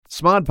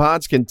Smod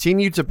Pods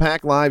continue to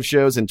pack live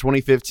shows in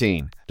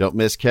 2015. Don't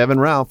miss Kevin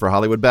Ralph for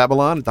Hollywood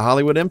Babylon at the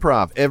Hollywood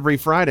Improv every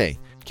Friday.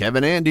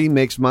 Kevin Andy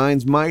makes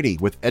Minds Mighty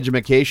with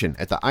Edumacation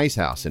at the Ice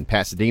House in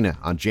Pasadena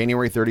on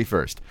January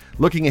 31st.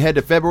 Looking ahead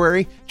to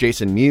February,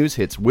 Jason Mewes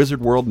hits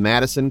Wizard World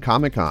Madison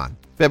Comic-Con,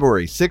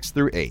 February 6th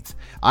through 8th.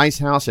 Ice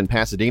House in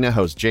Pasadena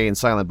hosts Jay and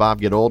Silent Bob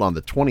Get Old on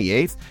the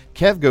 28th.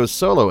 Kev goes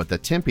solo at the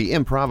Tempe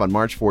Improv on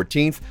March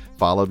 14th,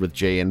 followed with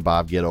Jay and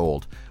Bob Get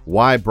Old.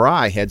 Why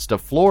Bry heads to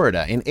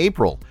Florida in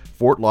April.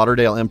 Fort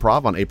Lauderdale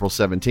Improv on April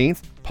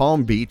 17th,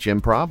 Palm Beach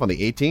Improv on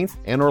the 18th,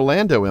 and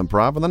Orlando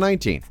Improv on the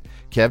 19th.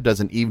 Kev does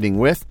an evening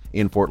with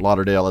in Fort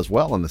Lauderdale as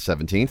well on the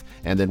 17th,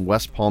 and then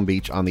West Palm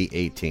Beach on the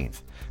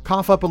 18th.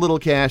 Cough up a little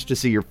cash to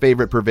see your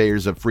favorite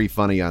purveyors of free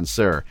funny on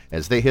Sir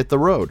as they hit the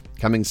road,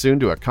 coming soon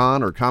to a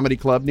con or comedy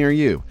club near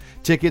you.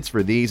 Tickets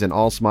for these and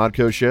all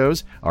Smodco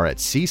shows are at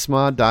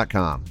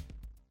csmod.com.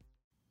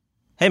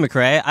 Hey,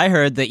 McCrae, I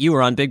heard that you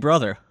were on Big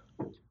Brother.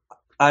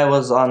 I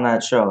was on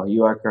that show.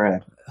 You are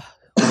correct.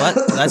 What?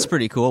 That's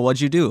pretty cool. What'd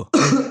you do?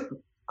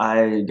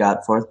 I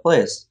got 4th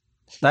place.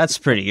 That's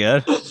pretty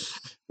good.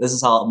 This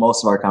is how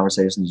most of our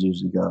conversations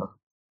usually go.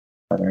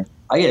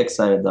 I get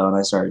excited, though, and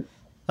I start...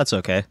 That's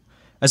okay.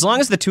 As long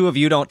as the two of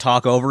you don't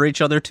talk over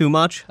each other too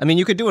much. I mean,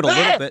 you could do it a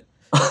little bit.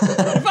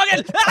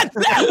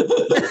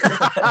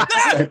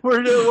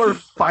 We're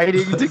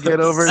fighting to get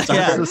over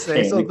time to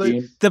say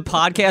something. The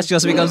podcast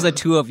just becomes the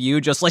two of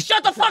you just like,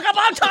 shut the fuck up,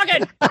 I'm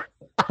talking!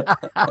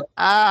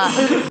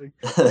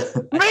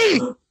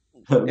 Me!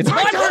 It's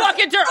my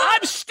fucking turn.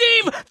 I'm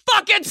Steve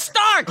fucking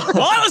Stark.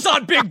 Well, I was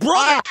on Big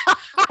Brother.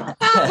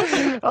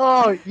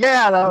 Oh,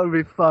 yeah, that would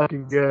be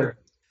fucking good.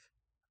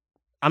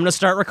 I'm going to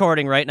start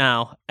recording right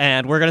now,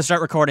 and we're going to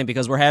start recording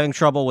because we're having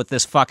trouble with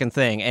this fucking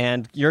thing,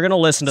 and you're going to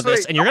listen to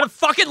this, and you're going to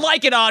fucking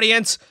like it,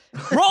 audience.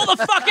 Roll the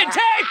fucking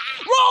tape.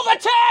 Roll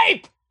the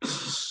tape.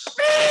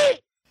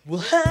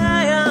 Well,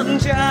 hi, I'm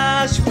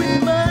Josh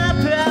with my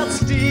pal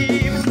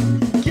Steve.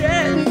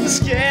 Getting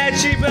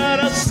sketchy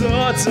about all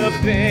sorts of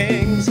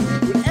things.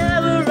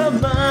 Whatever our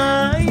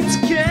minds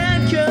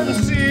can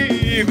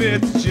conceive,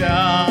 it's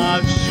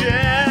Josh.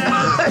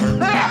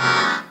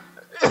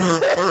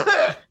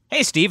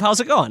 Hey, Steve, how's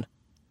it going?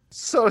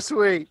 So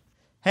sweet.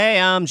 Hey,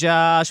 I'm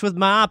Josh with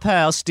my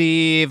pal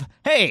Steve.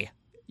 Hey,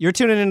 you're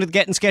tuning into the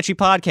Gettin Sketchy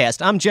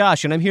podcast. I'm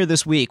Josh, and I'm here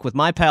this week with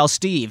my pal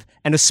Steve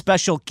and a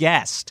special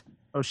guest.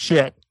 Oh,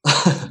 shit.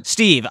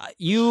 Steve,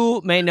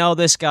 you may know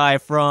this guy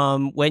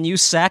from when you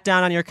sat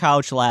down on your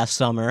couch last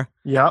summer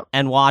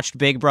and watched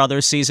Big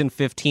Brother Season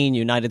 15,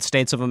 United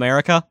States of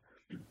America.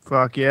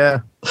 Fuck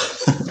yeah.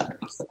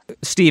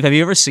 Steve, have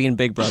you ever seen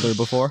Big Brother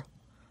before?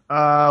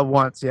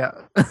 Once, yeah.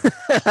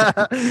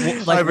 I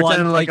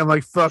pretended I'm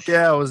like, fuck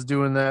yeah, I was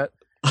doing that.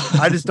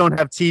 I just don't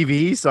have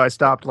TV, so I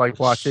stopped like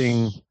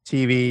watching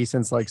TV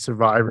since like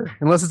Survivor.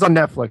 Unless it's on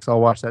Netflix, I'll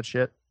watch that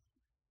shit.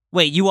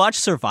 Wait, you watched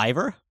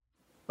Survivor?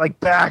 Like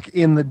back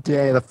in the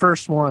day, the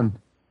first one.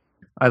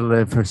 I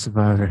live for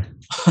Survivor.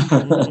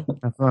 I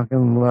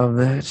fucking love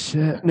that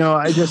shit. No,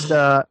 I just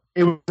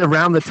it was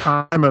around the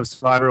time of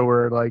Survivor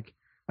where like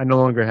I no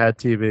longer had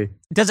TV.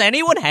 Does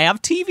anyone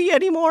have TV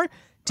anymore?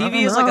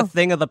 TV is like a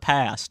thing of the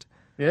past.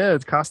 Yeah,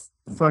 it costs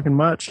fucking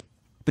much.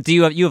 But do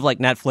you have like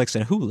Netflix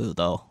and Hulu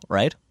though,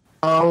 right?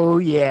 Oh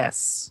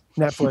yes,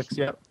 Netflix.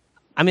 Yep.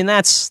 I mean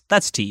that's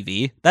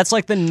TV. That's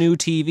like the new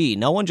TV.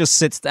 No one just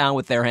sits down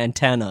with their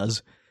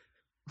antennas.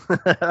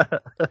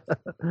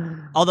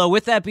 Although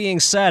with that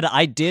being said,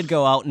 I did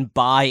go out and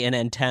buy an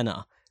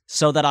antenna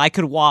so that I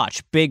could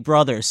watch Big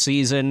Brother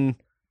season.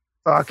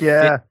 Fuck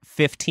yeah.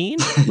 15?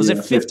 Was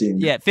it 15?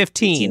 Yeah,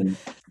 15.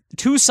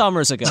 2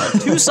 summers ago,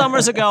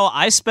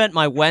 I spent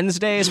my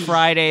Wednesdays,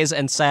 Fridays,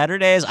 and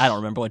Saturdays, I don't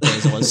remember what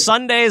days it was,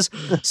 Sundays,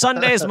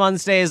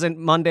 Mondays,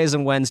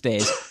 and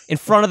Wednesdays, in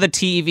front of the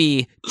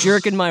TV,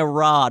 jerking my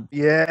rod,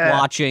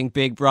 watching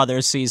Big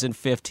Brother Season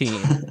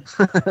 15.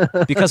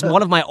 Because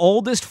one of my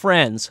oldest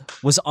friends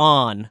was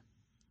on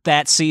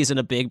that season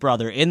of Big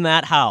Brother in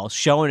that house,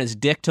 showing his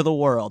dick to the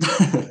world.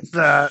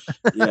 Yeah,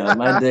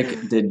 my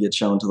dick did get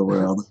shown to the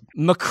world.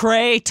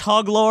 McCrae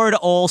Tuglord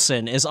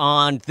Olson is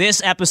on this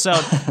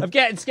episode of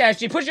Gettin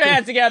Sketchy. Put your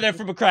hands together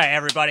for McCrae,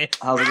 everybody.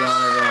 How's it going,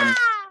 everyone?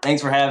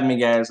 Thanks for having me,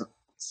 guys.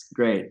 It's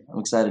great. I'm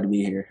excited to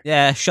be here.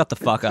 Yeah, shut the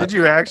fuck up. Did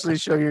you actually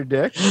show your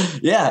dick?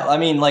 Yeah, I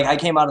mean, like, I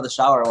came out of the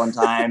shower one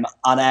time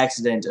on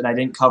accident, and I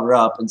didn't cover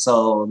up, and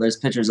so there's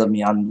pictures of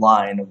me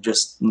online of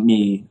just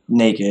me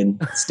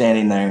naked,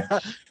 standing there.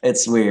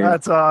 It's weird.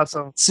 That's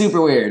awesome.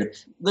 Super weird.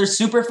 There's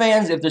super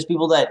fans. If there's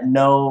people that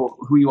know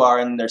who you are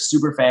and they're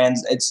super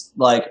fans, it's,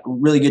 like, a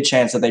really good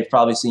chance that they've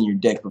probably seen your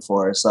dick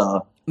before,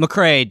 so...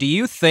 McCrae, do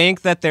you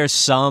think that there's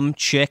some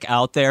chick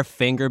out there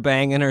finger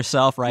banging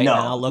herself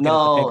now looking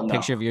at the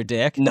picture of your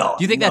dick? No.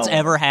 Do you think that's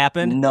ever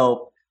happened?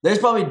 No. There's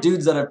probably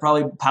dudes that have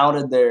probably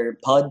pounded their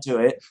pud to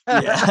it.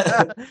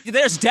 Yeah.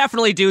 There's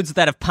definitely dudes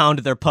that have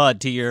pounded their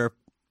pud to your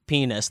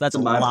penis. That's a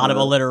lot of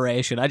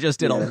alliteration. I just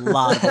did a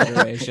lot of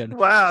alliteration.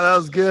 Wow, that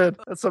was good.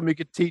 That's something you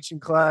could teach in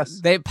class.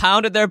 They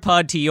pounded their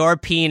pud to your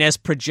penis,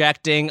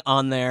 projecting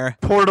on their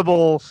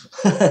portable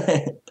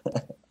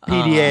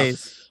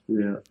PDAs.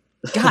 Yeah.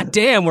 God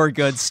damn, we're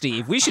good,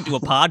 Steve. We should do a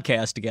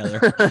podcast together.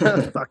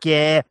 Fuck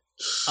yeah.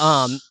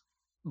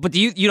 But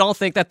you don't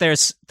think that there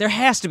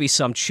has to be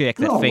some chick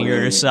that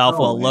fingered herself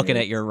while looking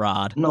at your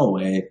rod? No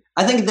way.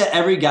 I think that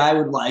every guy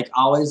would like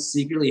always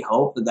secretly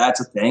hope that that's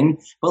a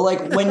thing. But like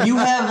when you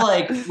have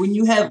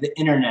the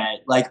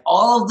internet, like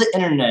all of the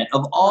internet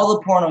of all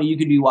the porno you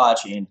could be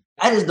watching,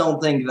 I just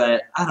don't think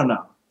that. I don't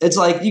know. It's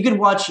like you could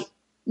watch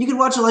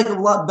like a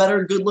lot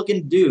better good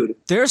looking dude.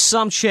 There's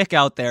some chick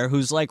out there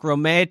who's like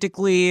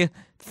romantically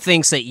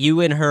thinks that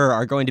you and her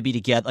are going to be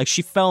together. Like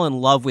she fell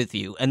in love with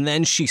you, and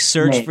then she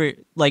searched for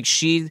like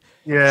she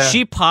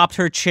popped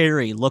her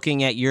cherry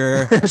looking at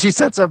your. She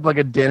sets up like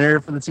a dinner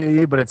for the two of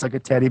you, but it's like a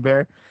teddy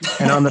bear,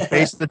 and on the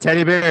face of the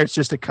teddy bear, it's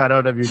just a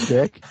cutout of your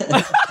dick.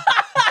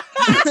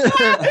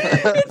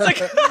 It's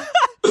like.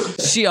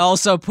 She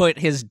also put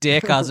his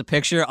dick as a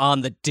picture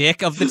on the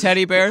dick of the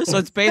teddy bear, so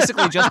it's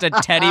basically just a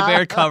teddy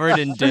bear covered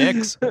in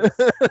dicks. And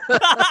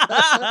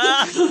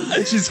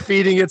she's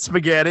feeding it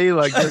spaghetti,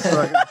 like just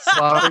like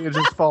slopping and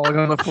just falling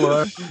on the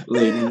floor.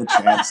 Lady in the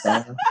Tramp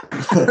style.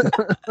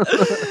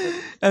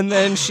 And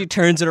then she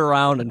turns it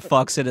around and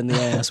fucks it in the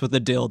ass with a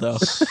dildo.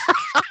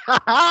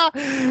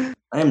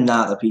 I am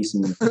not a piece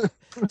of meat.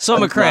 So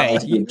McCrae,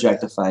 to be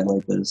objectified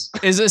like this.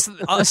 Is this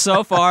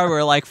so far?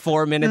 We're like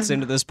 4 minutes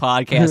into this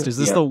podcast. Is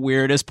this the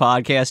weirdest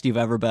podcast you've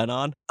ever been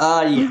on?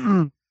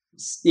 Yeah,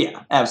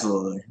 yeah,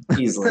 absolutely,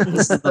 easily.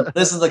 This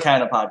is the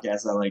kind of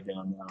podcast I like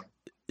doing now.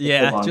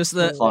 Yeah, just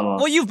the fun one.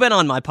 Well, you've been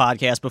on my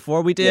podcast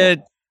before. We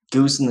did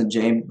Goose and the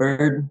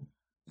Jaybird.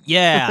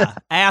 Yeah,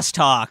 Ass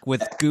Talk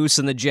with Goose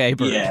and the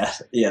Jaybird.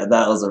 Yeah,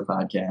 that was our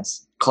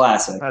podcast.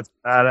 Classic. That's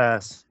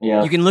badass.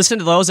 Yeah. You can listen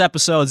to those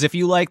episodes. If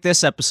you like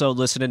this episode,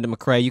 listening to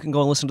McCrae, you can go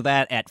and listen to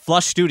that at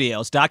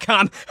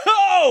flushstudios.com.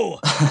 Oh!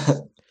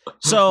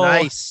 So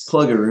nice.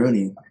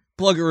 Plug-a-rooney.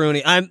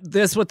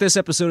 This what this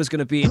episode is going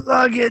to be.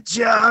 Plug it,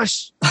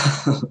 Josh.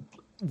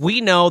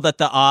 We know that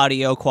the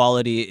audio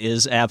quality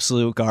is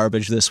absolute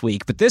garbage this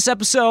week, but this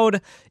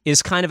episode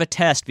is kind of a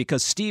test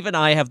because Steve and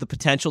I have the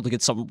potential to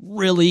get some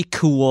really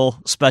cool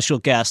special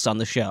guests on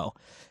the show,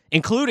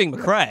 including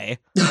McCrae.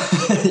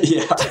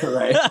 Yeah,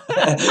 right.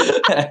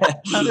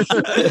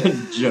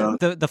 Joke.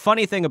 The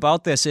funny thing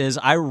about this is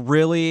I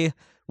really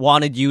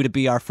wanted you to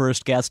be our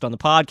first guest on the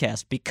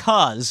podcast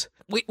because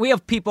we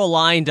have people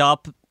lined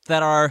up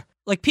that are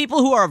like people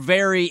who are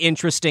very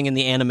interesting in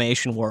the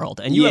animation world,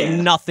 and you have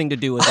nothing to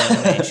do with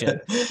animation.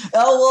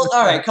 Oh, well,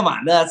 all right, come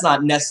on. That's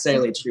not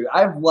necessarily true.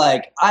 I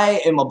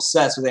am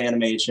obsessed with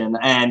animation,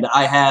 and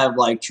I have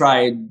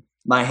tried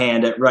my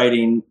hand at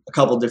writing a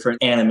couple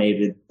different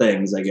animated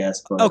things, I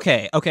guess. But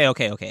Okay.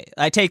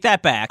 I take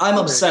that back. I'm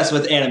obsessed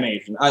with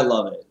animation. I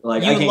love it.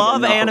 You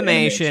love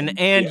animation,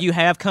 and you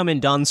have come and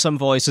done some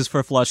voices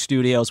for Flush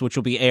Studios, which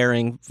will be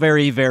airing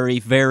very, very,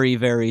 very,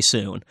 very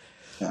soon.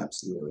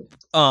 Absolutely.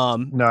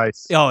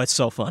 Nice. Oh, it's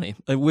so funny.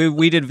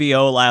 We did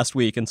VO last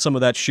week, and some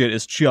of that shit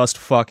is just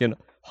fucking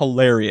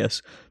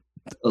hilarious.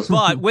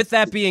 But with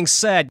that being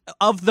said,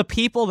 of the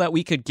people that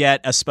we could get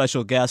as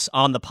special guests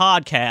on the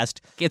podcast,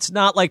 it's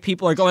not like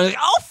people are going,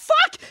 oh,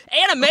 fuck,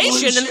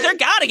 animation, and they're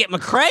got to get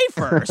McCrae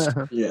first.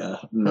 Yeah.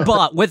 No.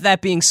 But with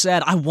that being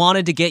said, I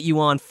wanted to get you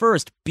on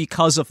first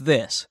because of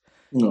this.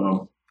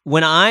 No.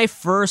 When I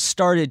first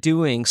started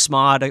doing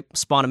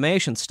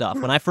Spawnimation stuff,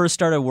 when I first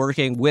started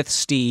working with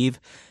Steve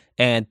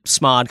and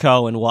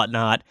Smodco and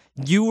whatnot,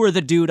 you were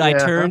the dude I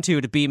turned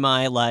to be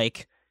my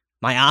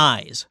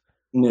eyes.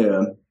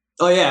 Yeah.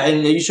 Oh, yeah,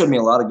 and you showed me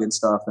a lot of good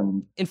stuff.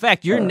 And in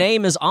fact, your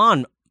name is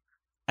on,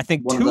 I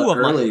think, two of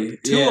the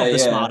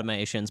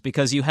Smodimations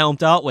because you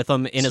helped out with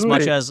them in as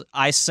much as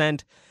I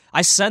sent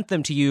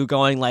them to you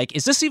going like,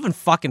 is this even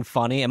fucking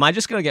funny? Am I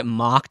just going to get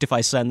mocked if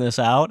I send this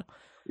out?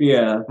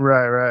 Yeah.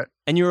 Right.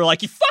 And you were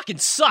like, you fucking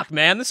suck,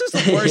 man. This is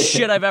the worst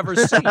shit I've ever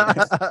seen.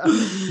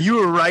 You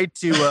were right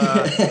to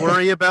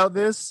worry about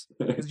this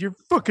because you're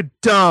fucking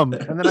dumb.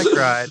 And then I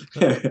cried.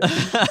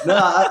 And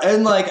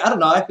I don't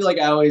know. I feel like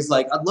I always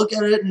I'd look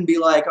at it and be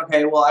like,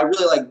 okay, well, I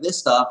really like this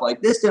stuff.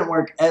 Like this didn't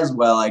work as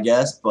well, I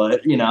guess.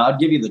 But, I'd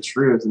give you the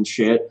truth and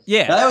shit.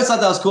 Yeah. And I always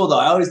thought that was cool, though.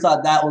 I always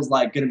thought that was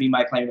going to be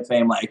my claim to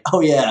fame. Like,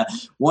 oh, yeah,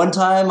 one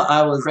time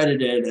I was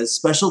credited as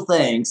special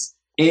thanks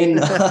in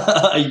a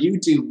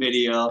YouTube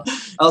video.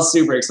 I was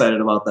super excited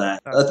about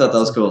that. I thought that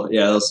was cool.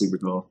 Yeah, that was super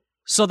cool.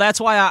 So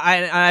that's why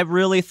I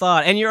really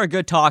thought, and you're a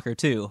good talker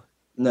too.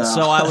 No.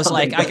 So I was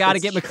like, I got to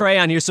get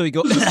McCrae on here so he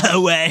go,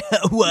 wait,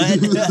 what?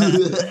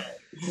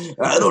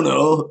 I don't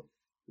know.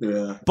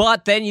 Yeah.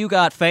 But then you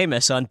got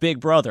famous on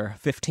Big Brother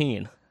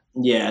 15.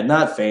 Yeah,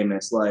 not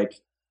famous. I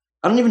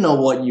don't even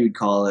know what you'd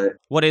call it.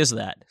 What is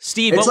that?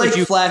 Steve, it's what would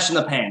you... flash in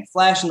the pan.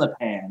 Flash in the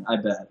pan, I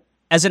bet.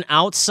 As an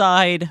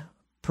outside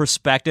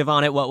perspective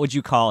on it, what would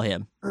you call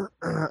him?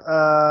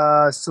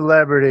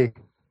 Celebrity.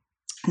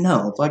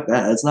 No, fuck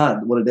that. That's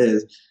not what it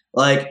is.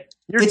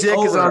 Your dick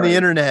is on the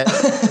internet.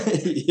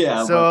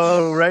 Yeah.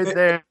 So right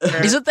there.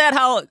 Isn't that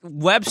how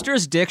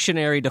Webster's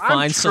dictionary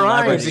defines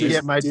celebrity? I'm trying to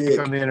get my dick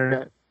on the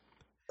internet.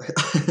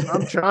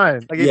 I'm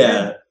trying. Like, if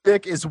your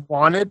dick is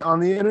wanted on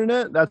the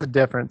internet, that's the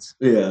difference.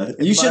 Yeah,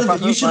 you should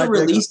have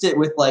released it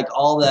with like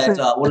all that.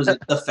 What is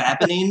it? The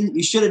fappening.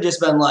 You should have just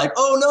been like,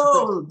 "Oh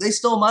no, they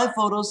stole my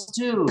photos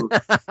too."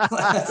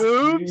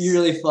 You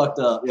really fucked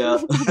up. Yeah,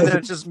 and then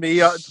it's just me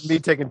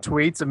taking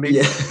tweets and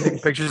me taking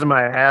pictures of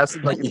my ass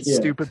and like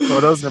stupid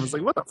photos, and I was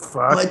like, "What the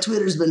fuck?" My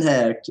Twitter's been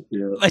hacked.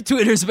 Yeah. My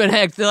Twitter's been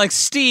hacked. They're like,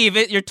 Steve,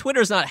 your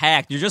Twitter's not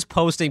hacked. You're just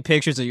posting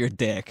pictures of your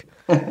dick.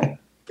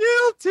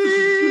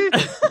 Guilty.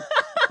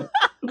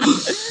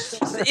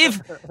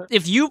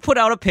 If you put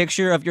out a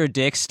picture of your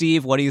dick,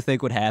 Steve, what do you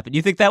think would happen?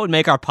 You think that would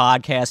make our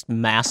podcast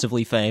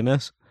massively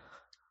famous?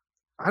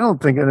 I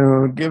don't think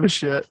anyone would give a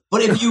shit.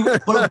 But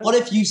what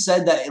if you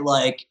said that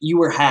like you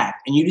were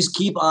hacked and you just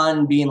keep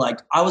on being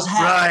like, I was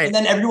hacked, right. And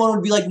then everyone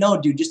would be like, no,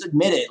 dude, just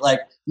admit it. Like,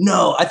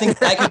 no, I think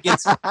that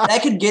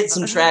could get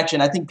some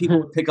traction. I think people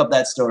would pick up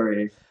that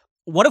story.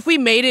 What if we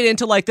made it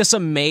into like this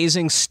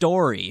amazing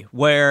story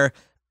where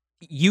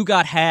you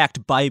got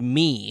hacked by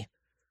me?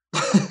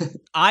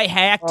 I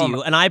hacked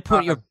you, and I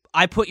put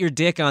your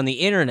dick on the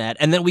internet,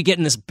 and then we get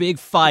in this big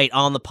fight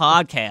on the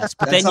podcast.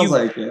 But then sounds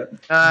like it.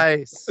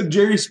 Nice. A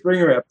Jerry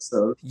Springer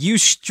episode. You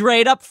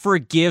straight up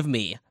forgive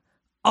me.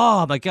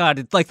 Oh my god,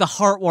 it's like the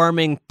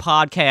heartwarming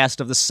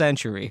podcast of the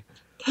century.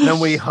 And then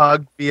we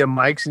hug via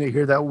mics, and you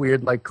hear that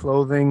weird like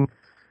clothing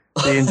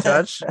being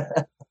touched.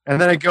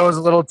 And then it goes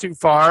a little too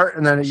far,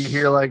 and then you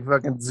hear like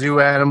fucking zoo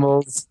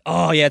animals.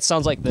 Oh yeah, it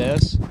sounds like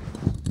this.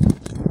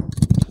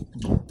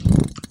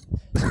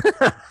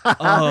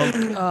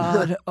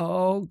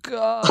 Oh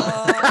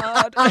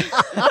god!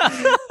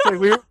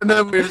 And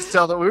then we just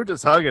tell that we were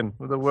just hugging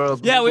with the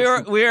world. Yeah, we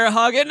were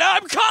hugging.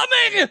 I'm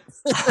coming.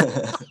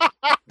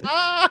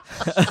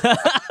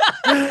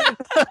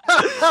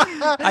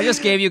 I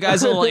just gave you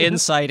guys a little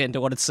insight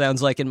into what it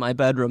sounds like in my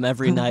bedroom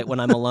every night when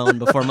I'm alone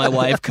before my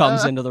wife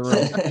comes into the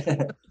room.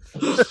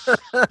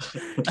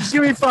 Just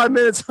give me 5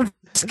 minutes. I'm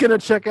just gonna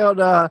check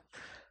out.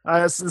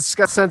 I just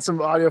got sent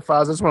some audio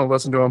files. I just want to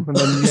listen to them, and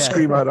then you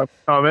scream out, "I'm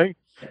coming!"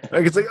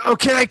 Like it's like, "Oh,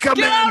 can I come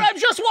in?" Get out! I'm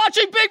just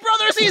watching Big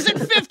Brother season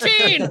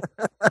 15.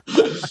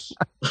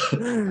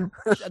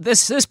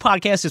 This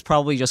podcast is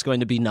probably just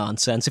going to be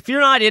nonsense. If you're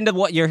not into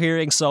what you're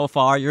hearing so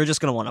far, you're just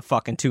going to want to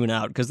fucking tune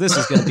out because this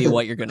is going to be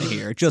what you're going to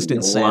hear. Just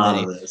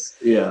insanity.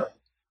 Yeah.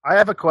 I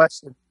have a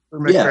question for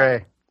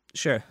McCrae. Yeah.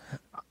 Sure.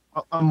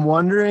 I'm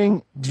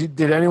wondering,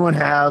 did anyone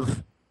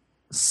have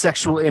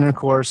sexual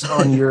intercourse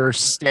on your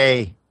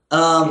stay?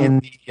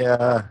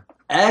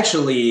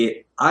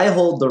 Actually, I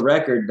hold the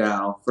record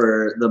now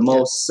for the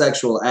most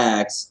sexual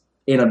acts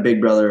in a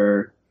Big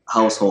Brother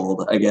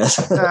household, I guess.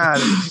 That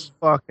is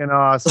fucking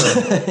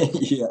awesome.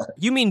 Yeah.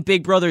 You mean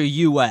Big Brother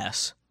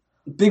US?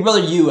 Big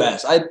Brother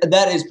US.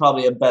 That is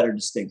probably a better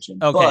distinction.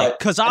 Okay,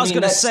 because I was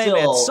going to say,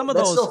 man, some of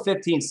those... That's still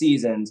 15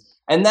 seasons,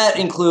 and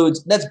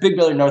that's Big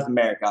Brother North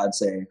America, I'd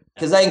say,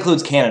 because that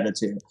includes Canada,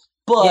 too.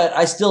 But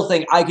I still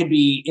think I could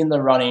be in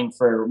the running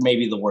for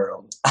maybe the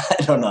world. I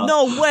don't know.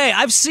 No way.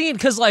 I've seen,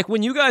 because like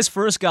when you guys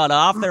first got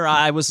off there,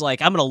 I was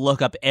like, I'm going to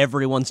look up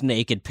everyone's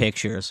naked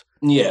pictures.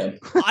 Yeah.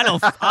 I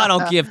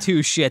don't give two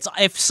shits.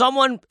 If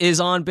someone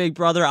is on Big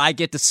Brother, I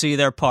get to see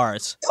their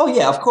parts. Oh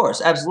yeah, of course.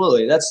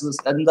 Absolutely. That's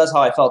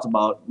how I felt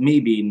about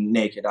me being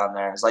naked on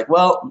there. It's like,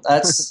 well,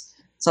 that's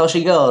how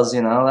she goes,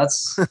 you know.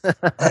 That's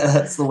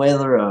the way of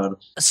the road.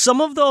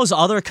 Some of those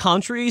other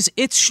countries,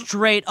 it's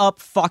straight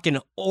up fucking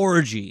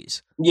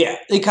orgies. Yeah,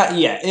 it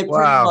pretty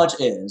much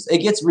is. It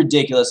gets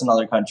ridiculous in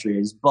other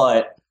countries,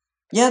 but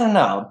yeah, I don't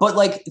know. But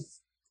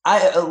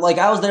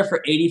I was there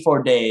for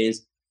 84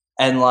 days,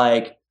 and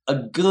like a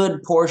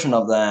good portion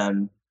of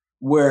them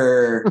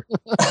were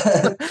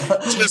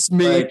just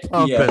me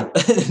pumping. Yeah.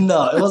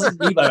 No, it wasn't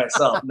me by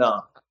myself.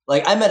 No,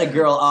 like I met a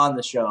girl on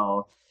the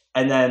show.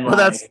 And then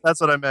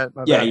that's what I meant.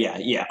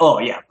 Yeah. Oh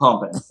yeah,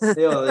 pumping.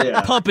 Yeah.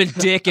 Pumping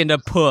dick into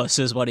puss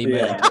is what he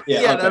meant.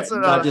 Yeah, okay. That's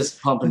not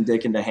just pumping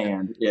dick into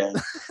hand. Yeah.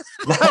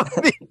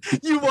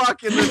 You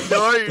walk in the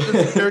door, you're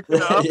just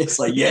jerking up. It's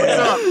like,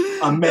 yeah,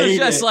 I made it. It's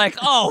just like,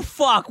 oh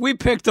fuck, we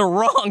picked the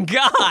wrong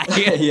guy.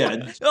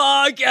 Yeah.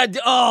 Oh god.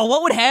 Oh,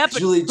 what would happen?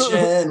 Julie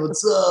Chen,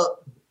 what's up?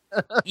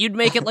 You'd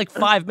make it like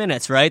 5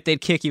 minutes, right? They'd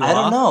kick you off. I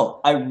don't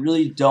know. I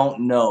really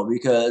don't know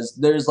because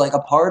there's like a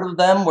part of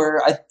them where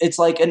it's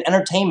like an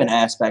entertainment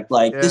aspect.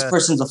 Like this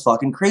person's a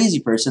fucking crazy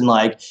person.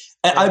 Like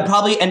I'd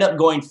probably end up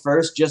going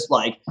first. Just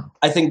like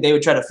I think they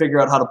would try to figure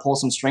out how to pull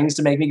some strings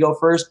to make me go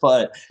first,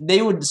 but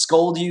they would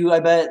scold you. I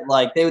bet.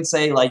 Like they would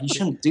say like you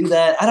shouldn't do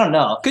that. I don't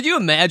know. Could you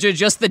imagine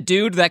just the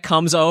dude that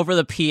comes over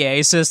the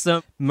PA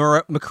system?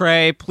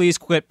 McCrae, please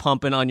quit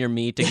pumping on your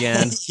meat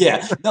again.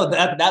 Yeah, no,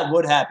 that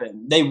would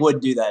happen. They would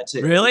do that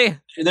too. Really?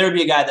 There would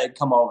be a guy that'd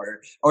come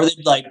over, or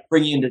they'd like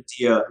bring you into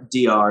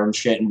DR and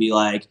shit, and be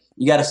like,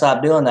 "You got to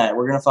stop doing that.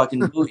 We're gonna fucking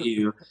boot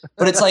you."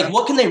 But it's like,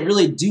 what can they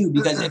really do?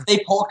 Because if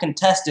they pull a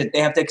contestant, they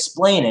have to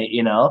explain it,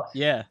 you know?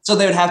 Yeah. So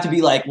they would have to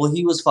be like, "Well,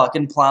 he was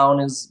fucking plowing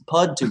his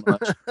pud too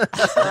much."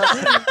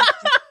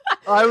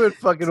 I would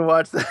fucking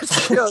watch that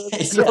show.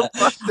 That's so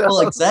fucked up.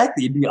 Well,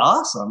 exactly. It'd be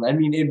awesome. I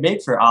mean, it'd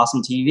make for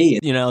awesome TV.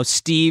 You know,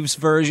 Steve's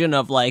version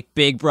of like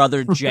Big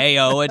Brother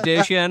J.O.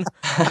 edition.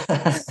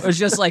 It was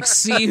just like,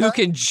 see who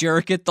can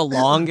jerk it the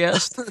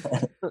longest.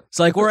 It's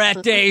like, we're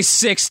at day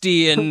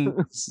 60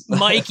 and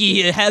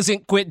Mikey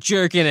hasn't quit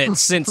jerking it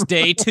since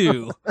day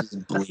 2.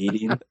 Just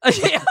bleeding.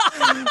 Yeah.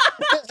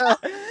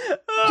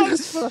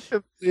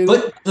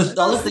 But the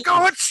other thing,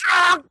 going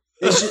strong.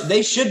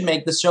 they should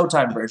make the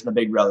Showtime version of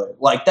Big Brother.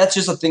 Like, that's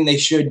just a thing they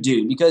should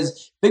do,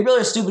 because Big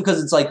Brother is stupid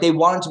because it's like they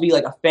want it to be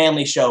like a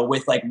family show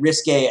with like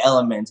risque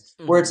elements,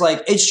 where it's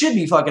like it should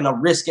be fucking a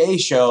risque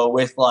show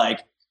with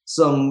like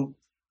some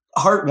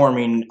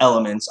heartwarming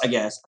elements, I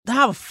guess.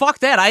 No, fuck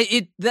that.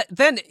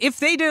 Then if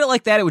they did it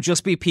like that, it would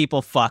just be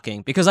people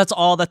fucking, because that's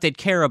all that they'd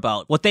care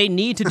about. What they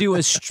need to do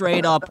is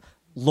straight up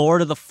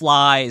Lord of the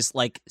Flies,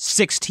 like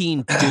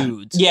 16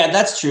 dudes. Yeah,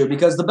 that's true,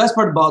 because the best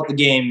part about the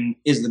game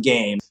is the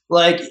game.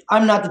 Like,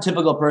 I'm not the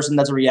typical person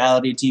that's a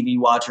reality TV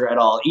watcher at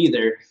all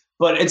either,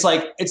 but it's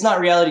like, it's not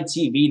reality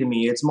TV to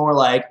me. It's more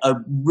like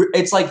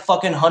it's like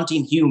fucking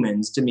hunting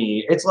humans to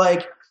me. It's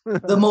like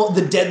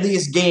the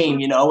deadliest game,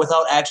 you know,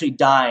 without actually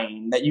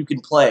dying, that you can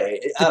play.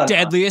 The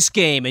deadliest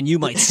game, and you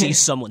might see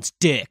someone's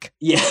dick.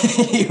 Yeah,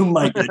 you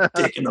might get a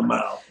dick in the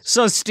mouth.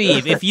 So,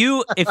 Steve, if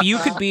you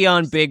could be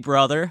on Big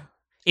Brother,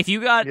 if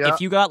you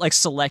got like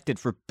selected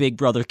for Big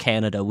Brother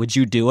Canada, would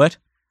you do it?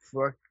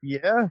 Fuck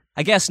yeah.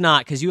 I guess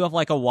not, because you have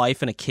like a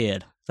wife and a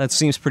kid. That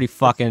seems pretty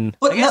fucking.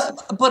 But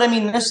I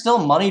mean, there's still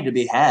money to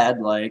be had.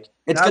 Like,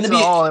 it's going to be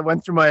all that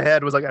went through my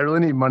head was like, I really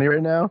need money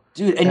right now,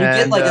 dude. And you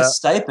get like a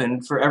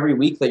stipend for every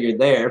week that you're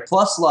there.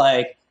 Plus,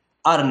 like,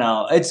 I don't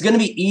know, it's going to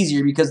be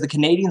easier because the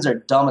Canadians are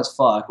dumb as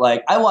fuck.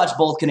 Like, I watched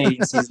both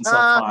Canadian seasons so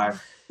far.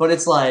 But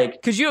it's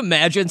like... Could you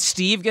imagine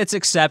Steve gets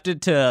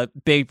accepted to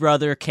Big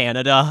Brother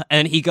Canada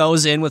and he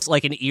goes in with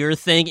like an ear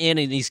thing in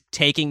and he's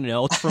taking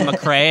notes from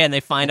McCrae and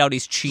they find out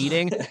he's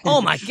cheating? Oh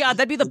my God,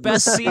 that'd be the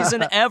best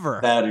season ever.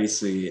 That'd be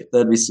sweet.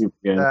 That'd be super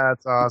good.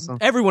 That's awesome.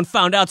 Everyone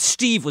found out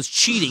Steve was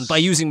cheating by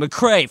using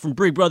McCrae from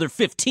Big Brother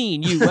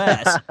 15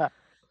 US.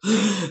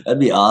 That'd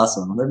be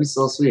awesome. That'd be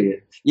so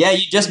sweet. Yeah,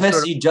 you just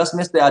missed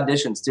the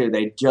auditions too.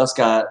 They just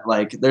got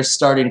like, they're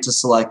starting to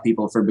select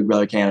people for Big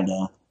Brother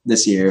Canada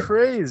this year.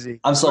 Crazy.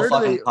 I'm so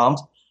fucking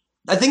pumped.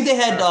 I think they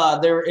had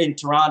they were in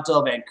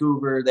Toronto,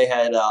 Vancouver. They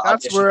had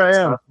that's where I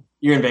am.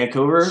 You're in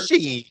Vancouver?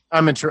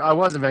 I'm in I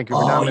was in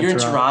Vancouver. Oh, you're in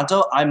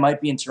Toronto? I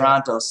might be in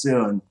Toronto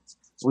soon.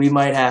 We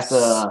might have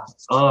to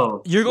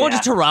You're going to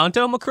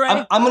Toronto,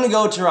 McCrae? I'm gonna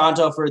go to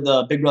Toronto for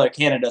the Big Brother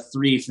Canada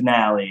 3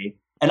 finale.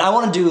 And I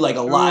want to do like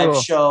a live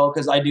show,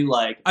 because I do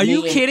like... Are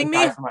you kidding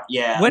me?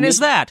 Yeah. When is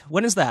that?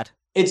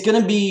 It's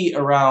going to be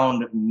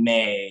around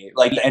May,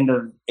 like the end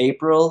of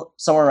April,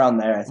 somewhere around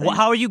there, I think. Well,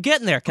 how are you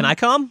getting there? Can I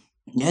come?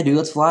 Yeah, dude,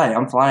 let's fly.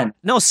 I'm flying.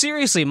 No,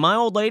 seriously, my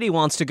old lady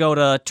wants to go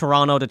to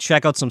Toronto to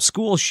check out some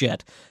school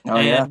shit. Oh,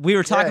 yeah? We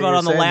were talking about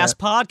on the last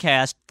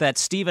podcast that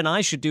Steve and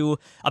I should do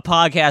a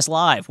podcast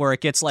live where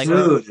it gets like,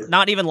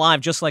 not even live,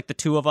 just like the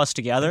two of us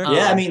together.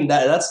 Yeah, I mean,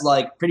 that's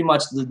like pretty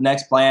much the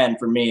next plan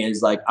for me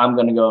is like, I'm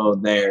going to go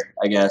there,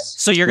 I guess.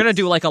 So you're going to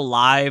do like a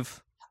live...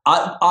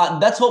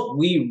 that's what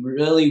we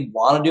really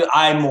want to do.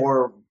 I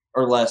more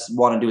or less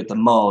want to do it the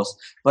most,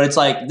 but it's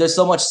like there's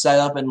so much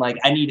setup, and like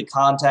I need a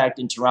contact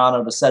in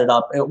Toronto to set it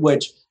up,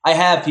 which I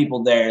have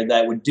people there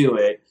that would do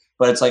it,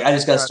 but it's like I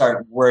just got to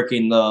start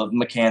working the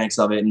mechanics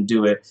of it and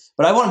do it.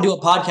 But I want to do a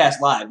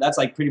podcast live. That's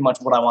like pretty much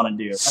what I want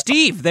to do.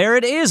 Steve, there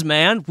it is,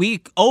 man.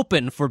 We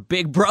open for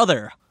Big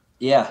Brother.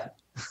 Yeah.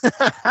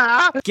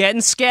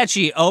 Gettin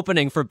Sketchy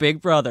opening for Big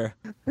Brother.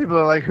 People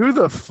are like, who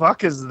the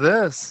fuck is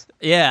this?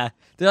 Yeah.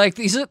 They're like,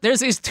 there's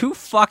these two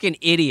fucking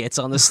idiots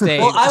on the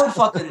stage. Well,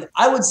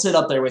 I would sit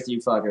up there with you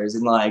fuckers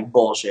and like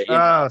bullshit. You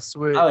know? Oh,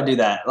 sweet. I would do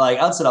that. Like,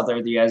 I'd sit up there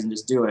with you guys and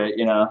just do it,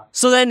 you know?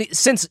 So then,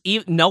 since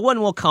no one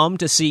will come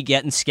to see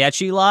Gettin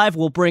Sketchy live,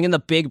 we'll bring in the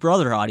Big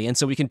Brother audience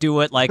so we can do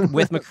it like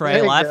with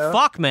McCrae live. Go.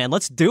 Fuck, man,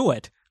 let's do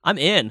it. I'm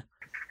in.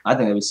 I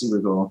think that'd be super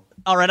cool.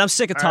 All right, I'm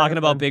sick of talking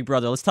about Big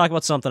Brother. Let's talk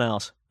about something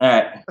else. All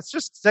right. Let's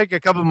just take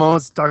a couple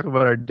moments to talk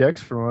about our dicks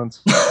for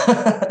once.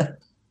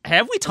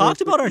 Have we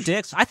talked about our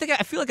dicks? I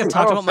feel like I've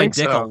talked about my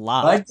dick a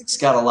lot. My dick's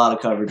got a lot of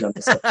coverage on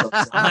this episode.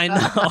 I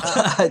know.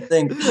 I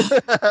think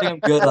I'm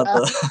good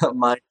on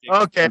my dick.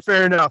 Okay,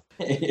 fair enough.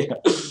 Yeah.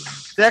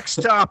 Next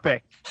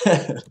topic.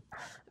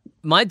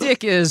 My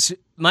dick is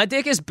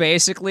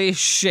basically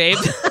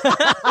shaped.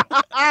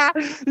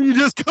 You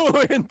just go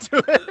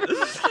into it.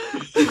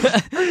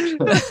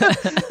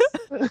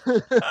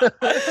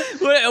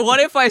 What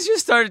if I just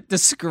started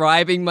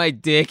describing my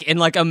dick in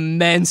like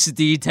immense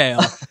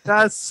detail?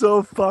 That's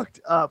so fucked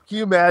up. Can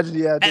you imagine?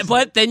 Yeah.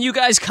 But then you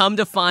guys come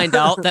to find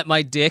out that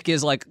my dick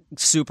is like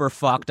super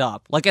fucked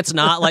up. Like it's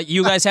not like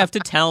you guys have to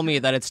tell me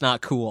that it's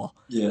not cool.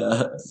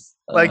 Yeah.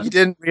 Like you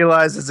didn't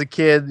realize as a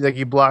kid, like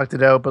you blocked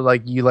it out, but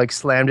like you like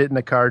slammed it in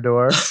the car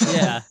door.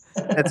 Yeah.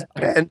 It's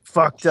bent,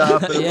 fucked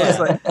up. And it was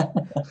like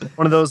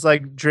one of those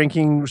like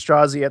drinking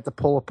straws you have to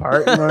pull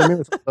apart. You know what I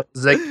mean?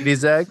 With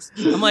these eggs.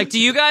 I'm like, do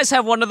you guys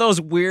have one of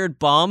those weird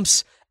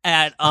bumps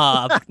at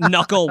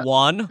Knuckle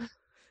 1?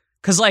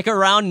 Because, like,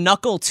 around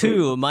knuckle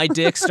 2, my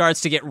dick starts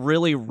to get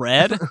really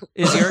red.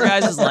 Is your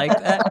guys' like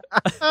that?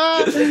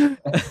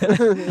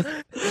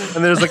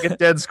 And there's, like, a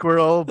dead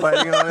squirrel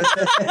biting on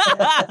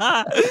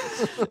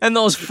it. And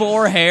those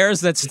 4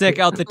 hairs that stick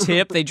out the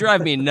tip, they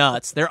drive me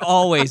nuts. They're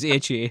always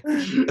itchy.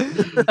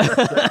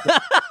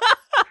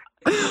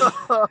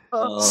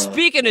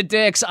 Speaking of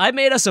dicks, I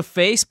made us a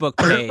Facebook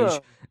page.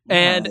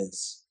 And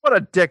what a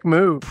dick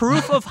move.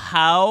 Proof of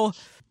how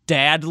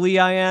dadly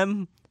I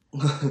am.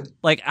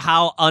 Like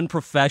how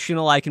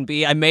unprofessional I can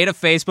be. I made a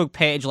Facebook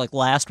page like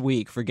last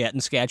week for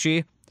Gettin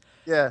Sketchy.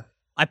 Yeah.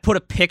 I put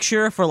a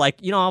picture for like,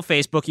 you know how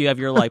Facebook you have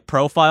your like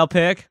profile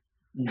pic?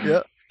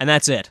 Yeah. And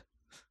that's it.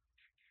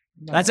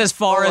 That's as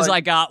far as I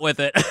got with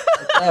it.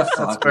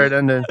 That's great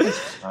ending.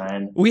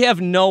 We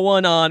have no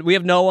one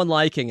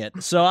liking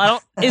it. So I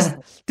don't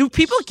do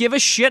people give a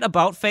shit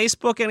about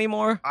Facebook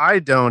anymore? I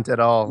don't at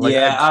all. Like,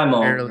 yeah, I'm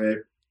over it.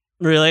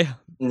 Really?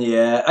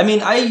 Yeah, I mean,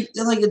 I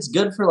like it's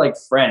good for like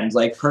friends,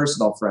 like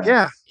personal friends.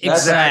 Yeah,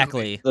 that's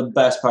exactly. The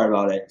best part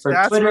about it. For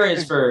Twitter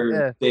is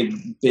for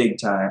big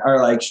time,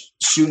 or like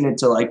shooting it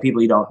to like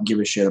people you don't give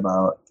a shit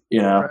about.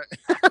 You know.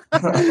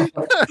 Right.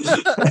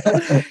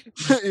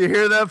 You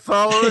hear that,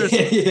 followers?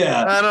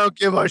 Yeah. I don't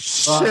give a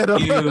shit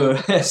about you.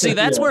 See,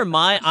 that's where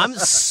I'm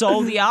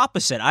so the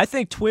opposite. I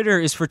think Twitter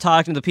is for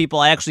talking to people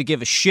I actually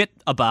give a shit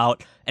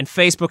about, and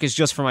Facebook is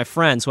just for my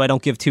friends who I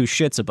don't give 2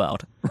 shits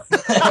about.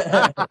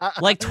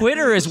 Like,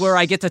 Twitter is where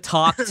I get to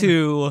talk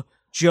to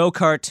Joe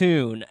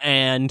Cartoon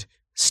and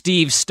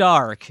Steve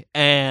Stark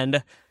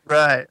and...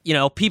 Right. You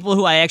know, people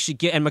who I actually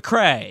get, and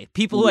McCrae,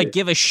 people who I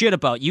give a shit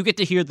about. You get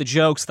to hear the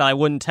jokes that I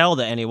wouldn't tell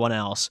to anyone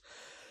else.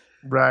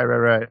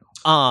 Right.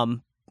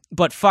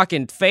 But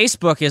fucking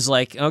Facebook is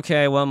like,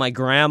 okay, well, my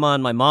grandma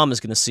and my mom is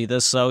going to see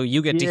this, so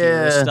you get to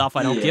hear the stuff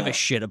I don't give a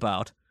shit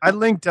about. I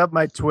linked up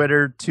my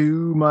Twitter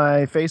to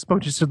my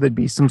Facebook just so there'd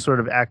be some sort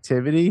of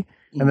activity.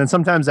 And then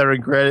sometimes I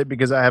regret it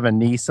because I have a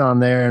niece on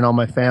there and all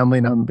my family,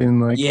 and I'm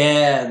being like,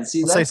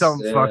 say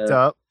something fucked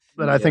up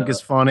that I think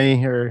is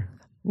funny or...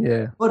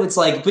 Yeah, but it's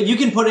like, but you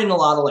can put in a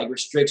lot of like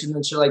restrictions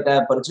and shit like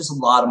that. But it's just a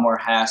lot of more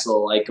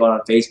hassle, like going on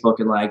Facebook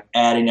and like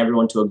adding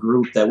everyone to a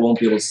group that won't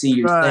be able to see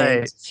your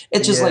things.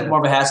 It's just like more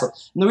of a hassle.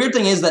 And the weird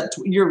thing is that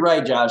you're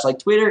right, Josh. Like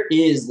Twitter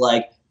is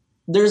like,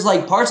 there's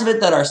like parts of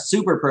it that are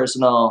super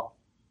personal,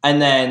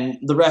 and then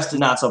the rest is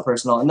not so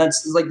personal. And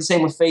that's like the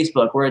same with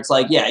Facebook, where it's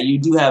like, yeah, you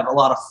do have a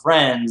lot of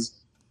friends.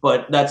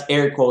 But that's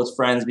air quotes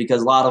friends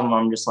because a lot of them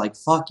I'm just like,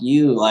 fuck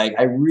you. Like,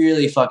 I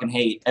really fucking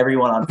hate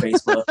everyone on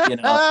Facebook, you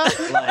know?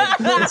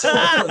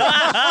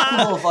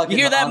 You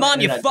hear that, Mom?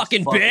 You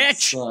fucking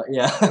bitch.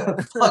 Yeah.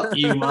 Fuck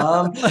you,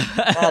 Mom.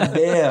 God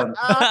damn.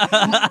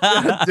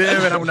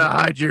 Damn it, I'm going to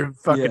hide your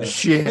fucking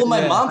shit. Well,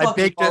 my mom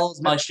fucking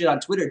follows my shit on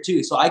Twitter,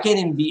 too. So I can't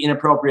even be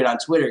inappropriate on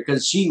Twitter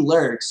because she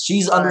lurks.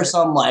 She's under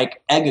some,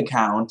 like, egg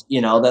account,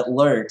 you know, that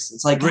lurks.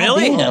 It's like,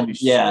 really?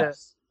 Yeah.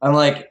 I'm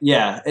like,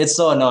 yeah, it's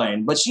so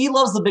annoying. But she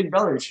loves the Big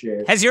Brother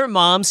shit. Has your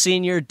mom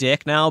seen your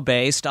dick now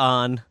based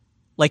on,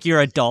 like,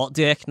 your adult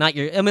dick? Not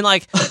your... I mean,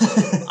 like...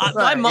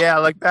 yeah,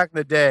 like back in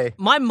the day.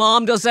 My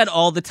mom does that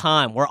all the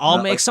time, where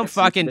I'll make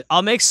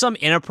I'll make some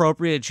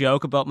inappropriate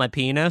joke about my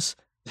penis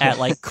at,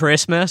 like,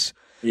 Christmas.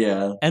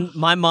 Yeah. And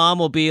my mom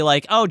will be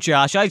like, oh,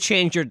 Josh, I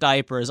changed your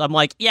diapers. I'm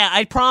like, yeah,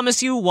 I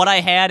promise you what I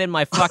had in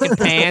my fucking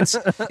pants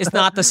is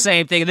not the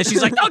same thing. And then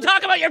she's like, don't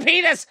talk about your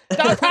penis!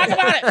 Don't talk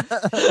about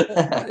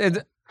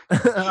it!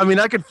 I mean,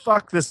 I could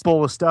fuck this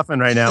bowl of stuffing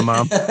right now,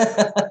 Mom.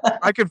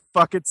 I could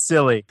fuck it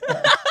silly.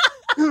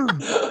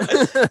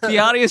 The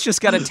audience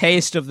just got a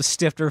taste of the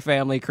Stifter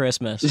family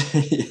Christmas.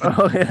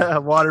 Oh, yeah.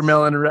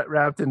 Watermelon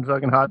wrapped in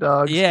fucking hot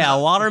dogs. Yeah,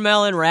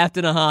 watermelon wrapped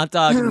in a hot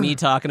dog and me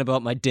talking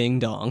about my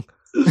ding-dong.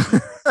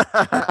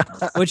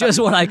 Which is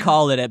what I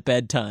call it at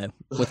bedtime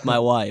with my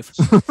wife.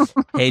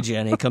 Hey,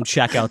 Jenny, come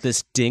check out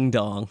this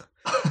ding-dong.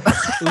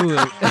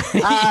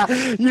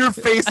 You're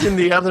facing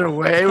the other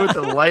way with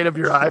the light of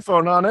your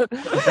iPhone on it.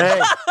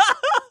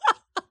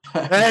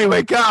 Hey,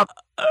 wake up!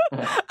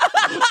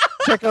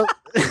 Check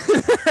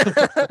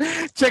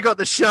out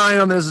the shine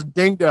on this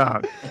ding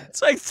dong.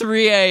 It's like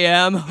 3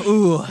 a.m.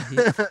 Ooh,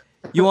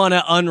 you want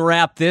to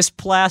unwrap this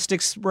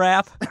plastic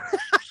wrap?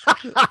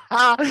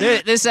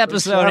 This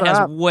episode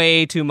has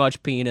way too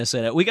much penis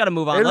in it. We got to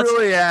move on. It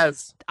really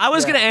has. I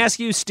was going to ask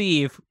you,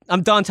 Steve.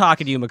 I'm done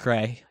talking to you,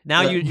 McCrae.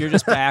 Now you're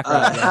just back.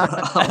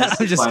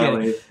 I'm just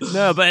kidding.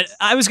 No, but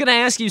I was going to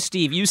ask you,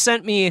 Steve. You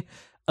sent me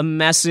a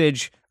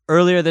message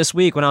earlier this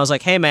week when I was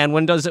like, "Hey, man,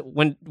 when does it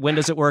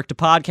work to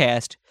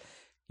podcast?"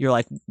 You're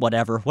like,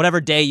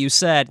 whatever day you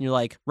said. And you're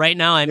like, right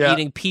now I'm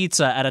eating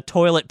pizza at a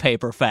toilet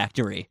paper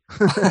factory.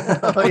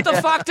 What the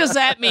fuck does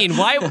that mean?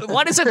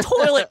 What is a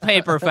toilet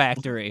paper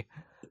factory?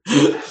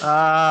 And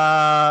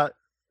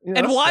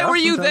why were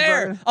you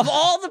there? Of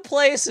all the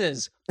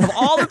places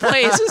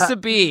to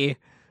be,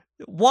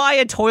 why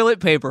a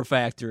toilet paper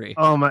factory?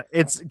 Oh my!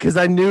 It's because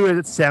I knew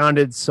it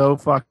sounded so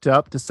fucked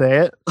up to say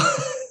it.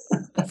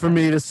 For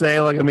me to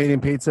say like I'm eating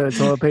pizza at a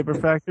toilet paper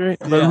factory,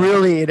 but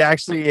really it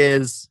actually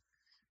is.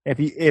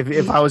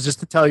 If I was just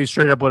to tell you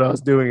straight up what I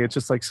was doing, it's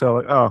just like so.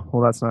 Like, oh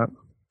well, that's not.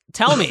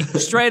 Tell me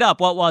straight up,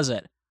 what was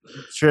it?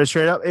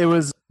 Straight up, it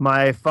was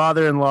my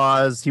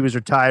father-in-law's. He was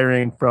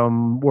retiring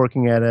from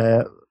working at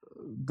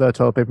the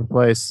toilet paper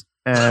place,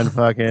 and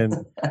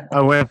fucking,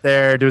 I went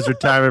there to his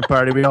retirement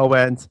party. We all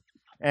went,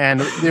 and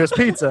there was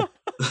pizza.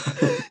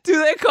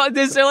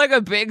 Is there like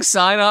a big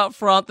sign up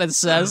front that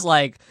says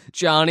like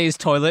Johnny's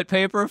Toilet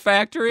Paper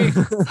Factory?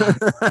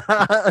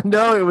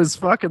 No, it was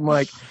fucking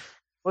like,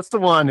 what's the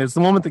one? It's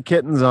the one with the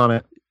kittens on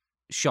it.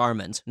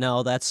 Charmin's.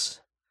 No, that's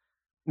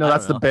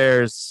the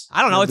Bears.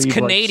 I don't know. It's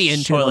Canadian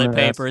like toilet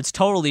paper. It's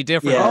totally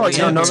different. Yeah,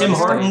 Tim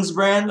Hortons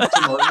brand.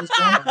 Tim Hortons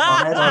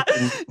brand.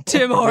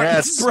 Tim Hortons brand. Yeah,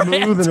 it's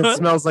smooth and it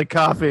smells like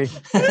coffee.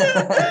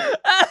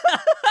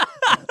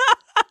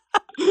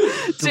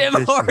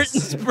 Tim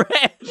Hortons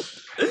brand.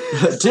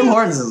 Tim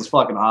Hortons is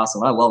fucking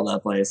awesome. I love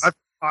that place.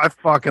 I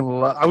fucking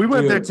love. We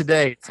went there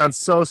today. It sounds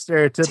so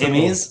stereotypical.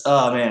 Timmy's.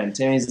 Oh man,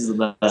 Timmy's is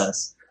the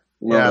best.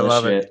 I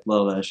love it.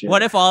 Love that shit.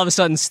 What if all of a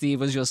sudden Steve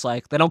was just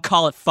like, they don't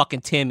call it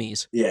fucking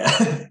Timmy's? Yeah.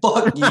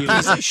 Fuck you.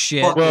 Piece of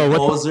shit. Fucking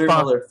poser,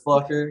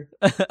 motherfucker.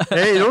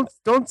 Hey,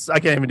 don't. I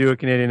can't even do a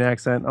Canadian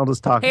accent. I'll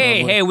just talk.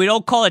 Hey, we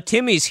don't call it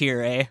Timmy's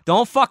here, eh?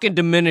 Don't fucking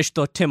diminish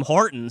the Tim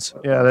Hortons.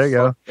 Yeah, there you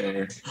go.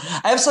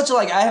 I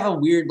have a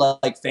weird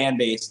like fan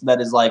base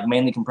that is like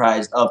mainly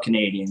comprised of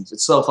Canadians.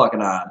 It's so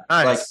fucking odd.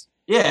 Nice. Like,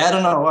 yeah, I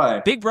don't know why.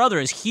 Big Brother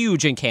is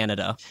huge in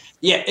Canada.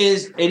 Yeah,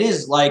 it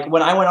is like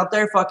when I went up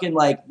there, fucking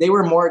like they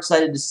were more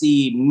excited to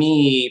see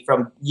me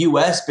from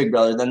US Big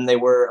Brother than they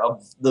were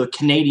of the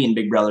Canadian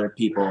Big Brother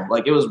people.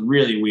 Like it was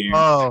really weird.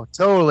 Oh,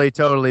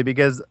 totally.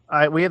 Because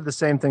we have the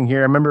same thing here.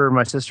 I remember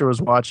my sister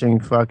was watching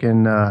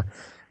fucking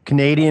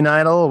Canadian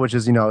Idol, which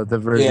is the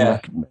version of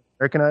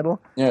American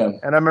Idol. Yeah.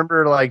 And I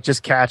remember like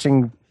just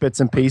catching bits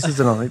and pieces,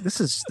 and I'm like,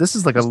 this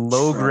is like a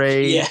low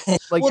grade. Yeah.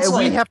 Like, well,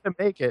 we have to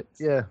make it.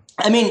 Yeah.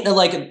 I mean,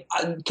 like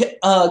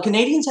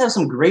Canadians have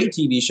some great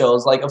TV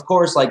shows, like of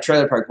course, like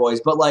Trailer Park Boys,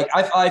 but like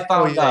I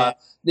found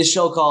this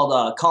show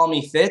called Call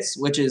Me Fitz,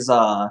 which is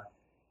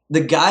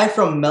the guy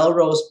from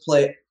Melrose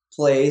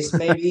Place,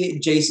 maybe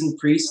Jason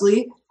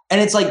Priestley. And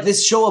it's like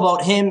this show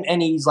about him,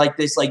 and he's like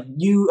this like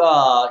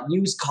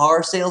used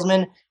car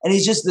salesman, and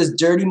he's just this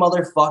dirty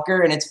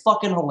motherfucker, and it's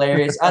fucking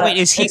hilarious. Wait,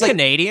 is he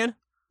Canadian?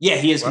 Yeah,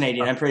 he is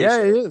Canadian. I'm pretty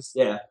sure. Yeah, he is.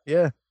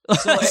 Yeah.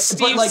 So,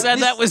 Steve said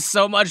that with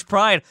so much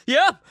pride.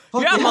 Yeah,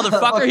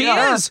 motherfucker, he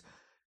is.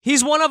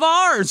 He's one of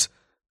ours.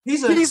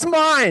 He's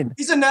mine.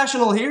 He's a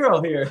national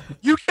hero here.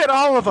 You get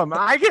all of them.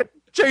 I get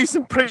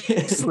Jason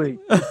Priestley.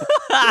 No,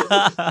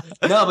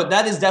 but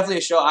that is definitely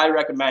a show I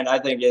recommend. I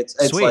think it's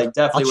like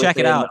definitely I'll check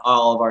it out.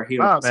 All of our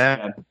heroes. Oh,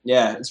 man.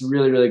 Yeah, it's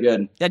really, really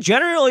good. Yeah,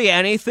 generally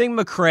anything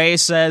McCrae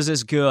says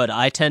is good,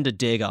 I tend to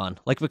dig on.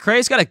 Like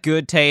McCrae's got a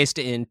good taste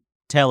in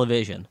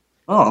television.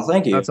 Oh,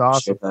 thank you. That's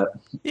awesome.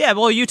 Yeah,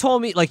 well, you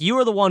told me, like, you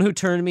were the one who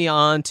turned me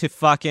on to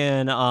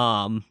fucking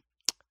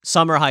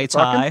Summer Heights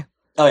High.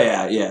 Oh,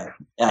 yeah.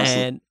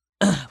 Absolutely.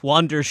 And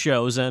Wonder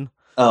Chosen.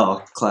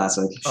 Oh,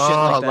 classic.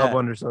 I love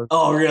Wonder Chosen.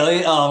 Oh,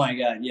 really? Oh, my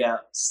God. Yeah.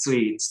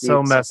 Sweet.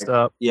 So messed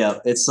up. Yeah,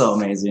 it's so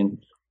amazing.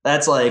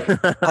 That's like,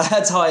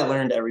 that's how I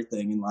learned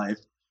everything in life.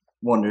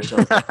 Wonder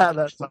Chosen.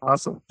 That's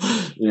awesome.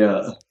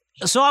 Yeah.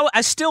 So I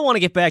still want to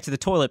get back to the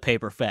toilet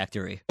paper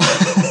factory.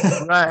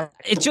 Right.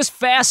 It's just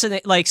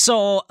fascinating. Like,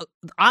 so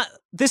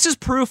this is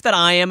proof that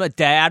I am a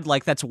dad,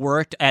 like, that's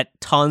worked at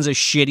tons of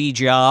shitty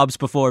jobs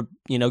before,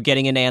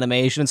 getting into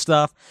animation and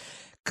stuff.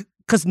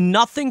 Because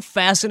nothing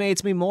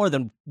fascinates me more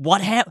than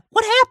what happened.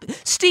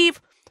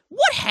 Steve,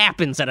 what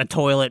happens at a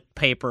toilet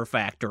paper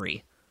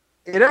factory?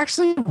 It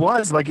actually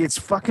was. Like, it's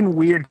fucking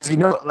weird.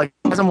 Like,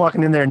 as I'm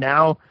walking in there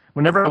now,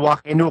 whenever I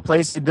walk into a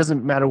place, it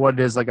doesn't matter what it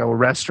is, like a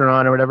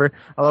restaurant or whatever,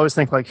 I'll always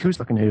think, like, who's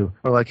fucking who?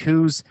 Or, like,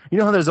 who's...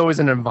 how there's always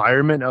an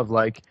environment of,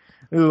 like,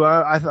 ooh,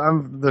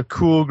 I'm the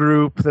cool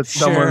group that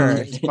someone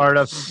is part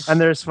of. And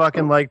there's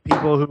fucking, like,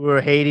 people who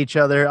hate each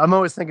other. I'm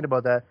always thinking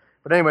about that.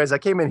 But anyways, I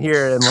came in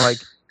here and, like,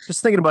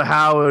 just thinking about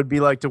how it would be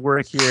like to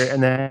work here.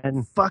 And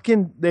then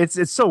fucking...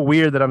 It's so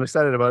weird that I'm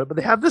excited about it. But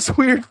they have this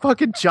weird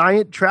fucking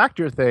giant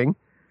tractor thing.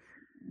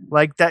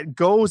 Like, that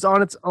goes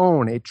on its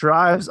own. It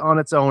drives on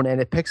its own,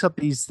 and it picks up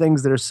these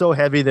things that are so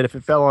heavy that if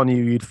it fell on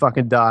you, you'd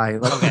fucking die.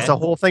 Like, It's a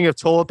whole thing of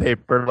toilet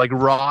paper, like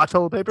raw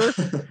toilet paper.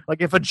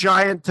 Like, if a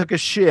giant took a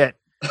shit,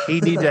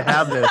 he'd need to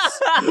have this.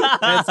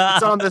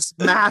 It's on this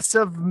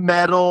massive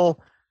metal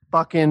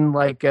fucking,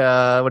 like,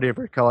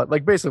 whatever you call it.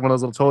 Like, basically one of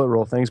those little toilet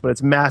roll things, but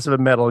it's massive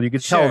metal. You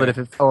could tell that if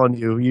it fell on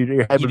you,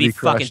 your head would be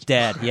crushed. Fucking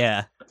dead,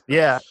 yeah.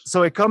 Yeah,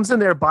 so it comes in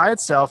there by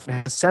itself, and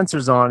has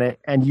sensors on it,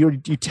 and you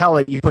tell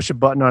it, you push a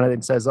button on it, and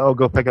it says, oh,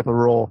 go pick up a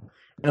roll.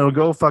 And it'll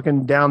go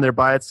fucking down there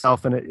by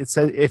itself, and it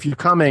says, if you're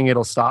coming,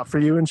 it'll stop for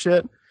you and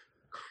shit.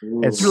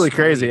 Ooh, it's really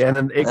crazy. And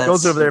then it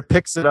goes over there,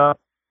 picks it up,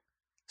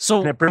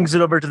 and it brings it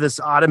over to this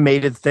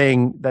automated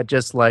thing that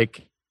just,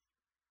 like,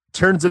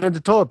 turns it into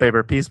toilet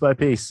paper piece by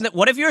piece.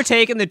 What if you were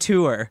taking the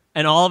tour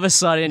and all of a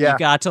sudden you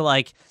got to,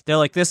 like, they're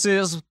like, this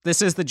is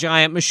the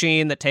giant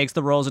machine that takes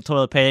the rolls of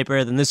toilet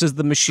paper, then this is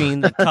the machine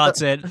that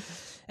cuts it,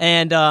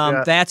 And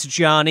that's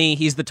Johnny.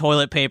 He's the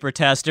toilet paper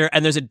tester.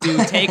 And there's a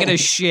dude taking a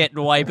shit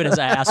and wiping his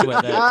ass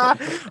with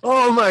it.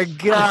 Oh my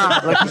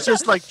god! Like he's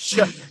just like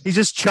he's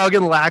just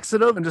chugging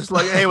laxative and just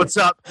like, hey, what's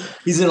up?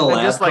 He's in a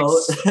lab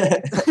coat.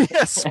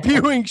 Yeah,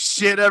 spewing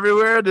shit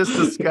everywhere. Just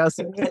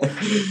disgusting.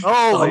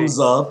 Thumbs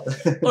up.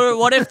 Or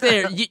what if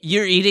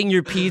you're eating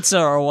your pizza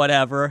or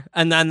whatever,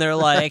 and then they're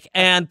like,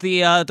 and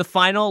the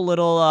final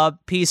little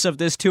piece of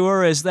this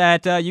tour is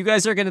that you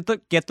guys are going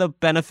to get the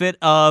benefit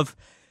of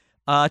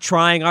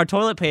trying our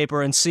toilet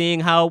paper and seeing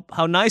how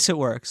nice it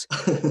works.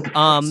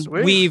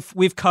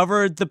 We've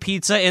covered the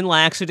pizza in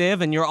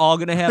laxative, and you're all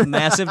going to have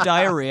massive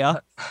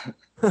diarrhea.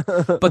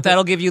 But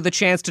that'll give you the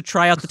chance to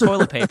try out the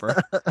toilet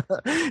paper.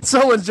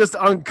 Someone's just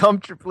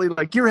uncomfortably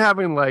like, you're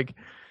having like,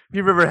 if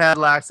you've ever had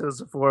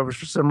laxatives before, which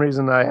for some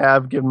reason I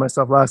have given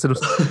myself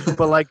laxatives,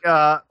 but like,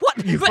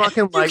 what? You but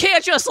fucking like, you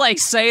can't just like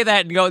say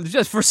that and go,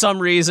 just for some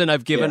reason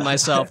I've given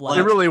myself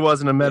laxatives. It really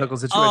wasn't a medical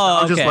situation. Oh,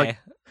 I was just like,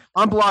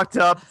 I'm blocked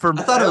up for.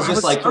 I thought it was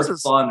just like for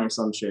fun or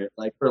some shit,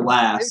 like for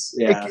laughs.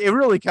 It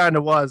really kind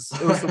of was.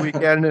 It was the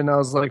weekend, and I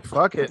was like,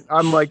 "Fuck it."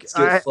 I'm like,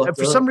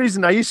 for some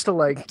reason, I used to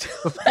like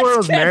before I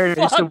was married.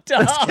 Let's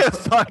get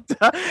fucked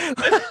up.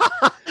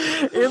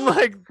 In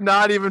like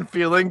not even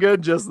feeling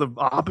good, just the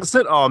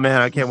opposite. Oh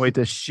man, I can't wait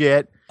to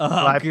shit.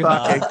 Like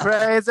fucking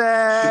crazy.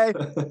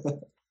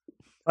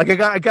 Like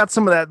I got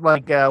some of that,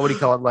 like what do you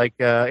call it? Like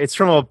it's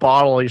from a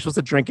bottle. You're supposed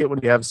to drink it when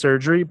you have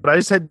surgery, but I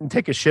just hadn't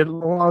take a shit in a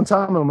long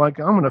time. And I'm like,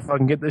 I'm gonna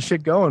fucking get this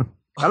shit going.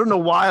 I don't know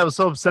why I was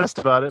so obsessed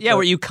about it. Yeah,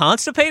 were you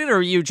constipated, or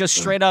were you just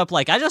straight up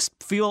like, I just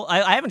feel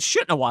I haven't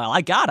shit in a while.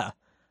 I gotta.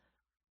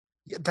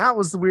 Yeah, that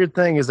was the weird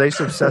thing, is I used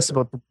to obsess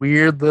about the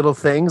weird little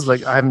things.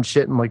 Like I haven't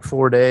shit in like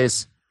 4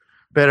 days.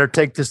 Better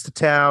take this to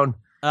town.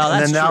 Oh,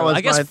 that's true.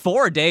 I guess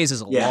 4 days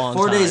is a long time.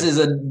 4 days is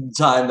a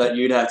time that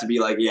you'd have to be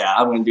like, yeah,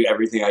 I'm going to do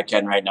everything I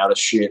can right now to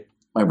shit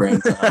my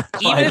brains out.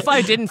 Even if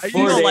I didn't feel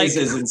 4 like... days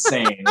is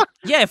insane.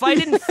 Yeah, if I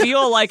didn't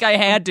feel like I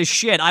had to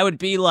shit, I'd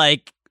be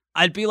like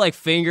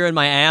fingering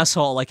my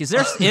asshole. Like,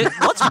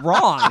 what's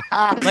wrong?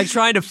 Like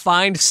trying to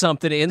find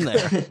something in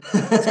there.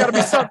 There's got to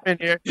be something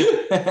in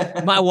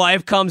here. My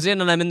wife comes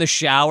in and I'm in the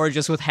shower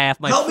just with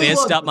half my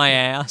fist up my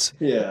ass.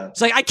 Yeah.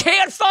 It's like, I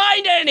can't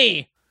find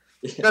any.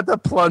 You got the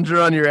plunger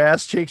on your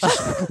ass cheeks,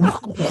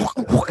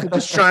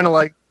 just trying to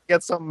like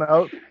get something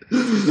out.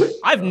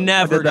 I've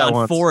never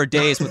gone 4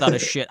 days without a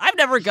shit. I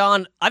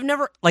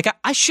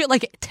shit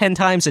like 10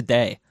 times a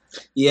day.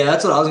 Yeah,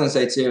 that's what I was gonna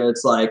say too.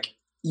 It's like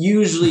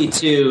usually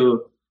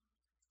 2.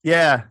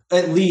 Yeah,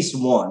 at least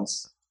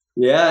once.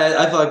 Yeah,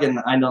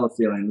 I know the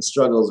feeling. The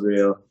struggle's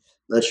real.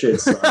 That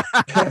shit sucks.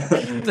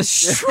 The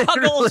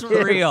struggle's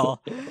real.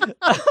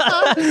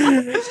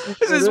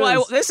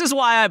 This is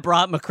why I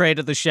brought McCrae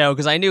to the show,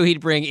 because I knew he'd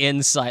bring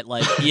insight.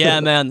 Like,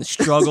 yeah, man, the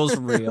struggle's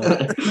real.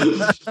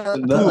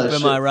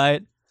 Am I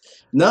right?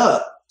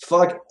 No,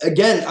 fuck.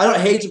 Again, I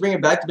don't hate to bring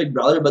it back to Big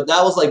Brother, but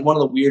that was like one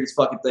of the weirdest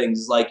fucking things.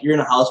 Is like you're in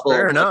a house full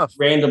of like,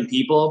 random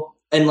people,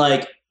 and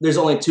like there's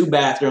only 2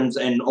 bathrooms,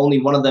 and only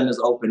one of them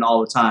is open all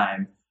the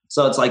time.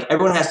 So it's like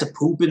everyone has to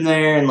poop in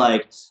there, and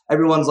like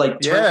everyone's like,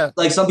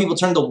 like some people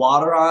turn the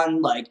water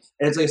on, like,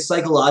 and it's like a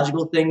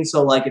psychological thing.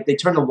 So like if they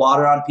turn the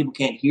water on, people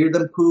can't hear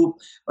them poop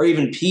or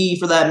even pee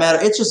for that matter.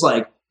 It's just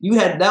like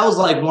that was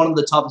like one of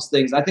the toughest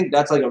things. I think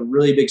that's like a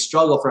really big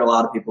struggle for a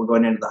lot of people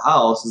going into the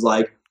house, is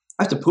like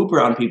I have to poop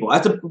around people. I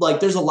have to,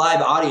 like, there's a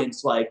live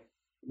audience like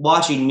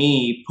watching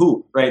me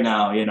poop right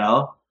now, you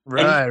know?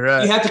 Right.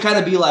 You have to kind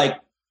of be like,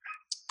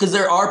 because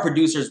there are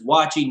producers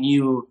watching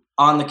you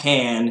on the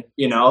can,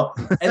 you know,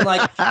 and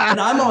like, and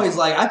I'm always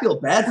like, I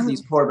feel bad for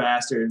these poor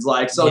bastards.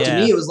 Like, so to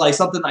me, it was like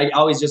something I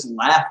always just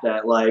laughed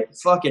at. Like,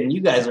 fucking,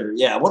 you guys are,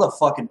 what a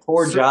fucking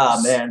poor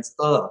job, man.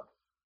 Ugh.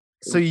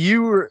 So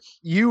you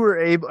were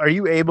able? Are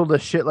you able to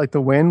shit like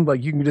the wind?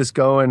 Like you can just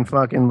go and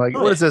fucking like,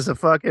 what is this? A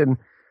fucking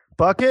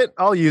bucket?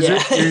 I'll use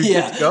it.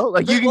 Just go.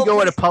 Like you can go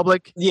at a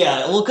public.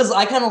 Yeah, well, because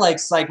I kind of like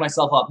psych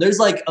myself up. There's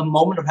like a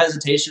moment of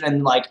hesitation,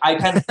 and like I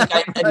kind of think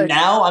and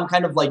now I'm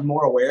kind of like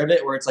more aware of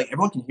it, where it's like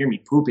everyone can hear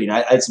me pooping.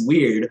 It's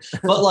weird,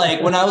 but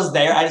like when I was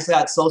there, I just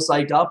got so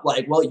psyched up.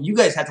 Like, well, you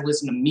guys have to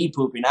listen to me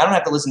pooping. I don't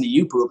have to listen to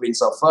you pooping.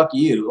 So fuck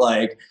you.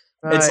 Like,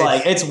 it's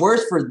like it's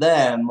worse for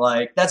them.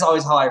 Like that's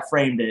always how I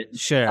framed it.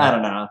 Sure. I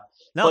don't know.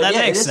 No, but that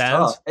makes sense.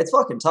 Tough. It's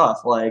fucking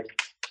tough.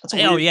 Like, that's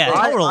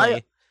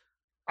totally.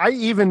 I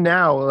even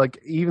now, like,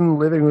 even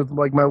living with,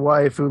 like, my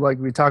wife, who, like,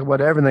 we talk about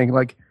everything,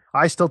 like,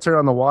 I still turn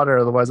on the water,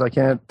 otherwise I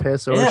can't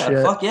piss or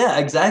shit. Fuck yeah,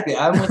 exactly.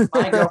 I'm with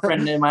my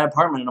girlfriend in my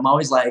apartment, and I'm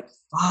always like,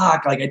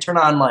 fuck. Like, I turn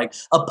on, like,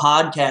 a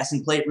podcast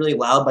and play it really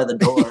loud by the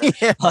door.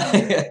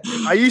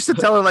 I used to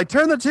tell her, like,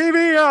 turn the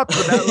TV up.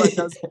 But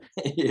that,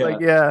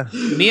 like,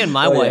 Me and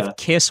my wife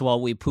kiss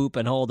while we poop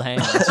and hold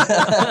hands.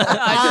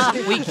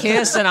 We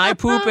kiss, and I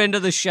poop into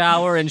the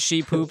shower, and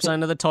she poops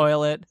under the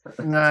toilet.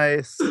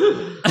 Nice.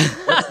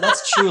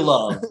 That's true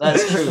love.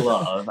 That's true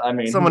love. I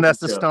mean, someone has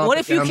to stomp. What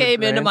if you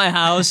came into my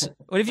house?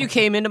 What if you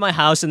came into my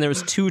house and there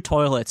was 2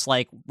 toilets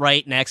like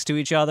right next to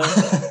each other,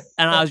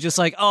 and I was just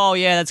like, "Oh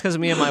yeah, that's because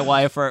me and my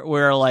wife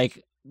we're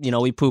like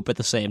we poop at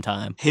the same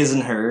time. His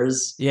and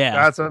hers. Yeah.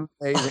 That's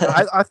amazing.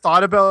 I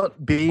thought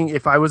about being,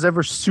 if I was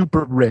ever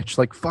super rich,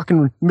 like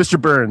fucking Mr.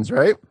 Burns,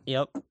 right?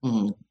 Yep.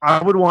 Mm-hmm.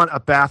 I would want a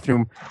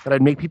bathroom that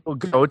I'd make people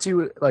go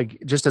to,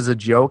 like, just as a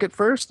joke at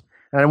first.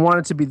 And I want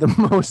it to be the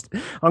most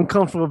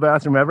uncomfortable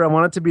bathroom ever. I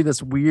want it to be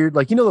this weird,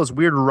 like, those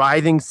weird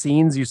writhing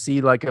scenes you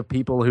see, like, of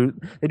people who,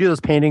 they do those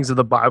paintings of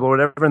the Bible or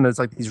whatever, and there's,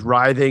 like, these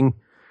writhing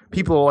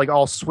people, like,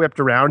 all swept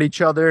around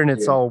each other, and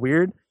it's all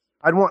weird.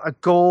 I'd want a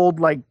gold,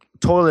 like,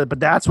 toilet, but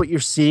that's what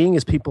you're seeing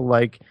is people,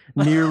 like,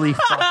 nearly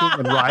fucking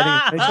and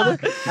writhing each other.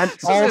 And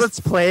all that's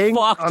playing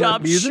on the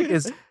music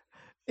is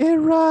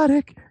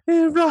erotic,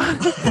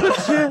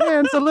 put your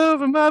hands all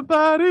over my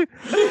body.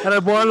 And I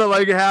want to,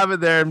 like, have it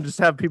there and just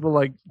have people,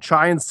 like,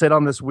 try and sit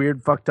on this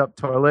weird fucked up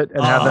toilet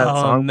and have that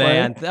song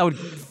man playing. That would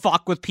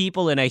fuck with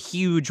people in a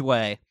huge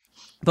way.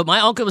 But my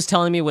uncle was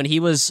telling me when he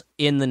was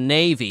in the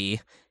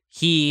Navy,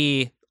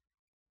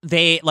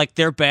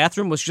 their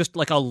bathroom was just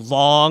like a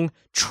long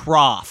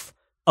trough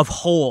of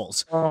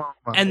holes,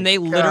 and they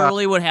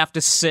literally would have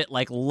to sit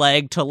like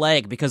leg to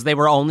leg because they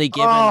were only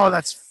given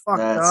that's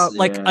fucked up,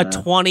 like a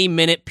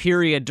 20-minute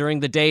period during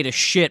the day to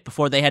shit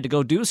before they had to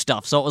go do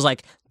stuff. So it was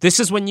like, this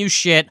is when you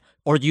shit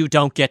or you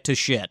don't get to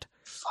shit.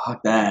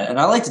 Fuck that. And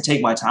I like to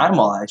take my time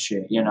while I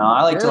shit,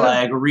 I like to,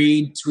 like,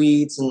 read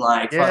tweets and,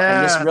 like,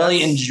 fucking just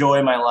really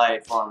enjoy my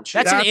life while I'm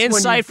shitting. That's an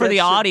insight for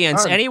the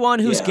audience. Anyone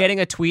who's getting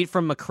a tweet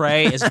from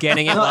McCrae is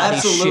getting it while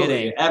he's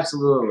shitting.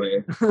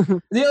 Absolutely.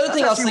 The other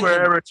thing I was thinking...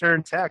 where I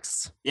return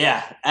texts.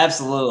 Yeah,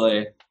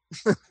 absolutely.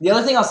 The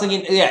other thing I was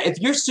thinking, if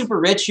you're super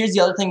rich, here's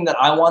the other thing that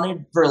I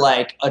wanted for,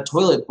 like, a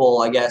toilet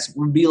bowl, I guess,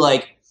 would be,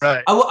 like...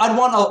 Right. I'd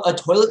want a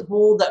toilet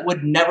bowl that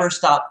would never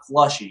stop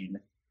flushing.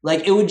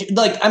 Like, it would,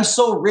 like, I'm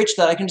so rich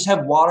that I can just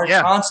have water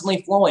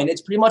constantly flowing. It's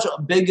pretty much a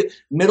big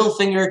middle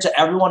finger to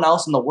everyone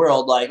else in the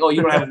world. Like, oh,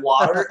 you don't have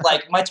water?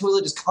 Like, my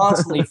toilet is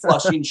constantly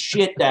flushing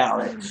shit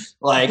down.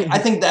 Like, I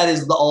think that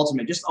is the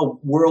ultimate. Just a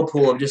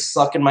whirlpool of just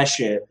sucking my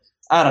shit.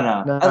 I don't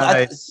know.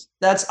 Nice.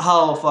 That's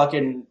how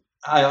fucking...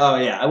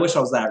 I wish I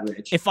was that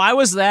rich. If I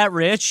was that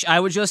rich, I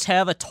would just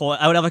have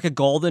I would have like a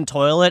golden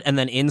toilet, and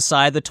then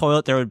inside the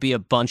toilet there would be a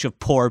bunch of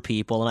poor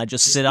people, and I'd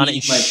just sit on it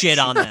and shit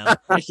on them.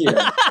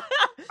 Yeah.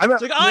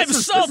 I'm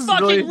so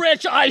fucking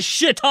rich, I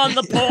shit on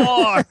the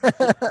poor.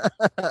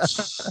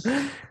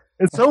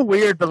 It's so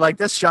weird, but, like,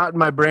 this shot in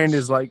my brain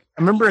is, like,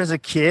 I remember as a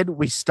kid,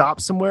 we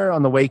stopped somewhere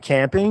on the way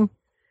camping,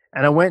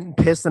 and I went and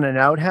pissed in an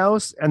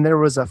outhouse, and there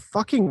was a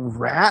fucking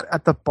rat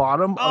at the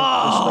bottom.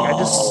 I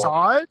just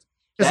saw it.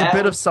 Just a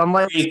bit of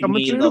sunlight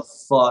coming through. The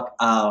fuck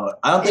out.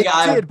 I don't think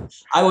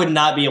I would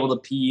not be able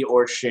to pee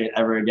or shit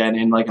ever again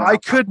in, like, I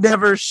could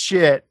never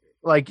shit.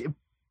 Like, it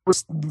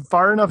was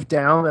far enough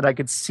down that I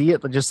could see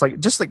it, just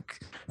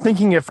like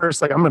thinking at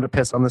first, like, I'm gonna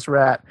piss on this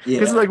rat.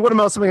 Because, like, what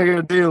else am I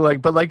gonna do?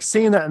 Like, but, like,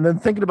 seeing that and then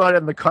thinking about it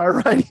in the car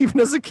ride, even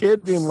as a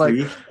kid, being like,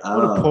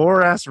 what a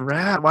poor ass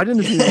rat. Why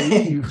didn't he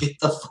leave? Get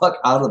the fuck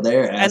out of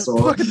there,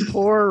 asshole. Fucking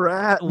poor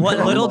rat.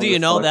 What little do you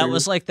know, that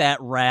was like that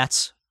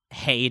rat's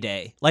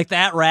heyday. Like,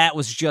 that rat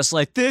was just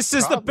like, this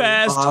is the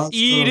best,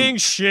 eating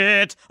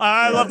shit.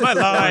 I love my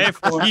life,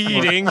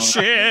 eating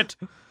shit.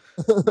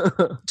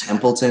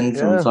 Templeton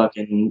from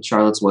fucking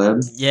Charlotte's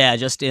Web. Yeah,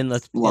 just in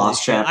the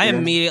Lost chapter. I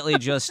immediately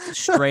just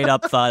straight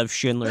up thought of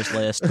Schindler's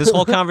List. This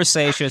whole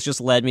conversation has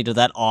just led me to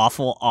that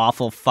awful,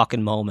 awful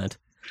fucking moment.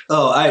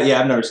 Oh,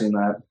 I've never seen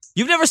that.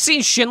 You've never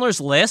seen Schindler's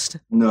List?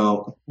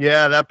 No.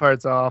 Yeah, that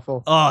part's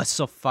awful. Oh, it's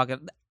so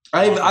fucking...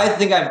 I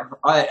think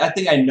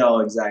I know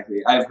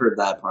exactly. I've heard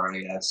that part, I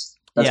guess.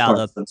 That's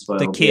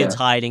the kids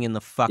hiding in the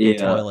fucking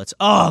toilets.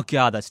 Oh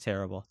god, that's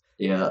terrible.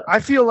 Yeah.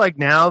 I feel like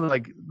now,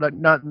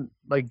 not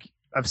like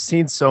I've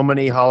seen so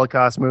many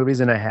Holocaust movies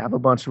and I have a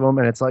bunch of them,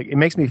 and it's like, it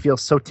makes me feel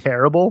so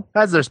terrible,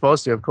 as they're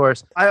supposed to, of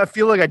course. I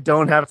feel like I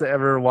don't have to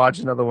ever watch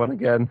another one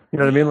again. You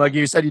know what I mean? Like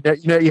you said,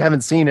 you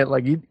haven't seen it.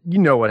 Like you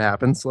know what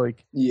happens.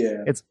 Like,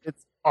 it's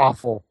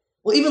awful.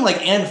 Well, even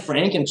like Anne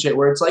Frank and shit,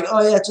 where it's like,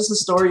 oh yeah, it's just a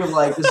story of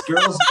like this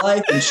girl's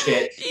life and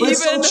shit. But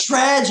it's so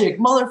tragic,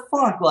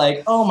 motherfuck.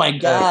 Like, oh my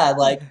god,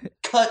 like,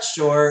 cut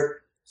short.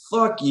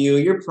 Fuck you,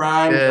 your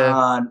prime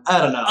gone. I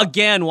don't know.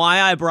 Again,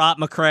 why I brought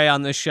McCrae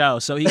on this show,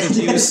 so he could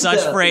use such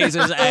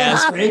phrases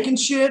as Frank and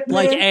shit, man?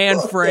 Like Anne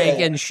Frank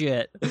and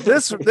shit.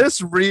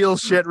 This real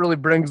shit really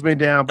brings me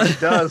down, but it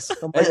does.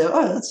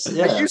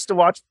 I used to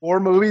watch war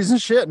movies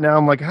and shit. Now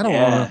I'm like, I don't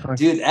want to.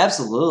 Dude,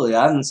 absolutely.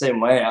 I'm the same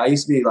way. I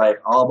used to be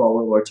like all about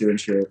World War II and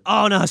shit.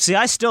 Oh no, see,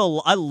 I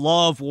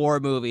love war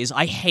movies.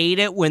 I hate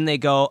it when they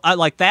go.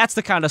 That's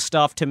the kind of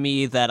stuff to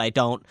me that I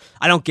don't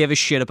give a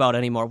shit about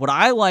anymore. What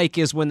I like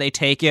is when they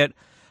take it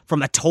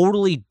from a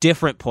totally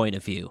different point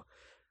of view.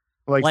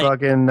 Like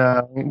fucking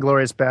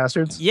Inglourious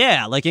Bastards?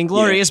 Yeah, like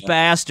Inglourious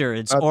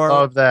Bastards. I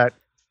love that.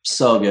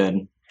 So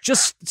good.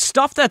 Just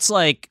stuff that's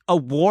like a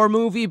war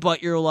movie,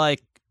 but you're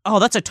like, oh,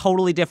 that's a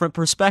totally different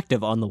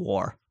perspective on the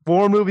war.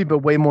 War movie, but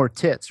way more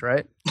tits,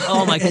 right?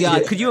 Oh my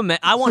god, could you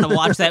imagine? I want to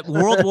watch that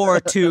World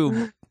War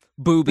II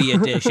booby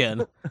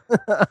edition.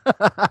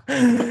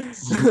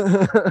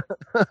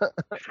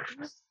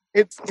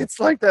 It's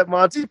like that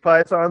Monty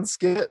Python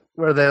skit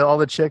where all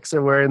the chicks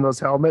are wearing those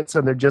helmets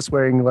and they're just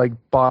wearing like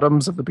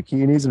bottoms of the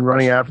bikinis and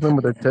running after them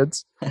with their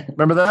tits.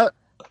 Remember that?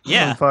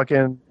 Yeah. From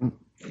fucking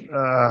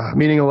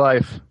Meaning of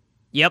Life.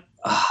 Yep.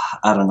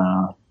 I don't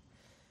know.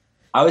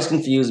 I always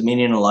confuse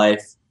Meaning of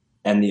Life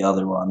and the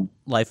other one.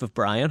 Life of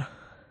Brian.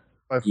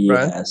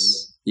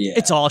 Yes. Yeah.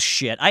 It's all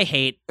shit. I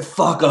hate.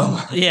 Fuck them.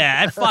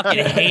 Yeah, I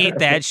fucking hate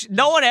that.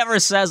 No one ever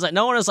says that.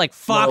 No one is like,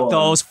 fuck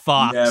those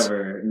fucks.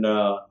 Never.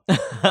 No.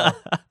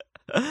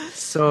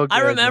 So good, I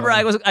remember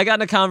man. I got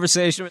in a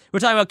conversation. We're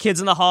talking about Kids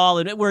in the Hall,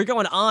 and we're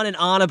going on and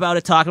on about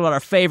it, talking about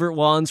our favorite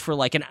ones for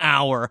like an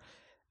hour.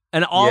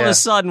 And all of a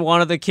sudden,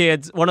 one of the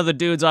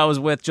dudes I was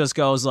with just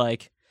goes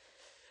like,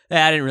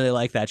 I didn't really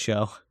like that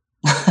show.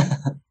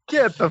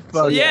 Get the fuck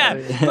out.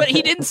 Yeah, but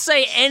he didn't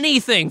say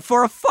anything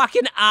for a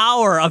fucking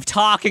hour of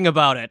talking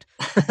about it.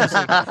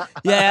 I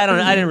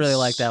didn't really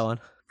like that one.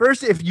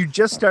 First, if you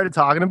just started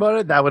talking about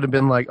it, that would have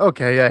been like,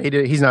 okay, yeah,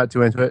 he's not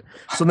too into it.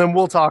 So then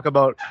we'll talk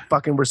about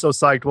fucking, we're so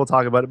psyched, we'll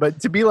talk about it. But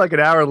to be like an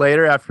hour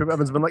later after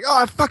everyone's been like,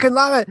 oh, I fucking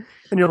love it.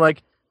 And you're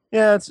like,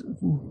 yeah, it's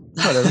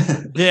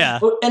whatever. Yeah.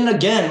 And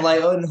again,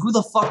 like, who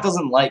the fuck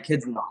doesn't like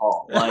Kids in the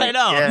Hall? Like, I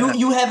know. Yeah.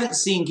 You haven't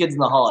seen Kids in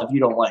the Hall if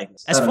you don't like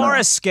it. As far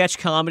as sketch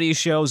comedy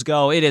shows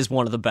go, it is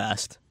one of the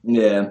best.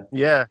 Yeah.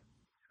 Yeah.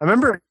 I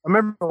remember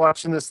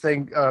watching this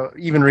thing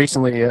even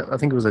recently. I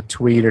think it was a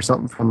tweet or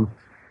something from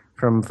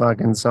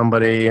fucking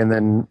somebody, and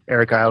then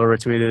Eric Eiler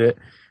retweeted it.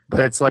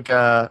 But it's like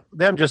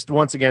them just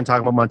once again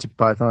talking about Monty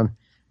Python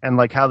and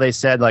like how they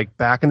said like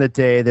back in the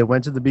day they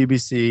went to the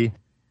BBC,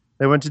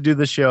 they went to do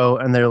the show,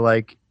 and they're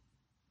like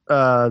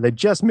they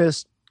just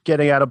missed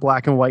getting out of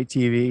black and white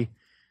TV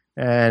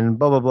and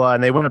blah blah blah.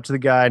 And they went up to the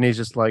guy and he's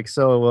just like,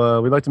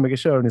 so we'd like to make a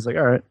show, and he's like,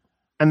 all right.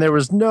 And there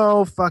was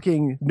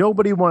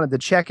nobody wanted to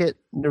check it.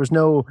 There was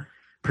no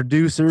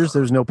producers.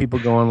 There was no people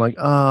going like,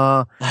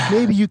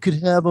 maybe you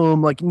could have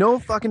them. Like, no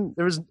fucking.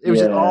 It was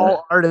just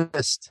all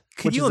artists.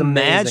 Could you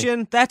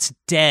imagine? That's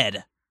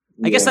dead.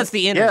 I guess that's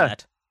the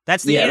internet. Yeah.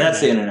 That's the internet. That's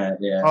the internet.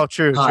 Yeah. Oh,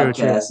 true.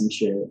 Podcasts and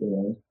shit.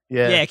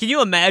 Yeah. Yeah. Can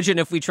you imagine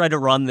if we tried to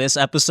run this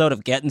episode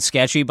of Gettin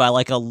Sketchy by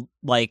like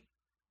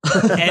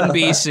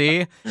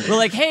NBC? We're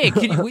like, hey,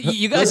 can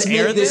you guys Let's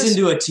air make this this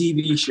into a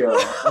TV show.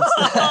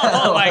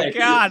 Oh my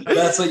God.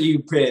 That's what you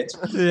pitch.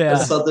 Yeah.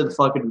 That's something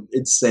fucking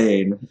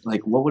insane.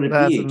 Like, what would it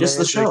That's be? Just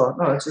the amazing. show?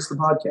 No, it's just the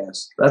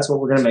podcast. That's what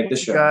we're gonna make the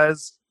show.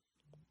 Guys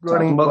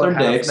running Talking about their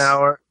half dicks. an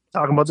hour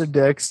talking about their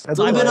dicks. That's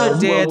Talking Talking about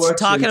about World dicks, War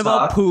talking II about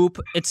talk. poop.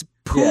 It's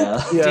poop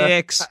Yeah.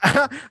 dicks.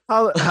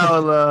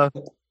 how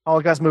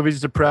Holocaust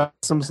movies depress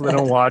them so they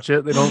don't watch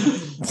it. They don't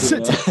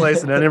take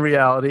place in any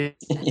reality.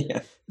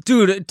 Yeah.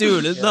 Dude,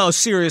 no,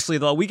 seriously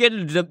though, we get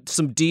into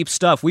some deep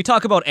stuff. We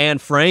talk about Anne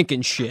Frank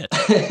and shit.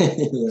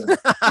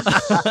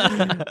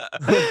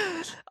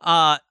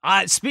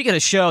 Speaking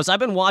of shows, I've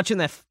been watching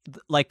that,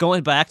 like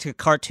going back to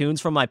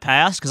cartoons from my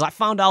past, because I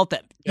found out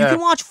that you can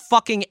watch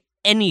fucking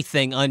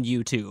anything on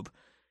YouTube.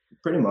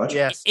 Pretty much.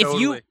 Yes,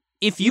 totally.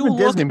 If you Even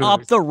look Disney up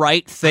movies. the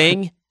right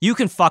thing, you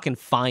can fucking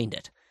find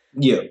it.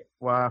 Yeah.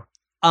 Wow.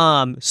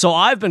 So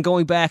I've been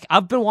going back.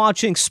 I've been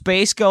watching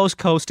Space Ghost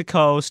Coast to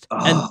Coast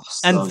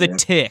and The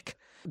Tick.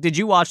 Did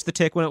you watch The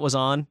Tick when it was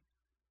on?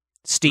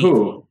 Steve.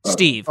 Who?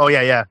 Steve. Oh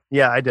yeah,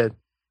 I did.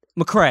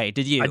 McCrae,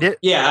 did you? I did.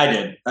 Yeah,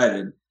 I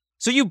did.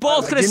 So you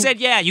both could have said,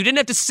 yeah, you didn't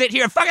have to sit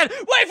here and fucking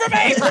wait for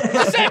me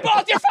to say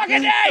both your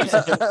fucking names.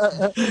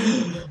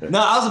 No,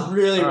 I was a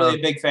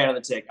really big fan of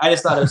The Tick. I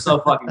just thought it was so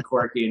fucking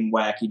quirky and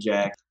wacky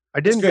jack. I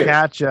didn't great.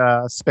 catch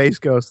Space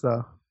Ghost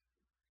though.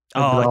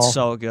 Oh, At it's all.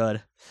 so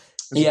good.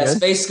 Yeah, good?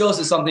 Space Ghost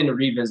is something to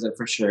revisit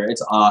for sure.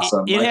 It's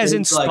awesome. It Like, has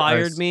it's like-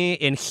 inspired me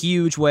in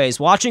huge ways.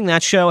 Watching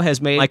that show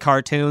has made my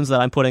cartoons that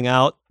I'm putting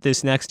out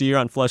this next year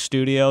on Flush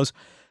Studios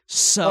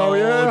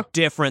so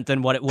different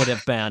than what it would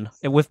have been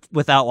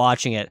without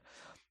watching it.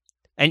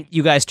 And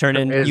you guys tune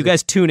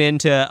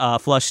into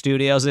Flush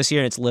Studios this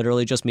year, and it's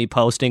literally just me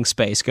posting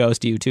Space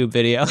Ghost YouTube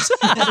videos.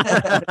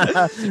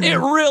 It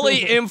really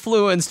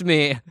influenced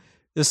me.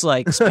 Just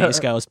like Space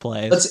Ghost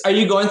plays. Are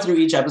you going through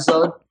each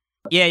episode?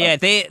 Yeah.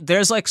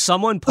 There's like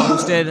someone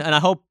posted, and I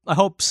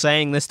hope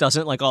saying this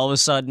doesn't like all of a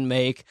sudden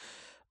make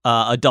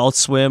Adult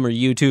Swim or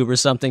YouTube or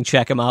something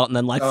check them out and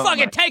then like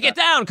fucking take it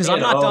down because I'm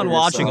not done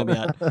watching them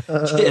yet.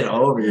 Get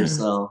over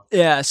yourself.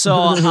 Yeah,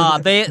 so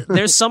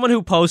there's someone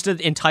who posted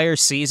entire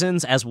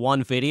seasons as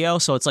one video,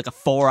 so it's like a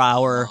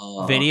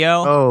 4-hour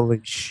video.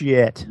 Holy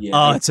shit!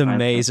 Yeah, It's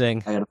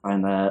amazing. I gotta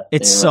find that.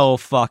 It's so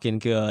fucking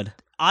good.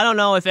 I don't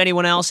know if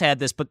anyone else had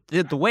this, but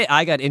the way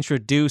I got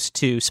introduced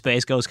to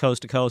Space Ghost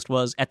Coast to Coast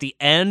was at the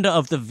end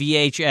of the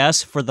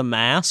VHS for The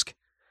Mask,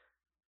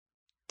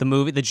 the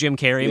movie, the Jim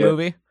Carrey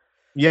movie.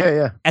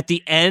 Yeah. At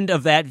the end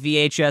of that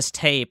VHS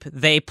tape,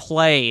 they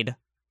played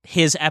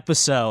his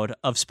episode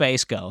of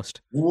Space Ghost.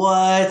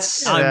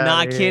 What? I'm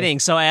not kidding.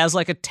 So as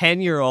like a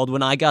 10-year-old,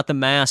 when I got The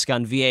Mask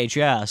on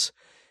VHS,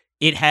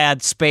 it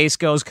had Space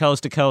Ghost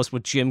Coast to Coast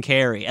with Jim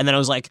Carrey. And then I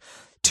was like,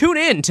 tune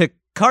in to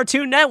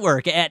Cartoon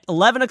Network at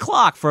 11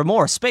 o'clock for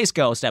more Space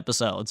Ghost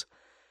episodes.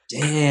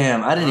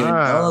 Damn, I didn't even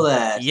know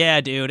that. Yeah,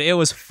 dude, it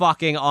was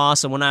fucking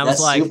awesome when I was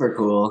like, super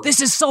cool.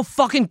 This is so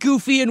fucking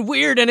goofy and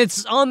weird, and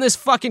it's on this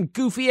fucking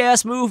goofy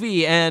ass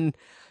movie, and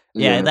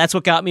that's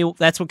what got me.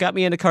 That's what got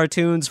me into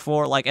cartoons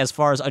for like as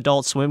far as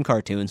Adult Swim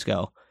cartoons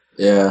go.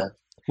 Yeah,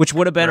 which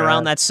would have been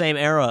around that same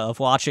era of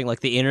watching like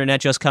the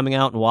internet just coming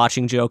out and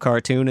watching Joe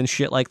Cartoon and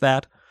shit like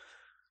that.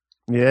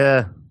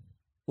 Yeah,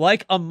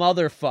 like a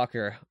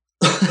motherfucker.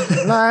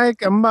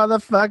 Like a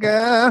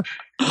motherfucker.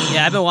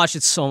 Yeah, I've been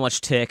watching so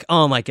much Tick.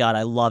 Oh my god,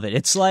 I love it.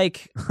 It's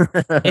like,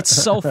 it's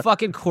so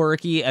fucking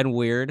quirky and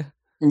weird.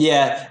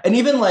 Yeah, and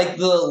even like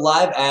the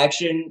live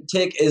action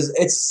Tick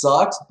it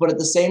sucks, but at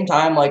the same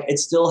time, like it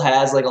still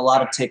has like a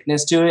lot of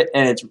Tickness to it,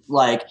 and it's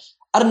like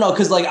I don't know,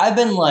 because like I've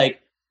been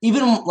like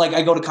even like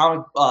I go to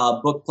comic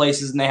book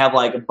places and they have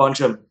like a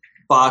bunch of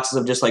boxes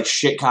of just like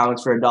shit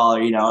comics for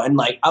 $1, you know, and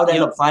like I would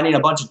end up finding a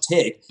bunch of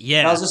Tick. Yeah,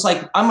 and I was just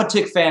like, I'm a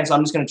Tick fan, so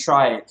I'm just gonna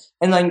try it.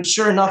 And like,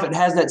 sure enough, it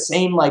has that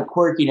same like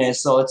quirkiness.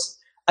 So it's,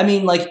 I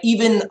mean, like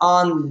even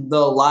on the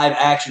live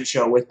action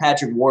show with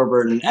Patrick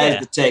Warburton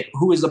as the Tick,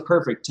 who is the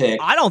perfect Tick.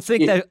 I don't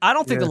think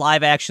the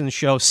live action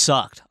show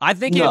sucked. I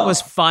think it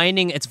was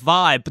finding its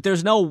vibe, but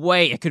there's no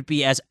way it could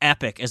be as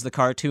epic as the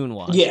cartoon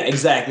was. Yeah,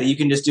 exactly. You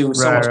can just do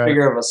so much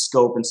bigger of a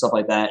scope and stuff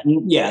like that.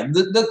 And yeah,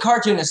 the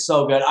cartoon is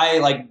so good. I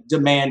like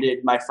demanded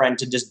my friend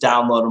to just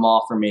download them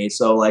all for me.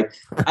 So like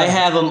I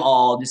have them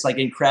all just like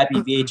in crappy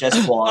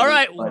VHS quality. All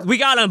right, we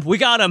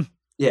got them.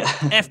 Yeah.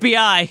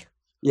 FBI.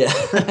 Yeah.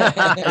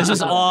 This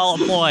is all a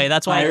ploy.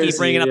 That's why I keep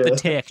bringing up the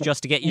Tick,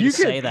 just to get you to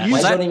say that.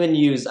 I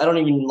don't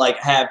even like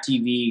have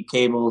TV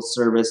cable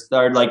service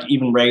or like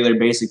even regular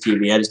basic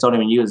TV. I just don't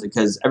even use it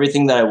because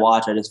everything that I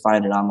watch, I just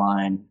find it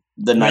online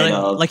the night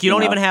of. Like you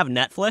don't even have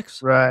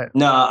Netflix? Right.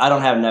 No, I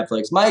don't have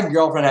Netflix. My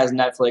girlfriend has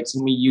Netflix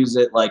and we use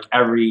it like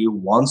every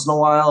once in a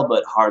while,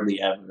 but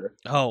hardly ever.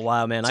 Oh,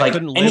 wow, man. I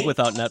couldn't live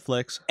without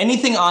Netflix.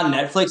 Anything on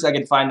Netflix I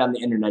can find on the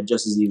internet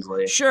just as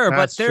easily. Sure,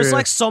 but there's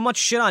like so much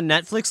shit on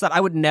Netflix that I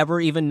would never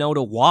even know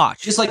to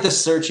watch. Just like the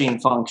searching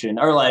function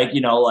or like,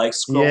 you know, like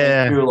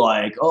scrolling through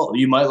like, oh,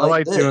 you might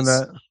like this. Doing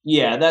that.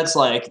 Yeah, that's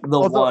like the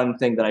one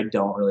thing that I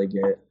don't really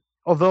get.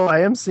 Although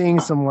I am seeing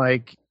some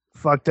like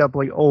fucked up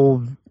like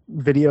old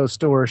video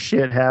store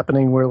shit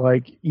happening where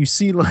like you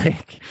see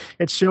like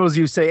it shows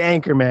you say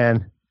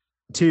Anchorman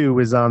 2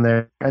 is on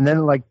there, and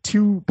then like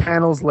 2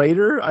 panels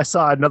later I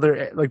saw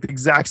another like the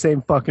exact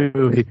same fucking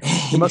movie.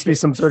 It must be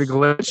some sort of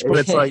glitch, but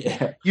it's like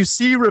you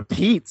see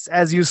repeats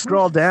as you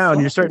scroll down.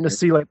 You're starting to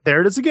see like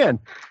there it is again.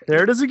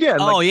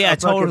 Oh like, yeah,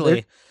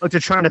 totally. Like they're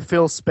trying to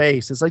fill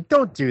space. It's like,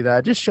 don't do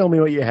that. Just show me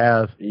what you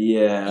have.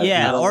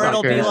 Yeah. Or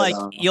it'll be like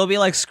you'll be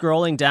like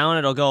scrolling down.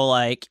 It'll go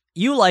like,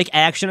 you like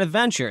action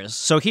adventures,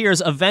 so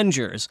here's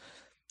Avengers.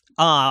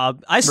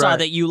 I saw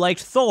that you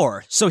liked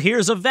Thor, so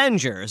here's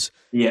Avengers.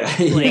 Yeah.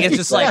 Like, it's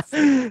just like,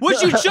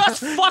 would you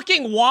just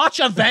fucking watch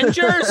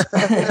Avengers?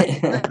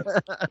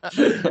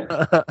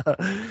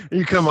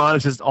 You come on,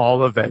 it's just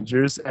all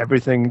Avengers,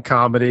 everything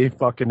comedy,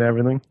 fucking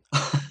everything.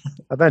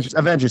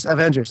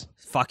 Avengers.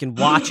 Fucking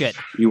watch it.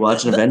 You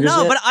watching Avengers?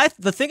 No, yet? but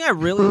the thing I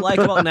really like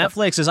about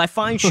Netflix is I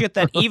find shit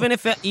that even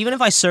if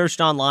I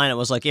searched online, it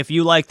was like, if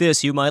you like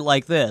this, you might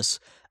like this.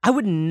 I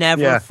would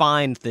never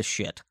find this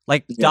shit.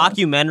 Like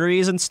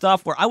documentaries and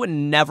stuff where I would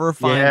never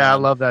find them. I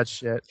love that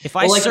shit. If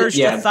I searched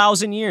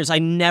 1,000 years, I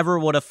never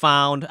would have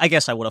found... I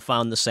guess I would have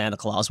found the Santa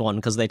Claus one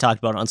because they talked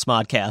about it on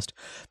Smodcast.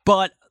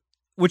 But,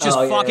 which is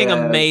fucking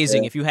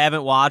amazing. If you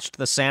haven't watched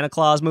the Santa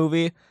Claus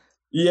movie...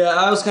 Yeah,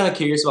 I was kind of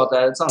curious about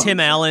that. It's Tim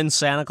Allen's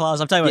Santa Claus.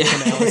 I'm talking about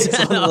Tim Allen.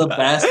 It's one of the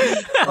best.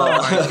 Oh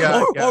my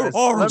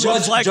god,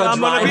 Judge I'm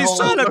going to be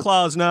Santa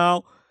Claus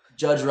now.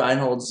 Judge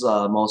Reinhold's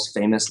most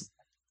famous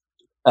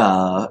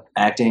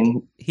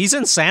acting. He's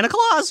in Santa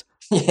Claus?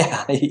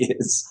 Yeah, he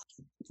is.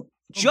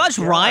 Judge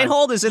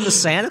Reinhold is in the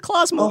Santa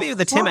Claus movie,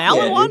 the Tim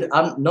Allen one? Dude.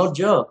 No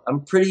joke.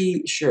 I'm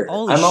pretty sure.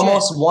 Holy I'm shit.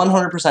 almost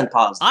 100%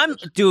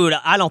 positive. Dude,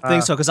 I don't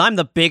think so, because I'm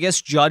the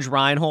biggest Judge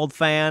Reinhold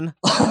fan.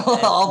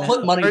 I'll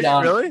put money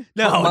down. Really?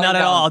 No, not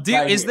at all.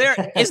 Dude, is there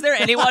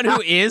anyone who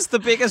is the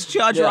biggest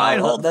Judge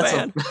Reinhold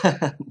fan?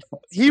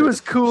 He was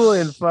cool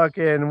in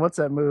fucking, what's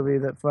that movie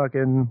that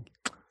fucking...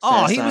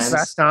 Oh, he was...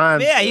 Fast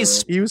Times. Yeah,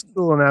 he was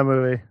cool in that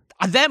movie.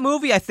 That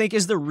movie, I think,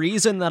 is the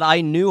reason that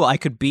I knew I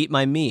could beat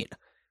my meat.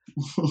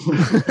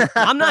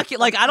 I'm not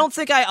like, I don't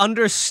think I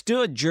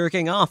understood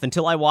jerking off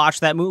until I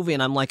watched that movie,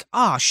 and I'm like,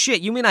 oh shit,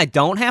 you mean I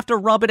don't have to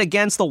rub it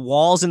against the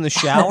walls in the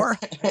shower?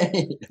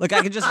 Like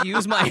I could just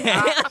use my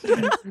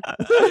hand?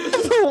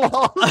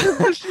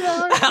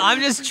 I'm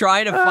just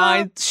trying to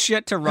find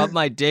shit to rub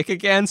my dick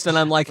against, and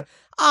I'm like,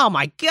 oh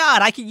my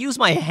god, I could use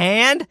my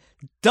hand?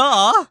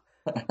 Duh.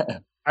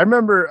 I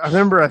remember,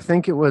 I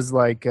think it was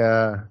like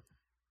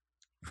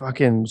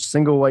fucking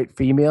Single White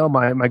Female.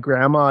 My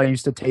grandma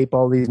used to tape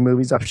all these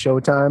movies off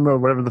Showtime or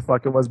whatever the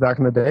fuck it was back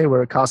in the day,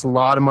 where it cost a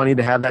lot of money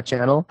to have that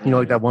channel. You know,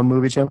 like that one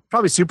movie channel.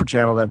 Probably Super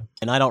Channel then.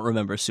 And I don't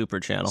remember Super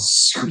Channel.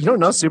 You don't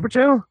know Super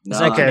Channel? Is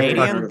that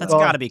Canadian? That's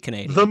got to be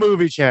Canadian. The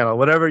movie channel,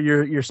 whatever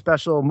your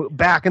special.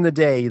 Back in the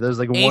day, there's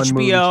like one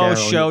movie channel.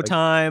 HBO,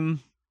 Showtime.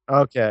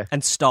 Okay.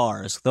 and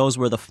Stars. Those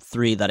were the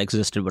 3 that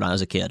existed when I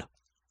was a kid.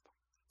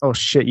 Oh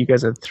shit, you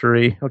guys had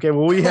 3. Okay,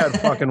 well we had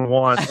fucking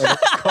 1. And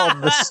it's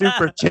called the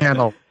Super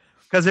Channel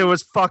because it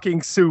was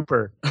fucking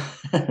super.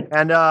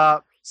 And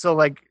so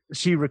like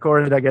she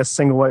recorded, I guess,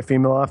 Single White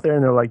Female off there,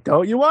 and they're like,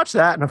 "Don't you watch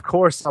that?" And of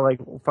course, I like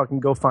fucking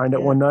go find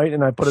it one night,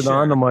 and I put it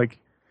on. And I'm like,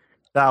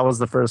 that was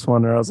the first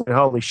one where I was like,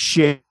 "Holy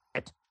shit!"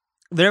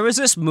 There was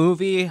this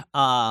movie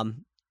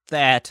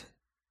that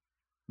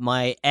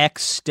my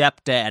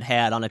ex-stepdad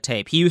had on a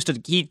tape.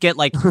 He'd get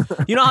like,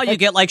 you know how you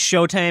get like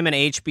Showtime and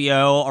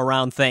HBO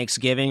around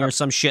Thanksgiving or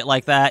some shit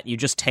like that? You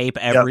just tape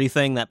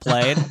everything that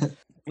played.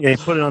 Yeah, you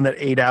put it on that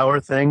 8-hour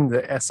thing,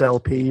 the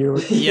SLP. Or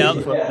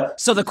Yeah.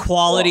 So the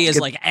quality is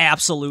like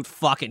absolute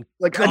fucking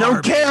like garbage. I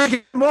don't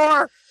care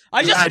anymore.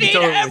 I just need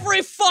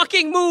every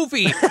fucking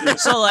movie.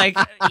 So like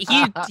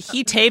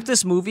he taped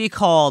this movie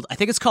called, I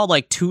think it's called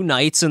like 2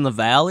 Nights in the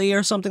Valley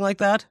or something like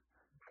that.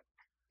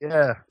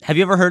 Yeah. Have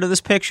you ever heard of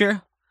this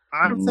picture?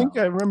 I don't think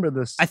I remember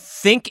this. I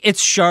think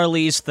it's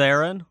Charlize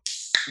Theron.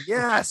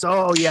 Yes.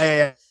 Oh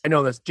yeah. I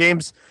know this.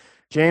 James,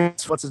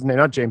 what's his name?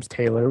 Not James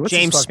Taylor. What's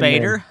James his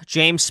fucking name?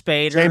 James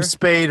Spader. And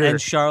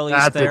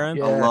Charlize Theron.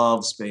 I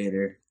love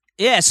Spader.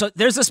 Yeah, so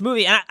there's this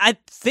movie, and I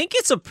think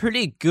it's a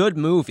pretty good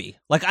movie.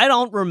 Like, I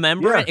don't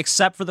remember it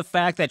except for the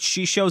fact that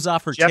she shows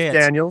off her Jeff tits.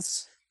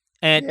 Daniels.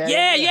 And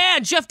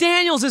Jeff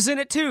Daniels is in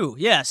it too.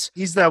 Yes.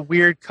 He's that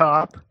weird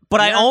cop. But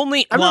I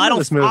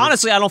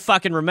don't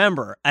fucking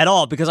remember at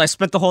all because I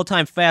spent the whole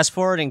time fast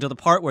forwarding to the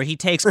part where he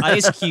takes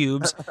ice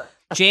cubes.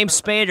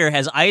 James Spader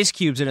has ice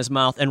cubes in his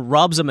mouth and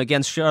rubs them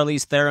against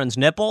Charlize Theron's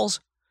nipples.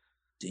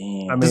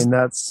 Damn. I mean,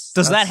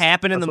 does that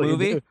happen in the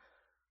movie?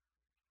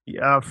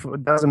 Yeah,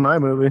 it does in my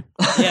movie.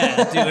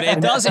 Yeah, dude,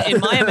 it does in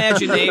my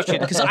imagination.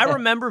 Because I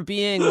remember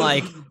being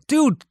like,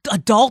 dude,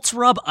 adults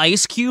rub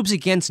ice cubes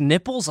against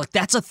nipples? Like,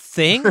 that's a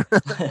thing?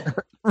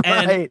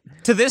 And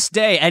to this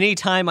day,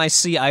 anytime I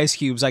see ice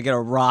cubes, I get a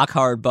rock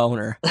hard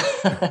boner.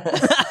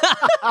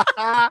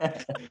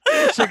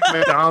 Chick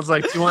McDonald's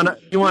like, you want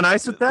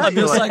ice with that? I'm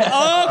just like,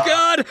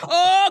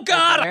 oh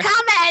god, I'm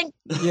coming.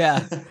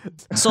 Yeah.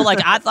 So like,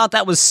 I thought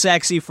that was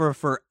sexy for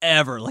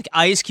forever. Like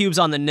ice cubes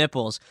on the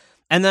nipples.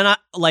 And then,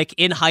 like,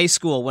 in high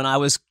school, when I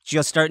was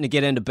just starting to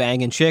get into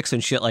banging chicks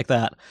and shit like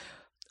that,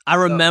 I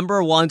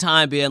remember one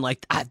time being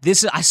like,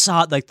 this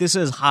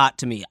is hot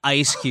to me,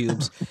 ice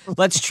cubes.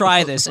 Let's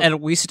try this. And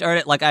we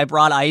started, like, I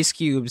brought ice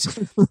cubes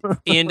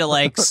into,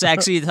 like,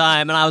 sexy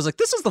time. And I was like,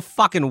 this is the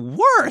fucking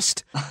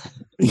worst.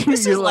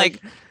 This is like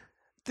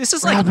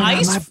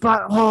ice. My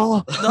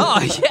butthole. No,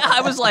 yeah,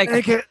 I was like...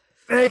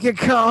 Make it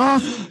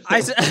cough.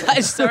 I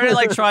started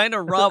like trying to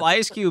rub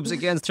ice cubes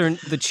against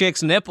the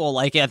chick's nipple.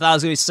 Like, I thought it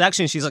was gonna be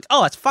sexy. And she's like,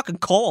 "Oh, it's fucking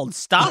cold.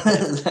 Stop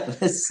it."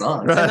 This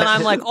sucks. And then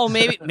I'm like, "Oh,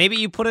 maybe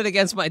you put it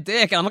against my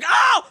dick." And I'm like,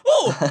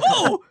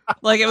 "Oh, ooh!"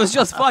 Like it was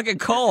just fucking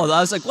cold. I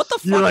was like, "What the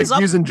fuck?" You're like is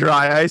up? using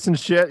dry ice and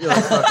shit. You're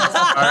like,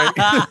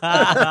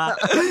 I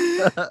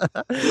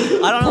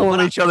don't know.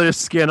 Pulling each other's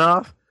skin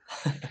off.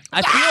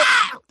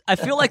 I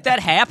feel like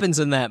that happens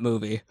in that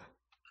movie.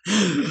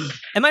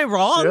 Am I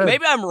wrong? Sure.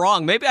 Maybe I'm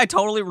wrong. Maybe I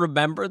totally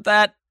remembered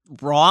that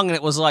wrong and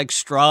it was like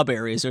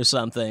strawberries or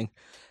something.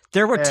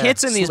 There were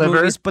tits in these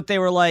movies, but they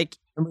were like...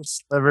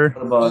 Sliver.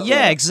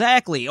 Yeah,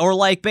 exactly. Or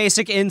like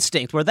Basic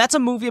Instinct, where that's a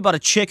movie about a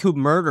chick who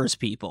murders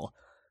people.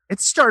 It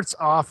starts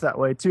off that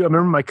way, too. I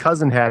remember my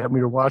cousin had it, and we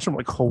were watching. I'm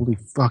like, holy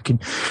fucking...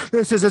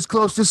 This is as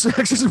close to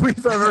sex as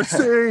we've ever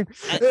seen.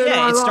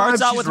 Yeah, it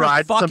starts out with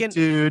her fucking...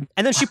 dude.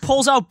 And then she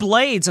pulls out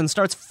blades and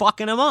starts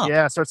fucking him up.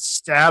 Yeah, starts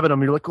stabbing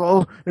him. You're like,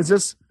 oh, is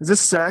this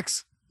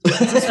sex? Is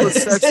this what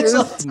sex is?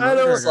 I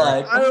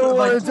don't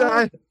want to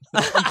die.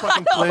 I'm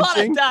fucking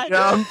flinching.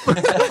 Yeah, I'm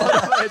flinching.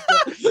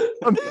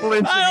 I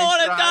don't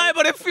want to die,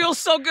 but it feels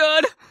so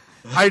good.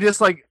 I just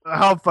like,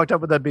 how fucked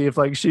up would that be if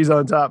like she's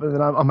on top and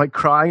then I'm like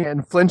crying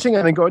and flinching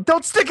and then going,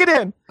 don't stick it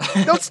in.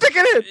 Don't stick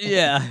it in.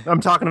 Yeah.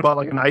 I'm talking about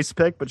like an ice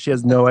pick, but she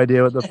has no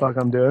idea what the fuck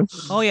I'm doing.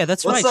 Oh yeah,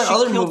 that's right. What's that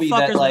other movie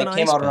that like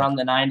came out around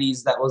the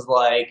 90s that was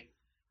like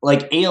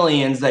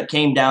aliens that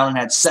came down and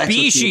had sex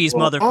Species,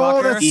 with people? motherfucker.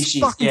 Oh, that's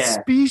Species, fucking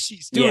yeah.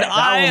 Species. Dude, Yeah,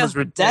 that one was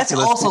ridiculous. That's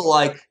also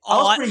like, I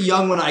was pretty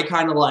young when I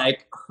kind of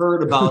like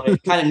heard about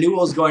it, kind of knew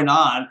what was going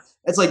on.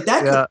 It's like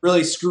that could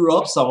really screw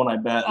up someone, I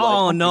bet.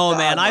 Oh, like, no, God,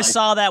 man. I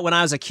saw that when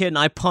I was a kid and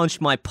I punched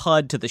my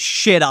pud to the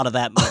shit out of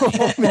that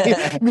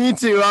movie. Me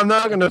too. I'm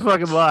not going to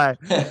fucking lie.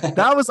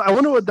 I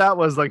wonder what that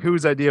was, like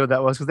whose idea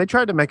that was, because they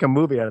tried to make a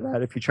movie out of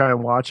that if you try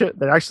and watch it.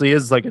 There actually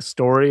is like a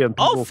story. And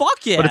people,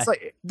 fuck yeah. But it's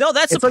like, no,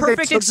 that's a like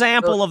perfect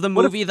example of the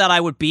movie that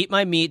I would beat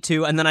my meat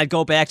to and then I'd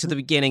go back to the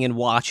beginning and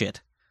watch it.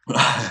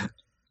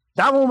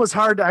 That one was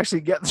hard to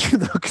actually get through,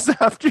 though, because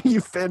after you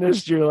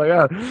finished, you're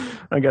like, oh,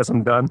 I guess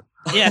I'm done.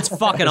 Yeah, it's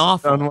fucking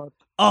awful.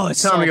 Oh,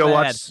 it's time so to go bad.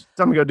 watch.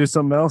 Time to go do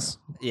something else.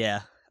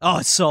 Yeah. Oh,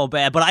 it's so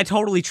bad. But I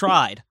totally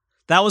tried.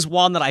 That was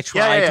one that I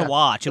tried to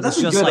watch. It that's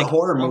was just a good like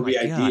horror movie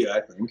idea,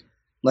 I think.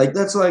 Like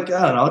that's like,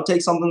 I don't know,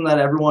 take something that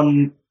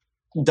everyone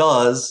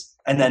does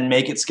and then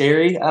make it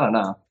scary. I don't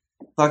know.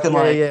 Fucking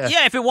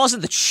yeah, if it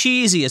wasn't the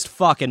cheesiest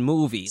fucking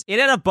movie. It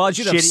had a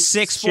budget of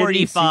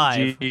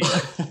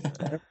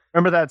 $645.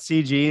 Remember that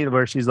CG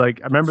where she's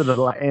like, I remember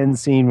the end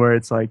scene where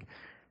it's like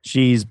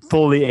she's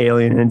fully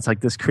alien and it's like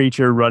this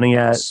creature running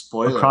at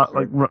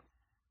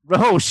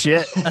oh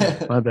shit.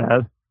 My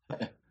bad,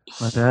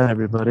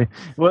 everybody.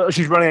 Well,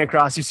 she's running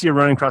across, you see her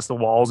running across the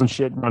walls and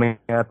shit, running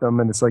at them,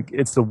 and it's like,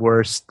 it's the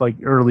worst, like,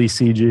 early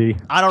CG.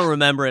 I don't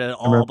remember it at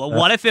all, but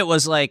what if it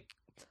was like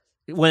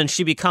when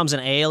she becomes an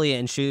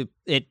alien,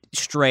 it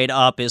straight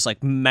up is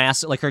like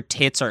massive, like her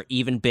tits are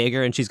even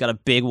bigger and she's got a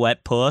big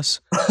wet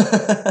puss.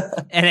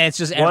 And it's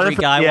just every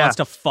guy wants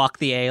to fuck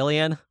the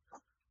alien.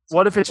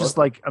 What if it's just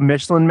like a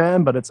Michelin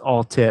Man, but it's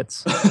all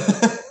tits?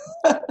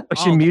 Like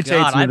she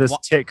mutates into this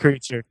tit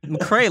creature.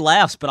 McCrae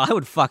laughs, but I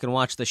would fucking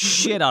watch the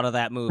shit out of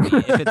that movie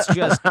if it's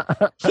just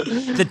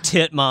the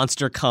tit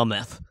monster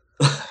cometh.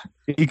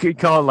 You could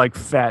call it like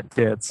fat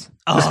tits.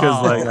 Just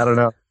because, like, I don't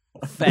know.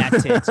 Fat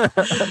tits.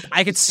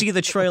 I could see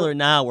the trailer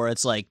now where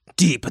it's like,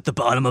 deep at the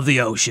bottom of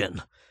the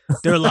ocean,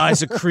 there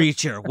lies a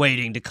creature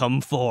waiting to come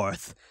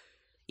forth.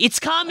 It's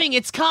coming,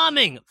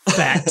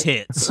 fat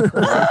tits.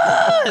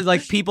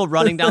 Like people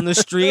running down the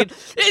street.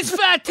 It's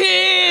fat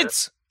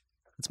tits.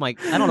 It's I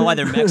don't know why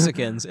they're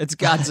Mexicans. It's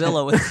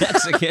Godzilla with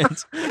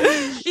Mexicans.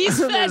 He's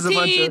fat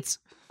tits.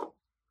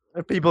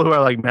 There are people who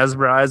are like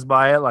mesmerized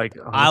by it. Like,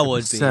 oh, I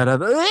would be.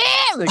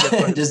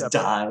 They just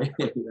die.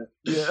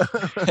 Yeah.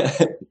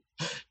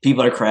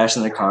 People are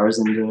crashing their cars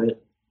into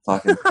it.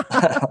 Fucking.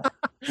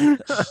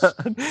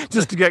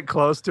 Just to get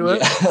close to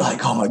it. Yeah,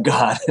 like, oh my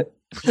god.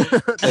 See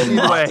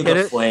the way I hit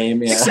it?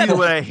 Flame, yeah. See the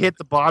way I hit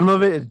the bottom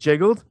of it? It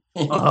jiggled.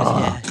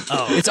 Oh.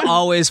 It's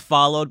always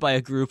followed by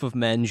a group of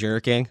men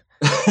jerking.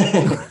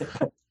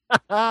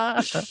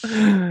 It's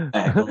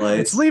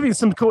leaving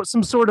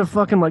some sort of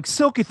fucking like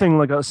silky thing,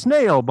 like a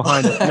snail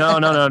behind it.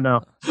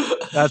 No.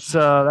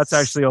 That's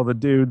actually all the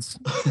dudes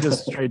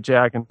just straight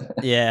jacking.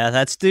 Yeah,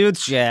 that's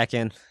dudes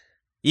jacking.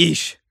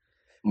 Yeesh.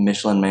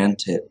 Michelin Man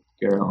tit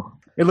girl.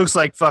 It looks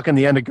like fucking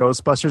the end of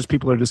Ghostbusters.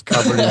 People are just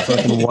covered in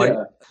fucking white.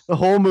 Yeah. The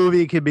whole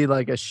movie could be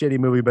like a shitty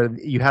movie,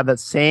 but you have that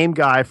same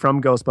guy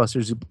from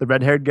Ghostbusters, the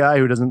red-haired guy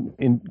who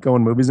doesn't go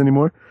in movies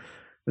anymore.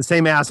 The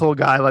same asshole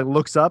guy like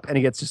looks up and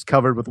he gets just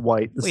covered with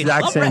white. The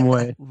exact same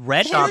way.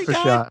 Red-haired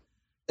guy? Shot.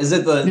 Is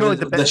it the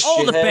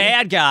the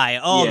bad guy?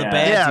 Oh, yeah. The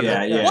bad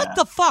guy. Yeah. What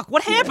the fuck?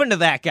 What happened to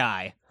that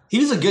guy? He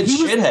was a good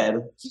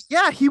shithead.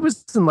 He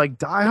was in like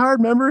Die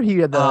Hard. Remember, he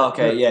had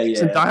the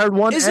in Die Hard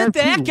 1. Is it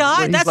that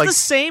guy? That's like, the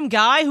same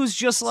guy who's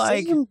just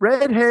like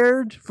red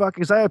haired. Fuck,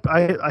 because I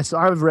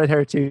have red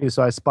hair too,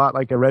 so I spot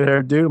like a red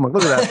haired dude. I'm like,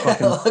 look at that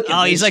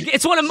fucking. He's like,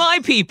 it's one of my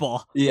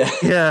people.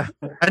 Yeah,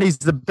 and he's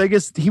the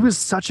biggest. He was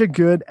such a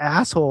good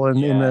asshole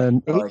in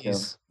the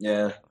 80s.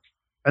 Yeah,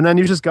 and then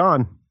he was just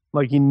gone.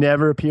 Like he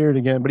never appeared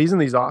again. But he's in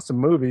these awesome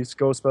movies: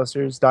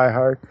 Ghostbusters, Die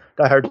Hard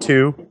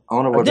 2. I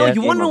wonder what. No,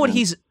 you want to know what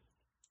he's.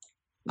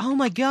 Oh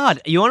my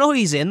god! You want to know who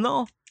he's in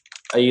though?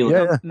 Are you?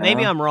 Yeah.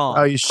 Maybe I'm wrong.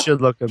 Oh, you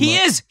should look him up.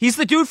 Is. He's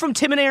the dude from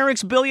Tim and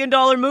Eric's $1 billion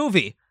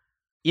movie.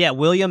 Yeah,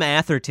 William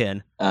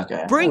Atherton.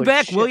 Okay. Bring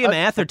back William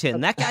Atherton.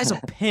 That guy's a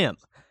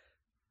pimp.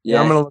 Yeah,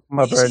 I'm gonna look him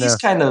up right now. He's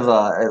kind of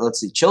let's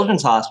see,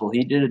 Children's Hospital.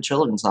 He did a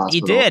Children's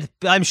Hospital. He did.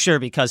 I'm sure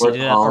because he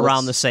did it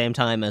around the same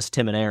time as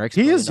Tim and Eric's.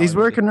 He is. He's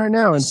working right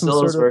now in some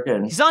sort of.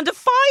 Working. He's on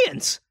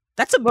Defiance.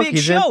 That's a big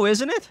show,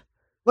 isn't it?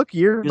 Look,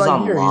 year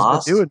by year,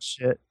 he's been doing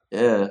shit.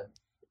 Yeah.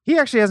 He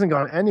actually hasn't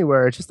gone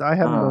anywhere. It's just I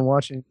haven't been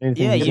watching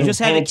anything. Yeah, you just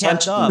haven't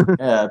kept up.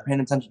 Yeah,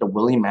 paying attention to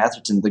William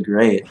Atherton the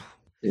Great.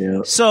 Yeah.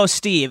 So,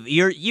 Steve,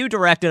 you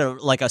directed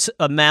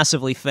a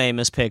massively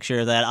famous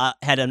picture that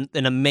had an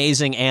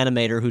amazing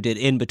animator who did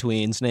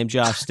in-betweens named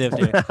Josh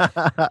Stifter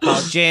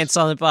called Jay and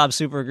Silent Bob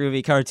Super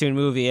Groovy Cartoon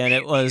Movie, and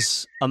it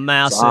was a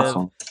massive... It's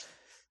awesome.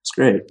 It's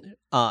great.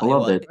 I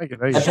loved it. I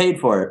paid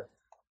for it.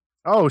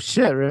 Oh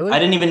shit! Really? I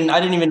didn't even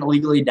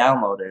legally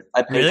download it.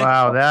 I paid. Really?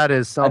 Wow, that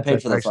is something. I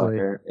paid for the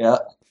fucker. Yeah.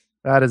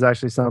 That is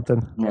actually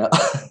something. Yeah.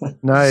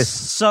 Nice.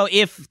 So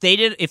if they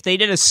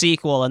did a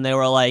sequel and they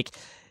were like,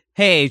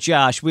 "Hey,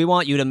 Josh, we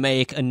want you to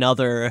make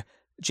another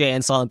Jay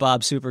and Silent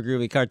Bob Super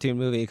Groovy Cartoon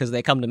Movie," because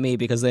they come to me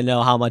because they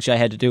know how much I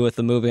had to do with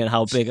the movie and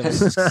how big of a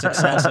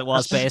success it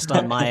was based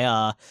on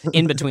my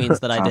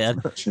in-betweens that I did.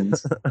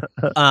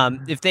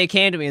 If they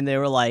came to me and they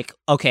were like,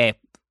 "Okay,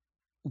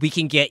 we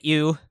can get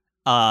you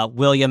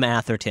William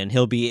Atherton.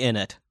 He'll be in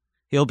it.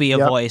 He'll be a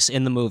voice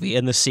in the movie,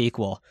 in the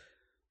sequel."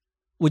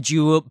 Would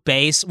you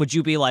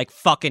be like,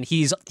 fucking,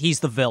 he's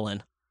the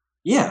villain?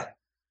 Yeah.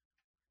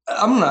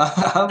 I'm not.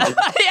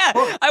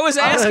 Yeah, I was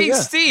asking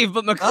Steve,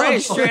 but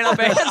McCrae straight up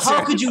answered.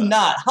 How could you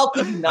not?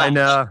 I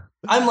know.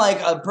 I'm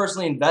like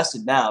personally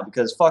invested now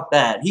because fuck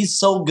that. He's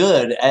so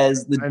good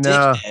as the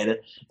dickhead.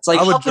 It's like,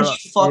 how could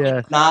you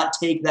fucking not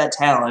take that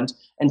talent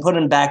and put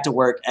him back to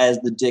work as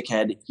the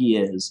dickhead he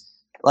is?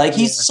 Like,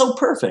 he's so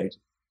perfect.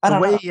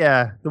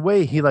 The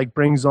way he like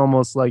brings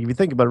almost like, if you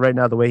think about it right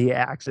now, the way he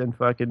acts in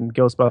fucking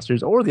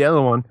Ghostbusters or the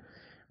other one,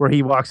 where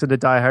he walks into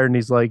Die Hard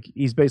and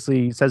he's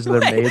basically says to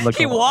their maid, like,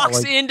 he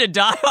walks into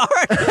Die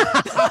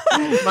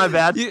Hard. My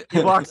bad. He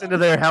walks into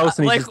their house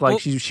and he's just like,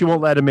 she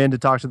won't let him in to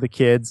talk to the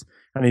kids.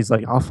 And he's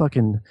like, do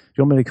you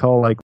want me to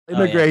call like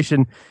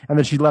immigration? And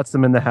then she lets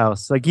them in the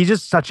house. Like, he's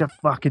just such a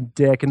fucking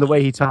dick. And the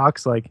way he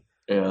talks, like,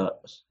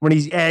 when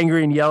he's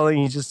angry and yelling,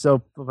 he's just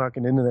so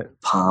fucking into it.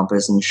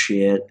 Pompous and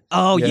shit.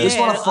 Oh, yeah. You just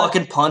want to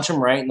fucking punch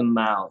him right in the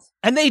mouth.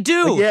 And they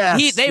do.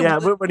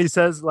 When he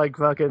says, like,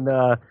 fucking,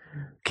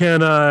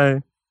 can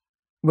I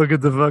look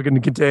at the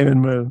fucking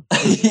containment move?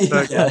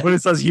 When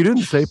it says, you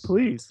didn't say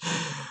please.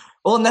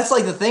 Well, and that's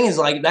like the thing is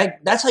like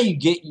that's how you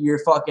get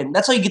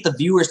the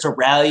viewers to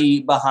rally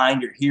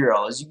behind your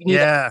heroes. You need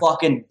a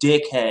fucking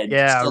dickhead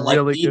to like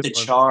really lead the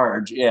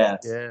charge. Yeah.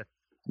 Yeah.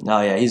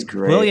 Oh yeah, he's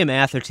great. William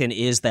Atherton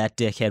is that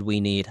dickhead we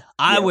need.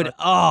 I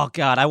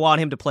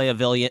want him to play a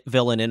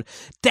villain, and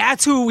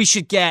that's who we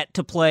should get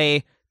to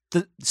play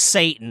the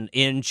Satan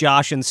in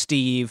Josh and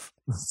Steve.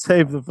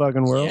 Save the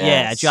fucking world. Yes.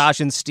 Yeah,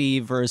 Josh and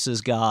Steve versus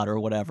God or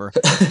whatever.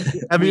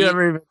 Have you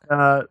ever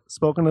even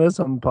spoken to this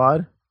on the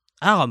pod?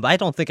 Oh, I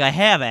don't think I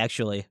have,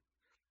 actually.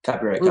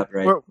 Copyright.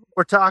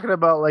 We're talking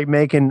about like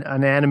making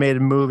an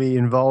animated movie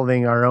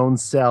involving our own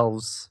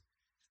selves.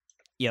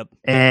 Yep.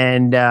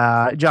 And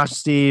Josh and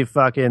Steve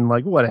fucking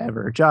like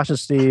whatever. Josh and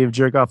Steve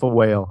jerk off a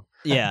whale.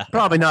 Yeah.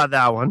 Probably not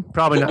that one.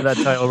 Probably not that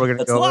title we're going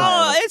to go with.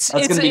 Well, it's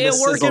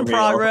a work in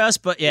progress,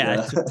 but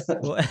yeah.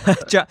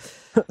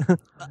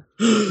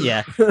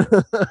 Yeah.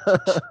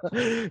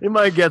 You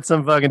might get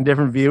some fucking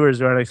different viewers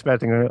who aren't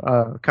expecting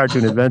a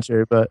cartoon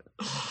adventure, but...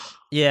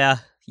 Yeah.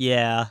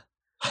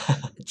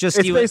 Just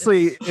it's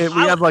basically we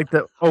have like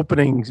the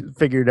opening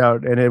figured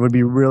out, and it would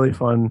be really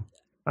fun,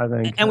 I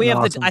think. And we have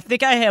awesome. I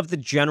think I have the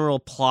general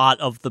plot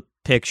of the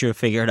picture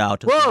figured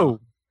out. Whoa!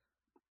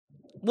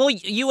 Well,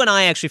 you and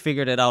I actually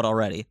figured it out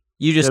already.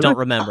 You just don't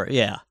remember.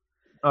 Yeah.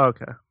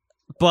 Okay.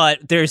 But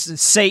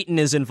Satan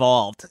is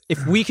involved.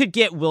 If we could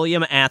get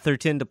William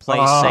Atherton to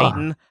play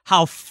Satan,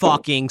 how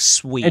fucking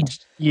sweet!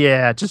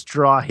 And, just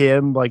draw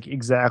him like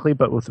exactly,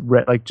 but with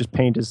red, like just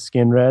paint his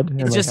skin red.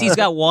 It's just he's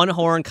got one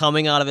horn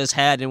coming out of his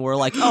head, and we're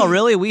like, oh,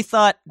 really? We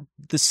thought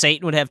the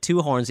Satan would have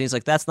two horns. And he's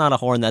like, that's not a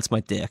horn, that's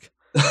my dick.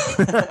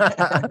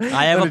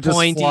 I have a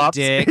pointy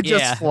dick. It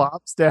just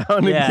flops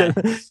down. Yeah,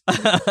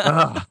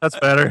 that's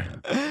better.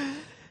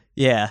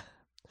 Yeah.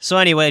 So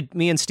anyway,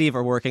 me and Steve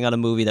are working on a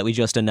movie that we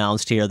just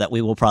announced here that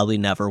we will probably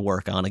never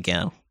work on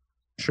again.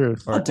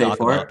 Truth. I'd pay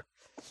for it.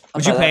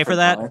 Would you pay for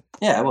that?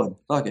 Yeah, I would.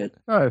 Fuck it.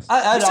 Nice.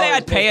 I'd say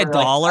I'd pay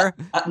 $1.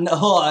 That's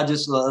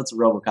a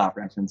RoboCop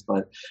reference,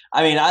 but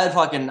I mean,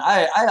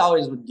 I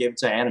always would give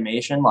to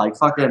animation, like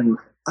fucking.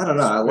 I don't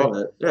know. I love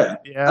it. Yeah.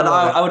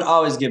 I would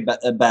always give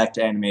back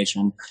to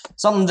animation.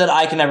 Something that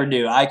I can never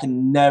do. I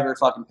can never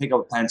fucking pick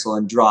up a pencil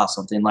and draw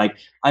something. Like,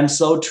 I'm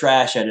so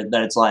trash at it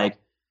that it's like,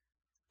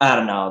 I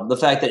don't know. The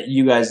fact that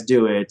you guys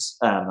do it,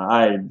 I don't know.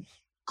 I'd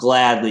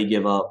gladly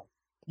give up.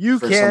 You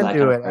can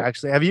do it,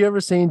 actually. Have you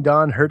ever seen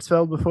Don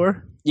Hertzfeld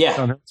before?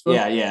 Yeah.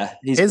 Yeah.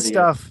 His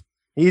stuff,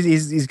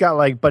 he's got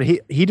like, but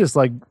he just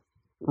like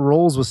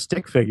rolls with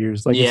stick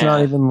figures. Like, it's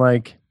not even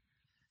like.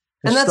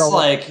 And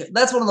that's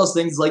that's one of those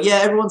things like, yeah,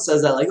 everyone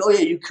says that like, oh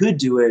yeah, you could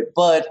do it,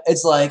 but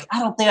it's like, I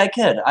don't think I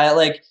could.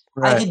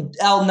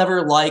 I'll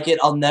never like it.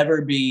 I'll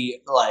never be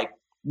like,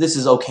 this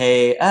is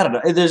okay. I don't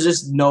know. There's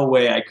just no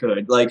way I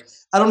could. Like,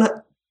 I don't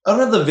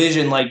have the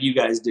vision like you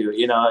guys do.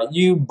 You know,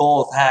 you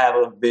both have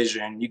a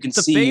vision. You can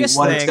see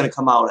what it's going to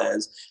come out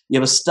as. You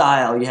have a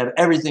style. You have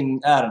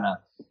everything. I don't know.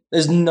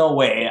 There's no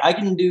way. I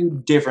can do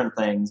different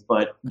things,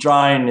 but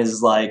drawing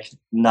is like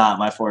not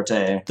my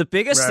forte. The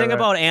biggest thing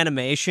about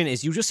animation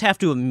is you just have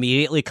to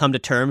immediately come to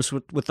terms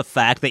with the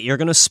fact that you're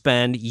going to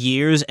spend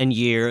years and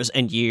years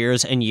and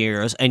years and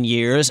years and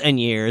years and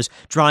years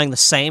drawing the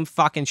same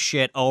fucking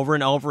shit over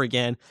and over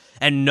again,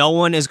 and no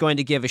one is going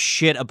to give a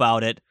shit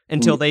about it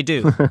until they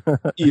do.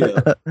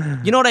 Yeah.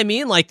 You know what I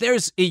mean? Like,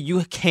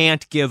 you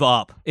can't give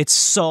up. It's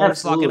so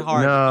fucking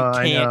hard. No,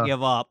 you can't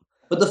give up.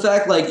 But the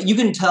fact, like, you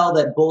can tell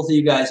that both of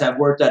you guys have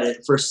worked at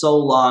it for so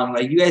long.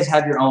 Like, you guys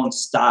have your own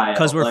style.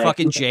 Because we're like,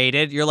 fucking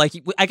jaded. You're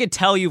like, I could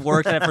tell you've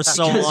worked at it for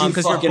so long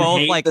because you're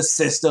both like the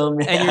system,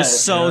 and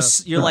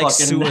you're like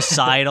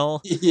suicidal.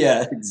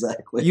 Yeah,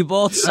 exactly. You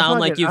both sound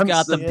like you've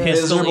got the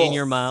pistol in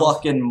your mouth.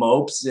 Fucking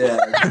mopes, yeah.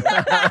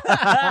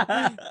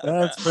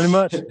 That's pretty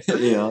much.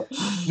 Yeah.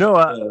 No,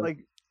 like.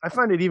 I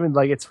find it even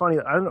like it's funny.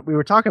 I don't know. We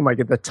were talking like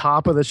at the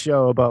top of the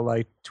show about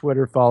like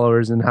Twitter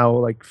followers and how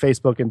like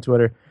Facebook and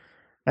Twitter.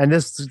 And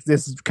this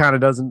kind of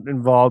doesn't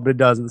involve, but it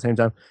does at the same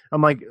time.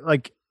 I'm like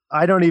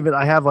I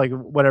have like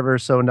whatever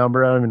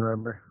number, I don't even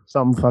remember.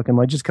 Something fucking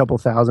like just a couple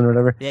thousand or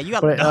whatever. Yeah, you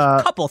got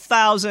a couple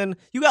thousand.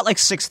 You got like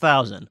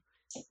 6,000.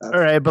 All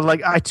right, but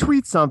like I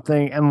tweet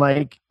something and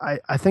like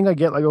I think I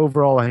get like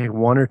overall like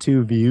 1 or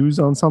 2 views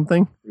on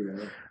something.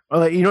 Yeah. Or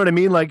like, you know what I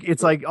mean? Like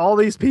it's like all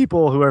these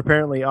people who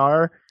apparently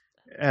are.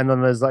 And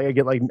then there's like I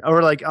get like,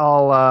 or like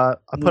I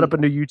put up a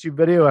new YouTube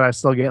video and I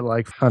still get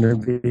like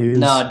 100 views.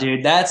 No,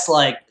 dude, that's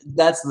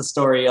the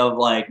story of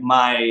like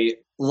my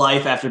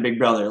life after Big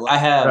Brother. I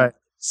have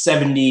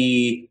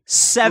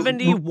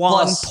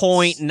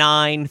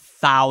 71.9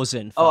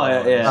 thousand. Oh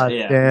yeah,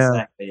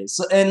 exactly.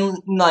 So, and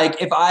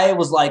like, if I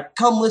was like,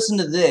 come listen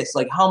to this,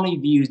 like, how many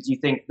views do you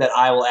think that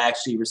I will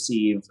actually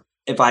receive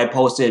if I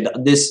posted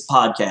this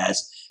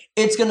podcast?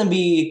 It's gonna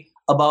be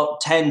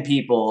about 10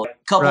 people. A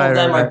couple of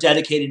them are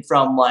dedicated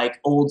from like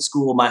old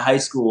school, my high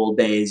school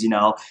days,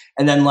 and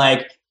then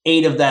like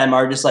 8 of them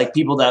are just like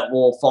people that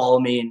will follow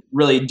me and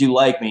really do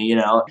like me,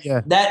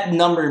 Yeah. That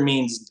number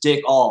means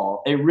dick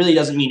all. It really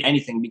doesn't mean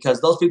anything because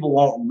those people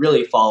won't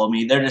really follow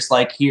me. They're just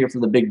like here for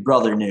the Big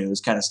Brother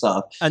news kind of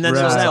stuff. And then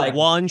there's that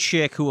one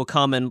chick who will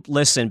come and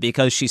listen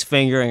because she's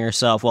fingering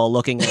herself while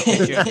looking at a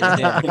picture of your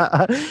dick.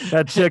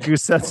 That chick who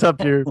sets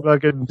up your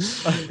fucking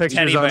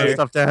pictures on the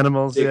stuffed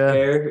animals. Dick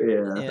bear?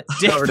 Yeah.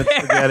 Dick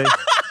bear.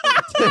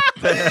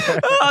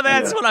 Oh,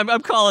 that's what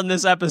I'm calling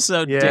this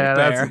episode. Yeah, Dick bear.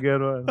 That's a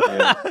good one.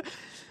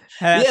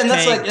 And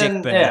that's like,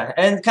 and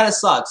it kind of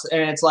sucks.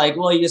 And it's like,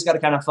 well, you just got to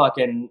kind of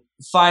fucking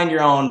find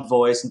your own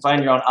voice and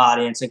find your own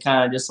audience and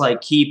kind of just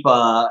like keep,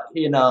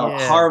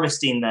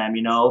 harvesting them,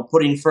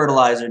 putting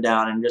fertilizer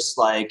down and just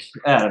like,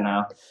 I don't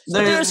know.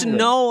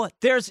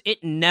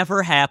 It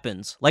never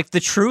happens. Like, the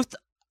truth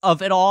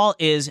of it all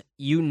is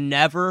you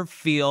never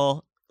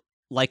feel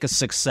like a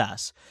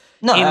success.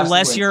 No,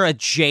 unless absolutely. you're a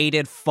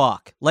jaded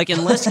fuck. Like,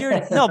 unless you're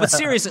no, but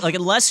seriously, like,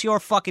 unless you're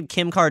fucking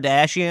Kim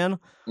Kardashian.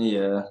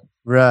 Yeah.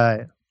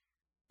 Right.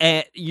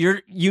 And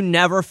you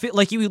never feel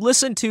like you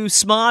listen to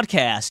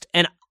Smodcast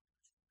and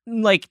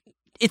like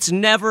it's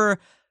never,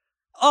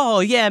 oh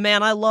yeah,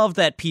 man, I love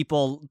that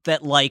people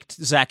that liked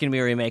Zach and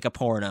Miri make a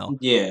porno.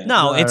 Yeah.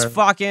 No, it's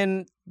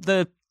fucking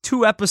the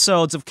 2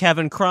 episodes of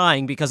Kevin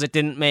crying because it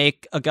didn't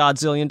make a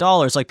godzillion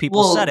dollars like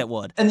people said it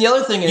would. And the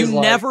other thing is,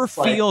 you never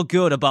feel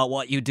good about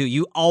what you do.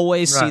 You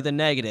always see the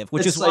negative,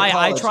 which is why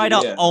I try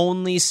to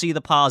only see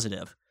the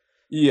positive.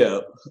 Yeah,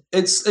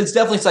 it's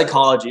definitely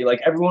psychology.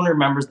 Like, everyone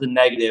remembers the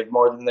negative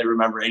more than they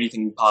remember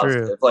anything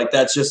positive. True. Like,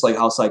 that's just like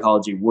how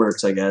psychology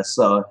works, I guess.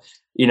 So,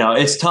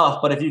 it's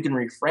tough, but if you can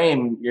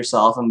reframe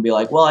yourself and be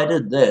like, well, I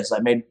did this, I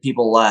made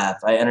people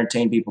laugh, I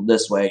entertained people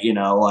this way,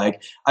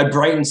 like I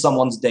brightened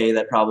someone's day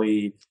that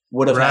probably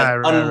would have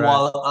had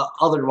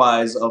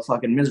otherwise a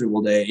fucking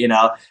miserable day,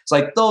 It's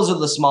like, those are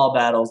the small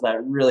battles that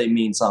really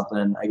mean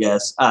something, I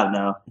guess. I don't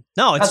know.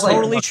 No, it's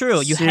totally true.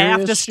 You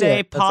have to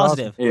stay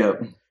positive.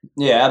 Awesome.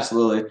 Yeah,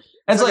 absolutely.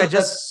 And it's like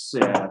that's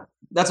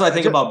what I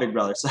think about Big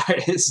Brother.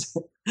 Sorry.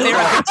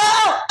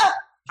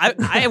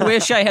 I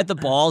wish I had the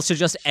balls to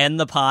just end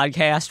the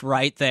podcast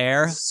right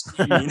there.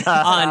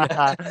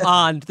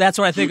 on that's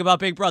what I think about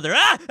Big Brother.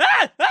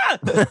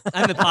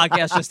 And the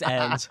podcast just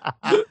ends.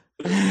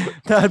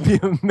 That'd be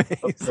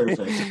amazing.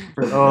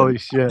 Perfect. Holy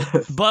shit!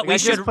 But we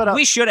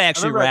should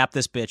actually wrap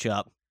this bitch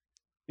up.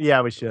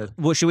 Yeah, we should.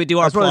 Well, should we do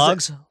our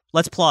plugs?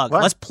 Let's plug.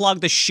 Let's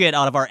plug the shit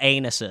out of our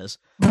anuses.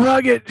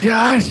 Plug it,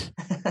 Josh.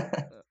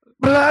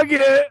 Plug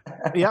it.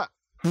 Yeah.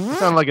 You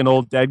sound like an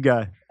old dead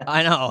guy.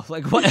 I know.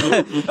 Like, what?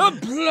 Plug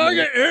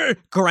it.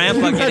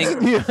 Grandpa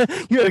getting. You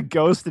had a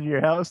ghost in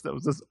your house that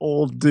was this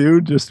old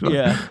dude just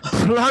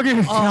plug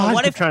it.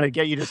 What if trying to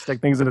get you to stick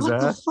things in his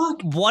ass?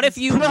 What if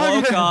you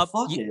woke up?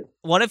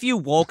 What if you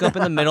woke up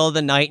in the middle of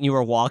the night and you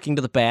were walking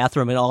to the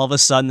bathroom and all of a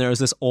sudden there was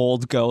this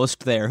old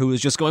ghost there who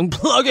was just going,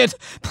 plug it,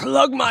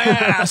 plug my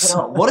ass.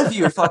 What if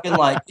you're fucking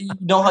like,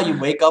 how you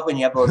wake up and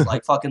you have those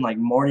like fucking like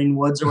morning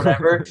woods or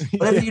whatever?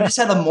 What if you just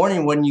had a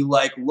morning when you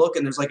like look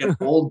and there's like an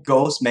old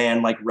ghost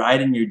man like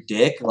riding your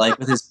dick like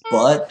with his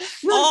butt?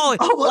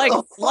 Like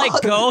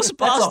Ghostbusters?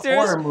 That's a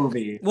horror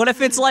movie. What if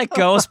it's like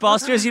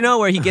Ghostbusters,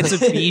 where he gets a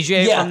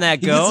BJ from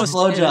that ghost? Gets a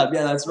blowjob.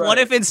 Yeah, that's right. What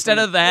if instead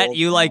of that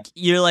you're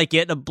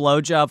getting a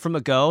blowjob from a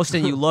ghost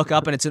and you look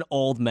up and it's an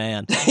old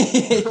man?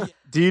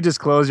 Do you just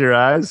close your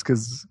eyes?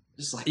 Because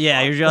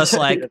you're just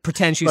like,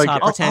 pretend she's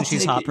hot, pretend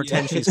she's hot,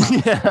 pretend she's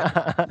hot.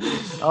 Yeah.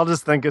 I'll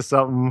just think of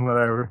something,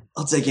 whatever.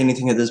 I'll take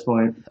anything at this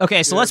point.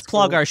 Okay, so let's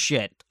plug our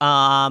shit.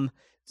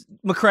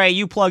 McCrae,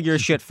 you plug your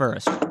shit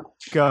first.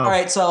 Go. All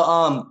right,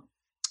 so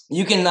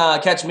you can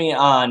catch me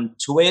on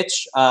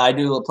Twitch. I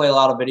do play a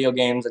lot of video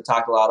games. I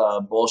talk a lot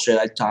of bullshit.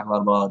 I talk a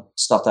lot about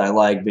stuff that I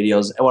like,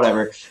 videos,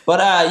 whatever.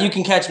 But you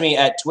can catch me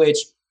at Twitch,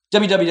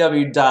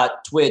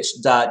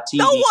 www.twitch.tv.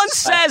 No one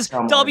says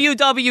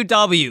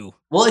www.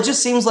 Well, it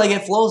just seems like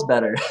it flows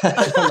better.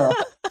 I don't know.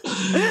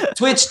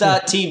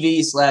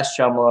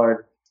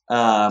 Twitch.tv/Chumlord.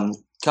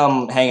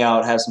 Come hang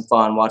out, have some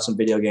fun, watch some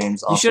video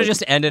games. You should have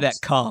just ended at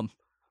come.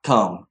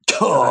 Come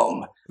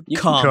on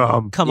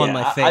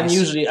my face.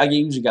 I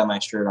usually got my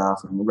shirt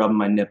off and rubbing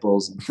my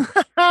nipples.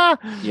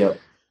 Yep.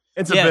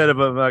 It's a bit of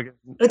a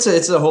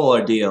it's a whole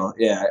ordeal.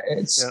 Yeah.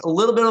 It's a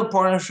little bit of a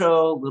porno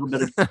show, a little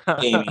bit of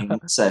gaming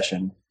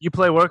session. You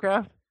play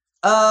Warcraft?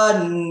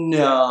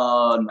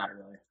 No, not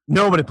really.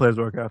 Nobody plays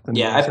Warcraft.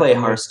 Yeah, I play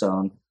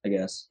Hearthstone, I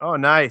guess. Oh,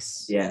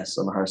 nice. Yes,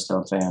 I'm a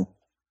Hearthstone fan.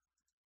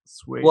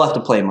 Sweet. We'll have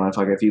to play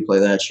Motherfucker if you play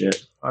that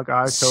shit. Okay,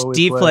 I totally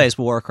Steve plays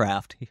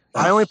Warcraft.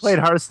 I only played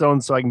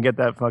Hearthstone so I can get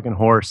that fucking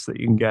horse that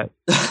you can get.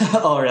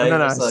 Oh, really? And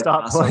then I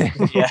stopped playing.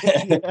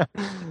 Yeah.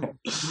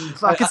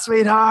 Fucking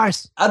sweet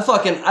horse.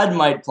 I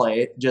might play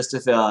it just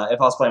if I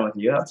was playing with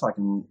you.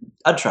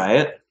 I'd try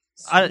it.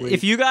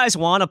 If you guys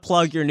want to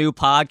plug your new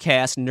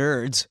podcast,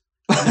 Nerds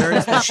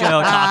the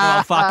show, talk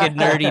about fucking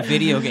nerdy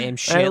video game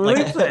shit.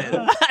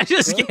 I'm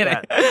just kidding.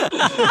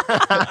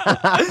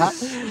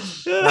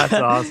 That's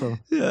awesome.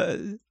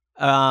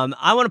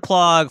 I want to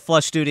plug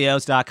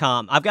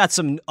flushstudios.com. I've got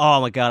some, oh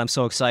my God, I'm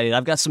so excited.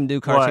 I've got some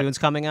new cartoons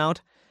coming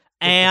out.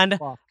 And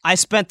I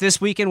spent this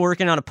weekend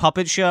working on a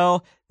puppet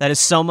show that is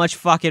so much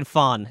fucking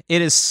fun.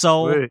 It is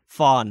so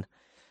fun.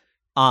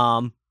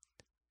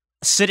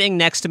 Sitting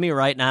next to me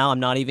right now,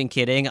 I'm not even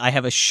kidding, I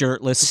have a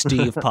shirtless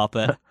Steve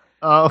puppet.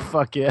 Oh,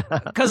 fuck yeah.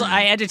 Because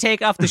I had to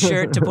take off the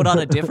shirt to put on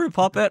a different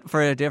puppet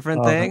for a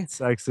different thing. That's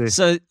sexy.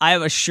 So I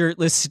have a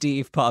shirtless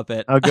Steve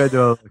puppet. Oh,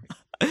 good.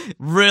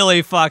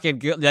 Really fucking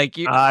good. Like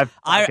you, I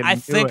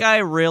think it.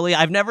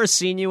 I've never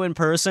seen you in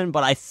person,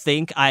 but I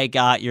think I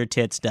got your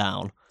tits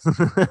down.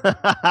 But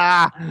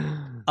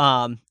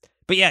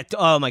yeah,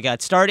 oh my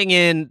God, starting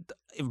in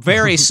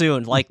very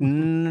soon, like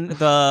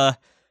the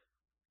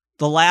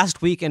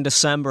last week in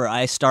December,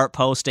 I start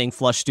posting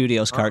Flush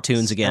Studios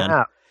cartoons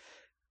again.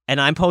 And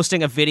I'm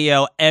posting a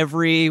video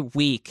every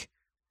week,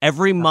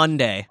 every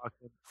Monday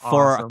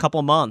for a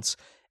couple months.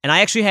 And I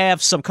actually have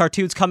some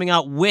cartoons coming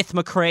out with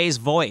McCrae's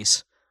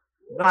voice.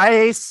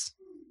 Nice.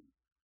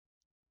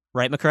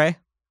 Right, McCrae?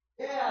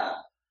 Yeah.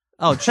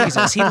 Oh,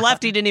 Jesus. He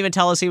left. He didn't even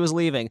tell us he was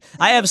leaving.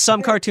 I have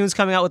some cartoons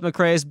coming out with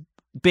McCrae's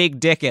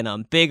big dick in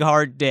them. Big,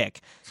 hard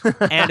dick.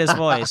 And his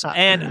voice.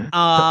 And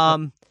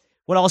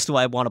what else do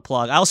I want to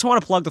plug? I also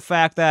want to plug the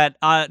fact that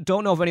I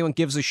don't know if anyone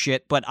gives a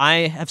shit, but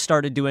I have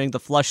started doing the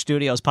Flush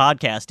Studios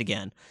podcast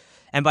again.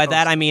 And by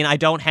that, I mean I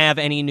don't have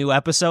any new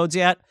episodes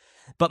yet.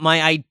 But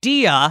my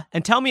idea,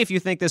 and tell me if you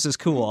think this is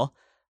cool,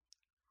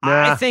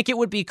 I think it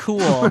would be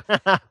cool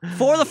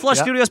for the Flush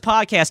Studios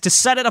podcast to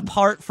set it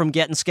apart from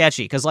Gettin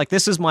Sketchy, because like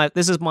this is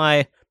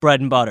my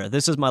bread and butter.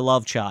 This is my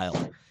love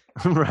child.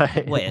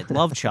 Right. Wait,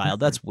 love child?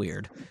 That's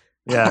weird.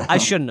 Yeah. I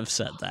shouldn't have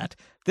said that.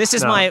 This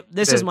is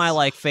my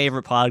like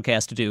favorite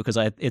podcast to do because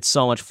it's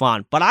so much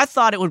fun. But I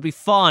thought it would be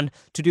fun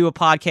to do a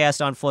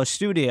podcast on Flush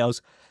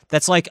Studios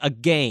that's like a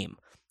game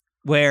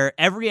where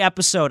every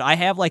episode I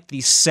have like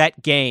these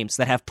set games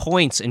that have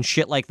points and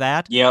shit like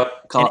that.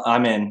 Yep,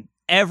 I'm in.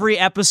 Every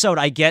episode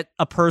I get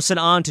a person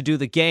on to do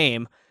the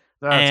game.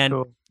 That's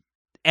cool.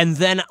 And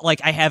then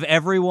like I have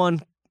everyone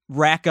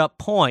rack up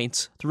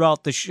points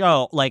throughout the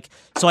show. Like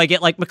so I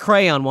get like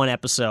McCrae on one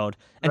episode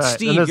and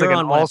Steve, and you're like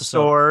on one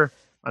episode.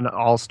 An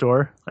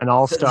all-star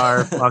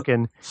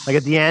fucking, like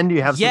at the end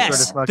you have some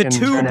sort of fucking the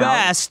two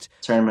best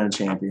tournament of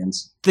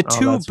champions. The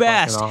two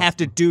best have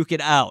to duke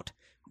it out.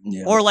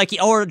 Yeah.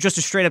 Or just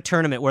a straight up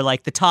tournament where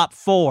like the top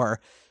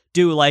 4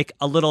 do like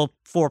a little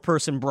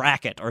 4-person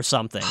bracket or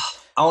something.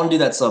 I want to do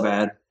that so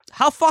bad.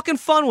 How fucking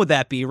fun would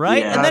that be,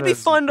 right? Yeah, and that'd be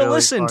fun to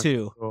listen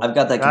to. Cool. I've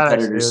got that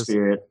competitor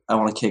spirit. I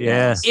want to kick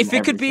ass. If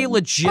it could be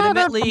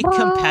legitimately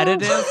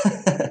competitive.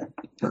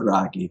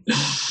 Rocky.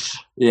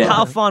 Yeah.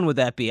 How fun would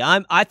that be?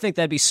 I think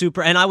that'd be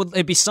super, and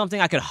it'd be something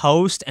I could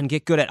host and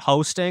get good at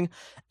hosting,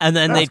 and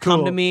then they'd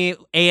come to me,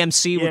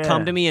 AMC would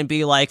come to me and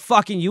be like,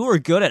 fucking, you were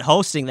good at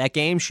hosting that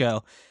game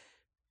show.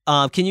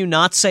 Can you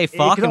not say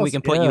fuck and we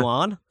can put you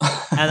on?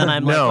 And then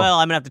I'm like, well,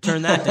 I'm going to have to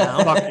turn that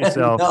down. Fuck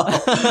yourself.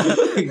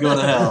 Go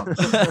to hell.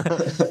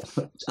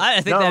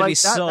 I think that'd be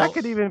so... That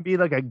could even be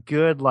like a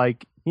good,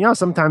 like, you know,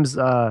 sometimes...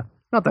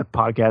 not that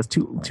podcast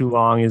too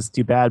long is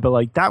too bad, but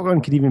like that one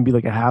could even be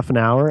like a half an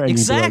hour. And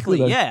exactly,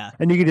 like, yeah.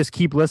 And you could just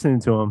keep listening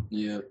to them.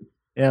 Yeah,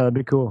 that'd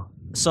be cool.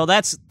 So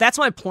that's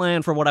my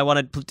plan for what I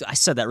wanted. I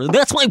said that really.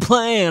 That's my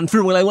plan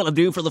for what I want to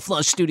do for the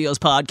Flush Studios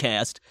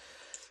podcast.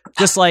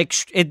 Just like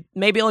it,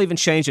 maybe I'll even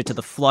change it to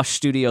the Flush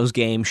Studios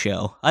game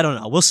show. I don't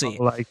know. We'll see.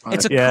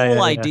 It's a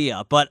cool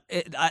idea, but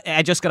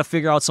I just got to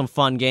figure out some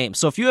fun games.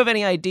 So if you have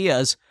any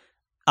ideas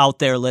out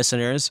there,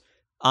 listeners,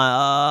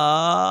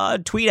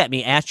 tweet at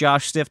me at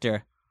Josh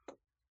Stifter.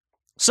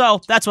 So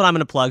that's what I'm going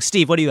to plug.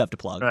 Steve, what do you have to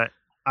plug? Right.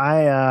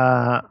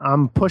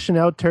 I'm pushing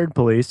out Turd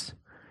Police.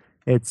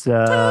 It's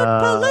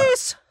Turd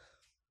Police.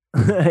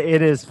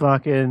 It is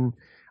fucking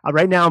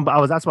right now.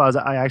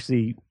 I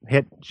actually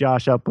hit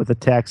Josh up with a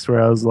text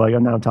where I was like,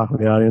 I'm now talking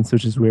to the audience,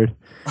 which is weird.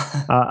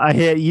 I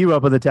hit you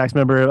up with a text,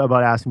 remember,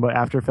 about asking about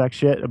After Effects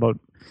shit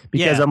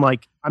because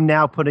I'm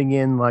now putting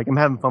in like I'm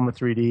having fun with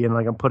 3D and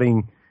like I'm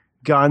putting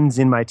guns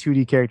in my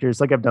 2D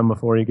characters like I've done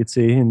before. You could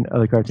see in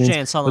other cartoons. Jay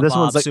and Silent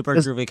Bob, like, super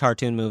groovy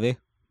cartoon movie.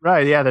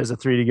 Right, yeah, there's a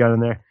 3D gun in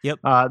there. Yep.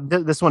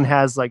 This one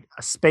has like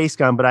a space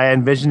gun, but I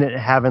envisioned it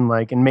having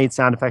like and made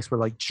sound effects where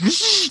like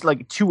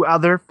 2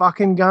 other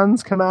fucking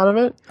guns come out of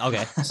it.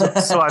 Okay.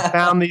 So I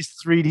found these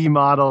 3D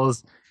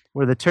models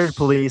where the Turd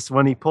Police,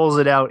 when he pulls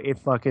it out, it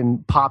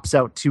fucking pops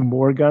out 2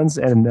 more guns,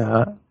 and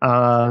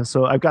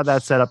so I've got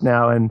that set up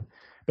now, and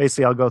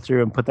basically I'll go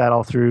through and put that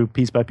all through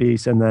piece by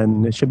piece, and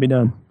then it should be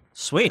done.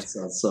 Sweet. That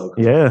sounds so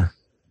cool. Yeah.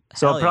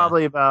 So Hell yeah.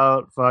 probably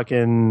about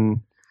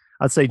fucking,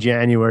 I'd say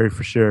January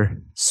for sure.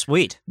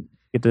 Sweet.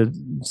 Get to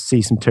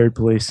see some Turd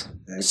Police.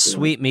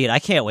 Sweet meat. I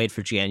can't wait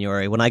for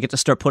January when I get to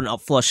start putting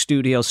out Flush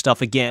Studio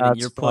stuff again, and That's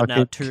you're putting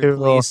out Turd cool.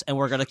 Police, and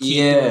we're going to keep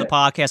doing the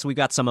podcast. We've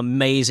got some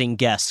amazing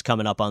guests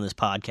coming up on this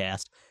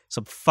podcast.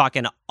 Some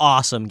fucking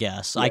awesome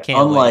guests. I can't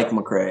Unlike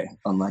wait. McCrae.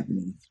 Unlike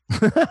me.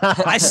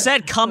 I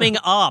said coming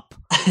up.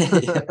 But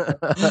the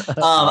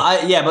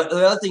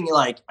other thing,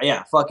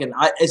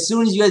 as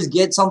soon as you guys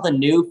get something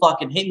new,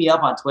 fucking hit me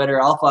up on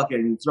Twitter. I'll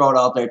fucking throw it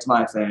out there to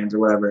my fans or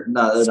whatever.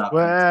 No, they're not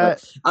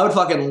fans, but I would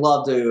fucking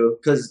love to,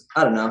 because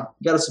I don't know,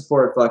 you gotta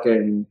support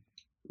fucking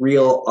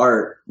real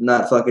art,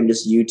 not fucking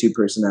just YouTube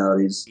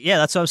personalities. Yeah,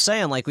 that's what I'm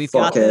saying. Like, we've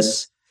got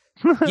this.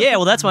 Yeah,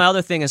 well, that's my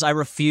other thing is I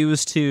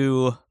refuse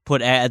to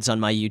put ads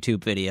on my YouTube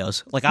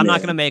videos. Like, I'm not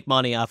going to make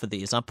money off of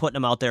these. I'm putting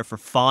them out there for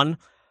fun,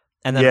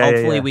 and then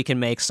hopefully we can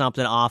make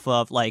something off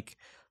of, like,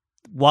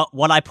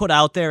 what I put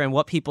out there and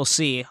what people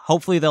see.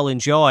 Hopefully they'll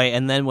enjoy,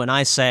 and then when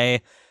I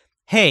say,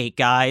 hey,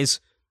 guys,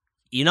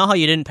 you know how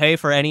you didn't pay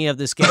for any of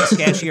this Gettin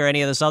Sketchy or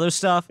any of this other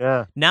stuff?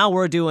 Yeah. Now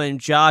we're doing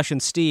Josh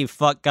and Steve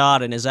fuck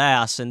God in his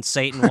ass, and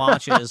Satan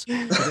watches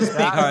with his big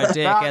hard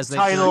dick as they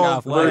jerk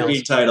off whales.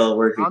 Working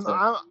title.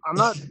 I'm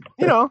not,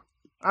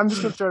 I'm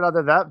just going to throw it out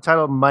there. That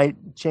title might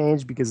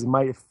change because it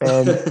might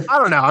offend. I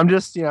don't know. I'm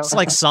just, It's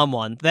like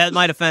someone. That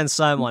might offend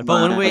someone.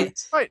 But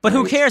but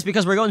who cares?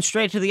 Because we're going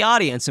straight to the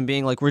audience and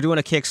being like, we're doing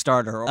a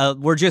Kickstarter.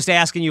 We're just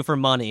asking you for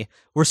money.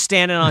 We're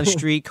standing on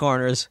street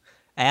corners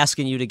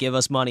asking you to give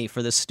us money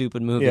for this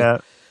stupid movie. Yeah.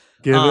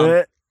 Give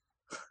it.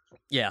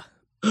 Yeah.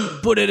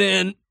 Put it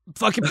in.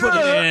 Fucking put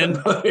it in.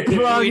 Plug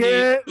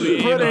it.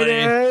 Put it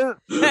in.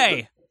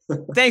 Hey,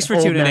 thanks for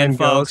tuning in,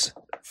 folks.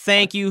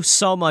 Thank you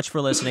so much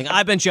for listening.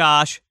 I've been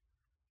Josh.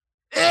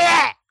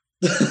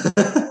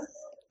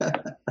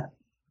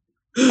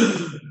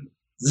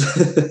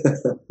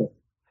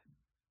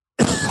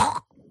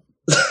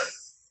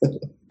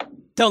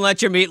 Don't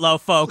let your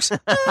meatloaf, folks.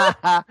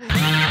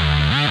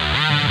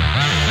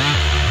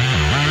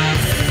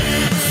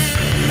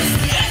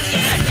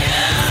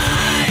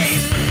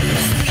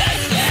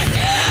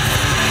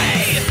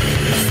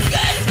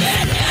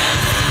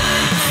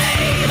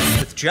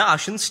 With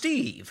Josh and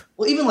Steve.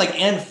 Well, even like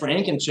Anne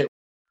Frank and shit.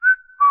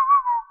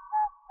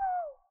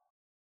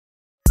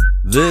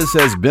 This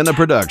has been a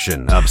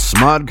production of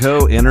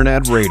Smodco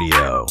Internet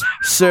Radio.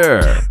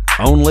 Sir,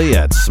 only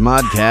at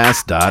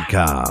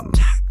smodcast.com.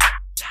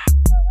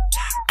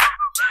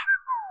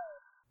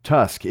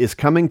 Tusk is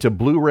coming to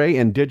Blu-ray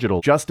and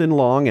digital. Justin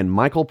Long and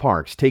Michael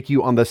Parks take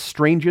you on the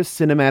strangest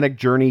cinematic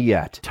journey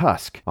yet.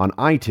 Tusk on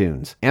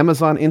iTunes,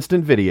 Amazon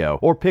Instant Video,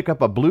 or pick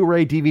up a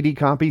Blu-ray DVD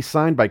copy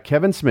signed by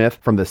Kevin Smith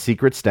from The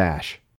Secret Stash.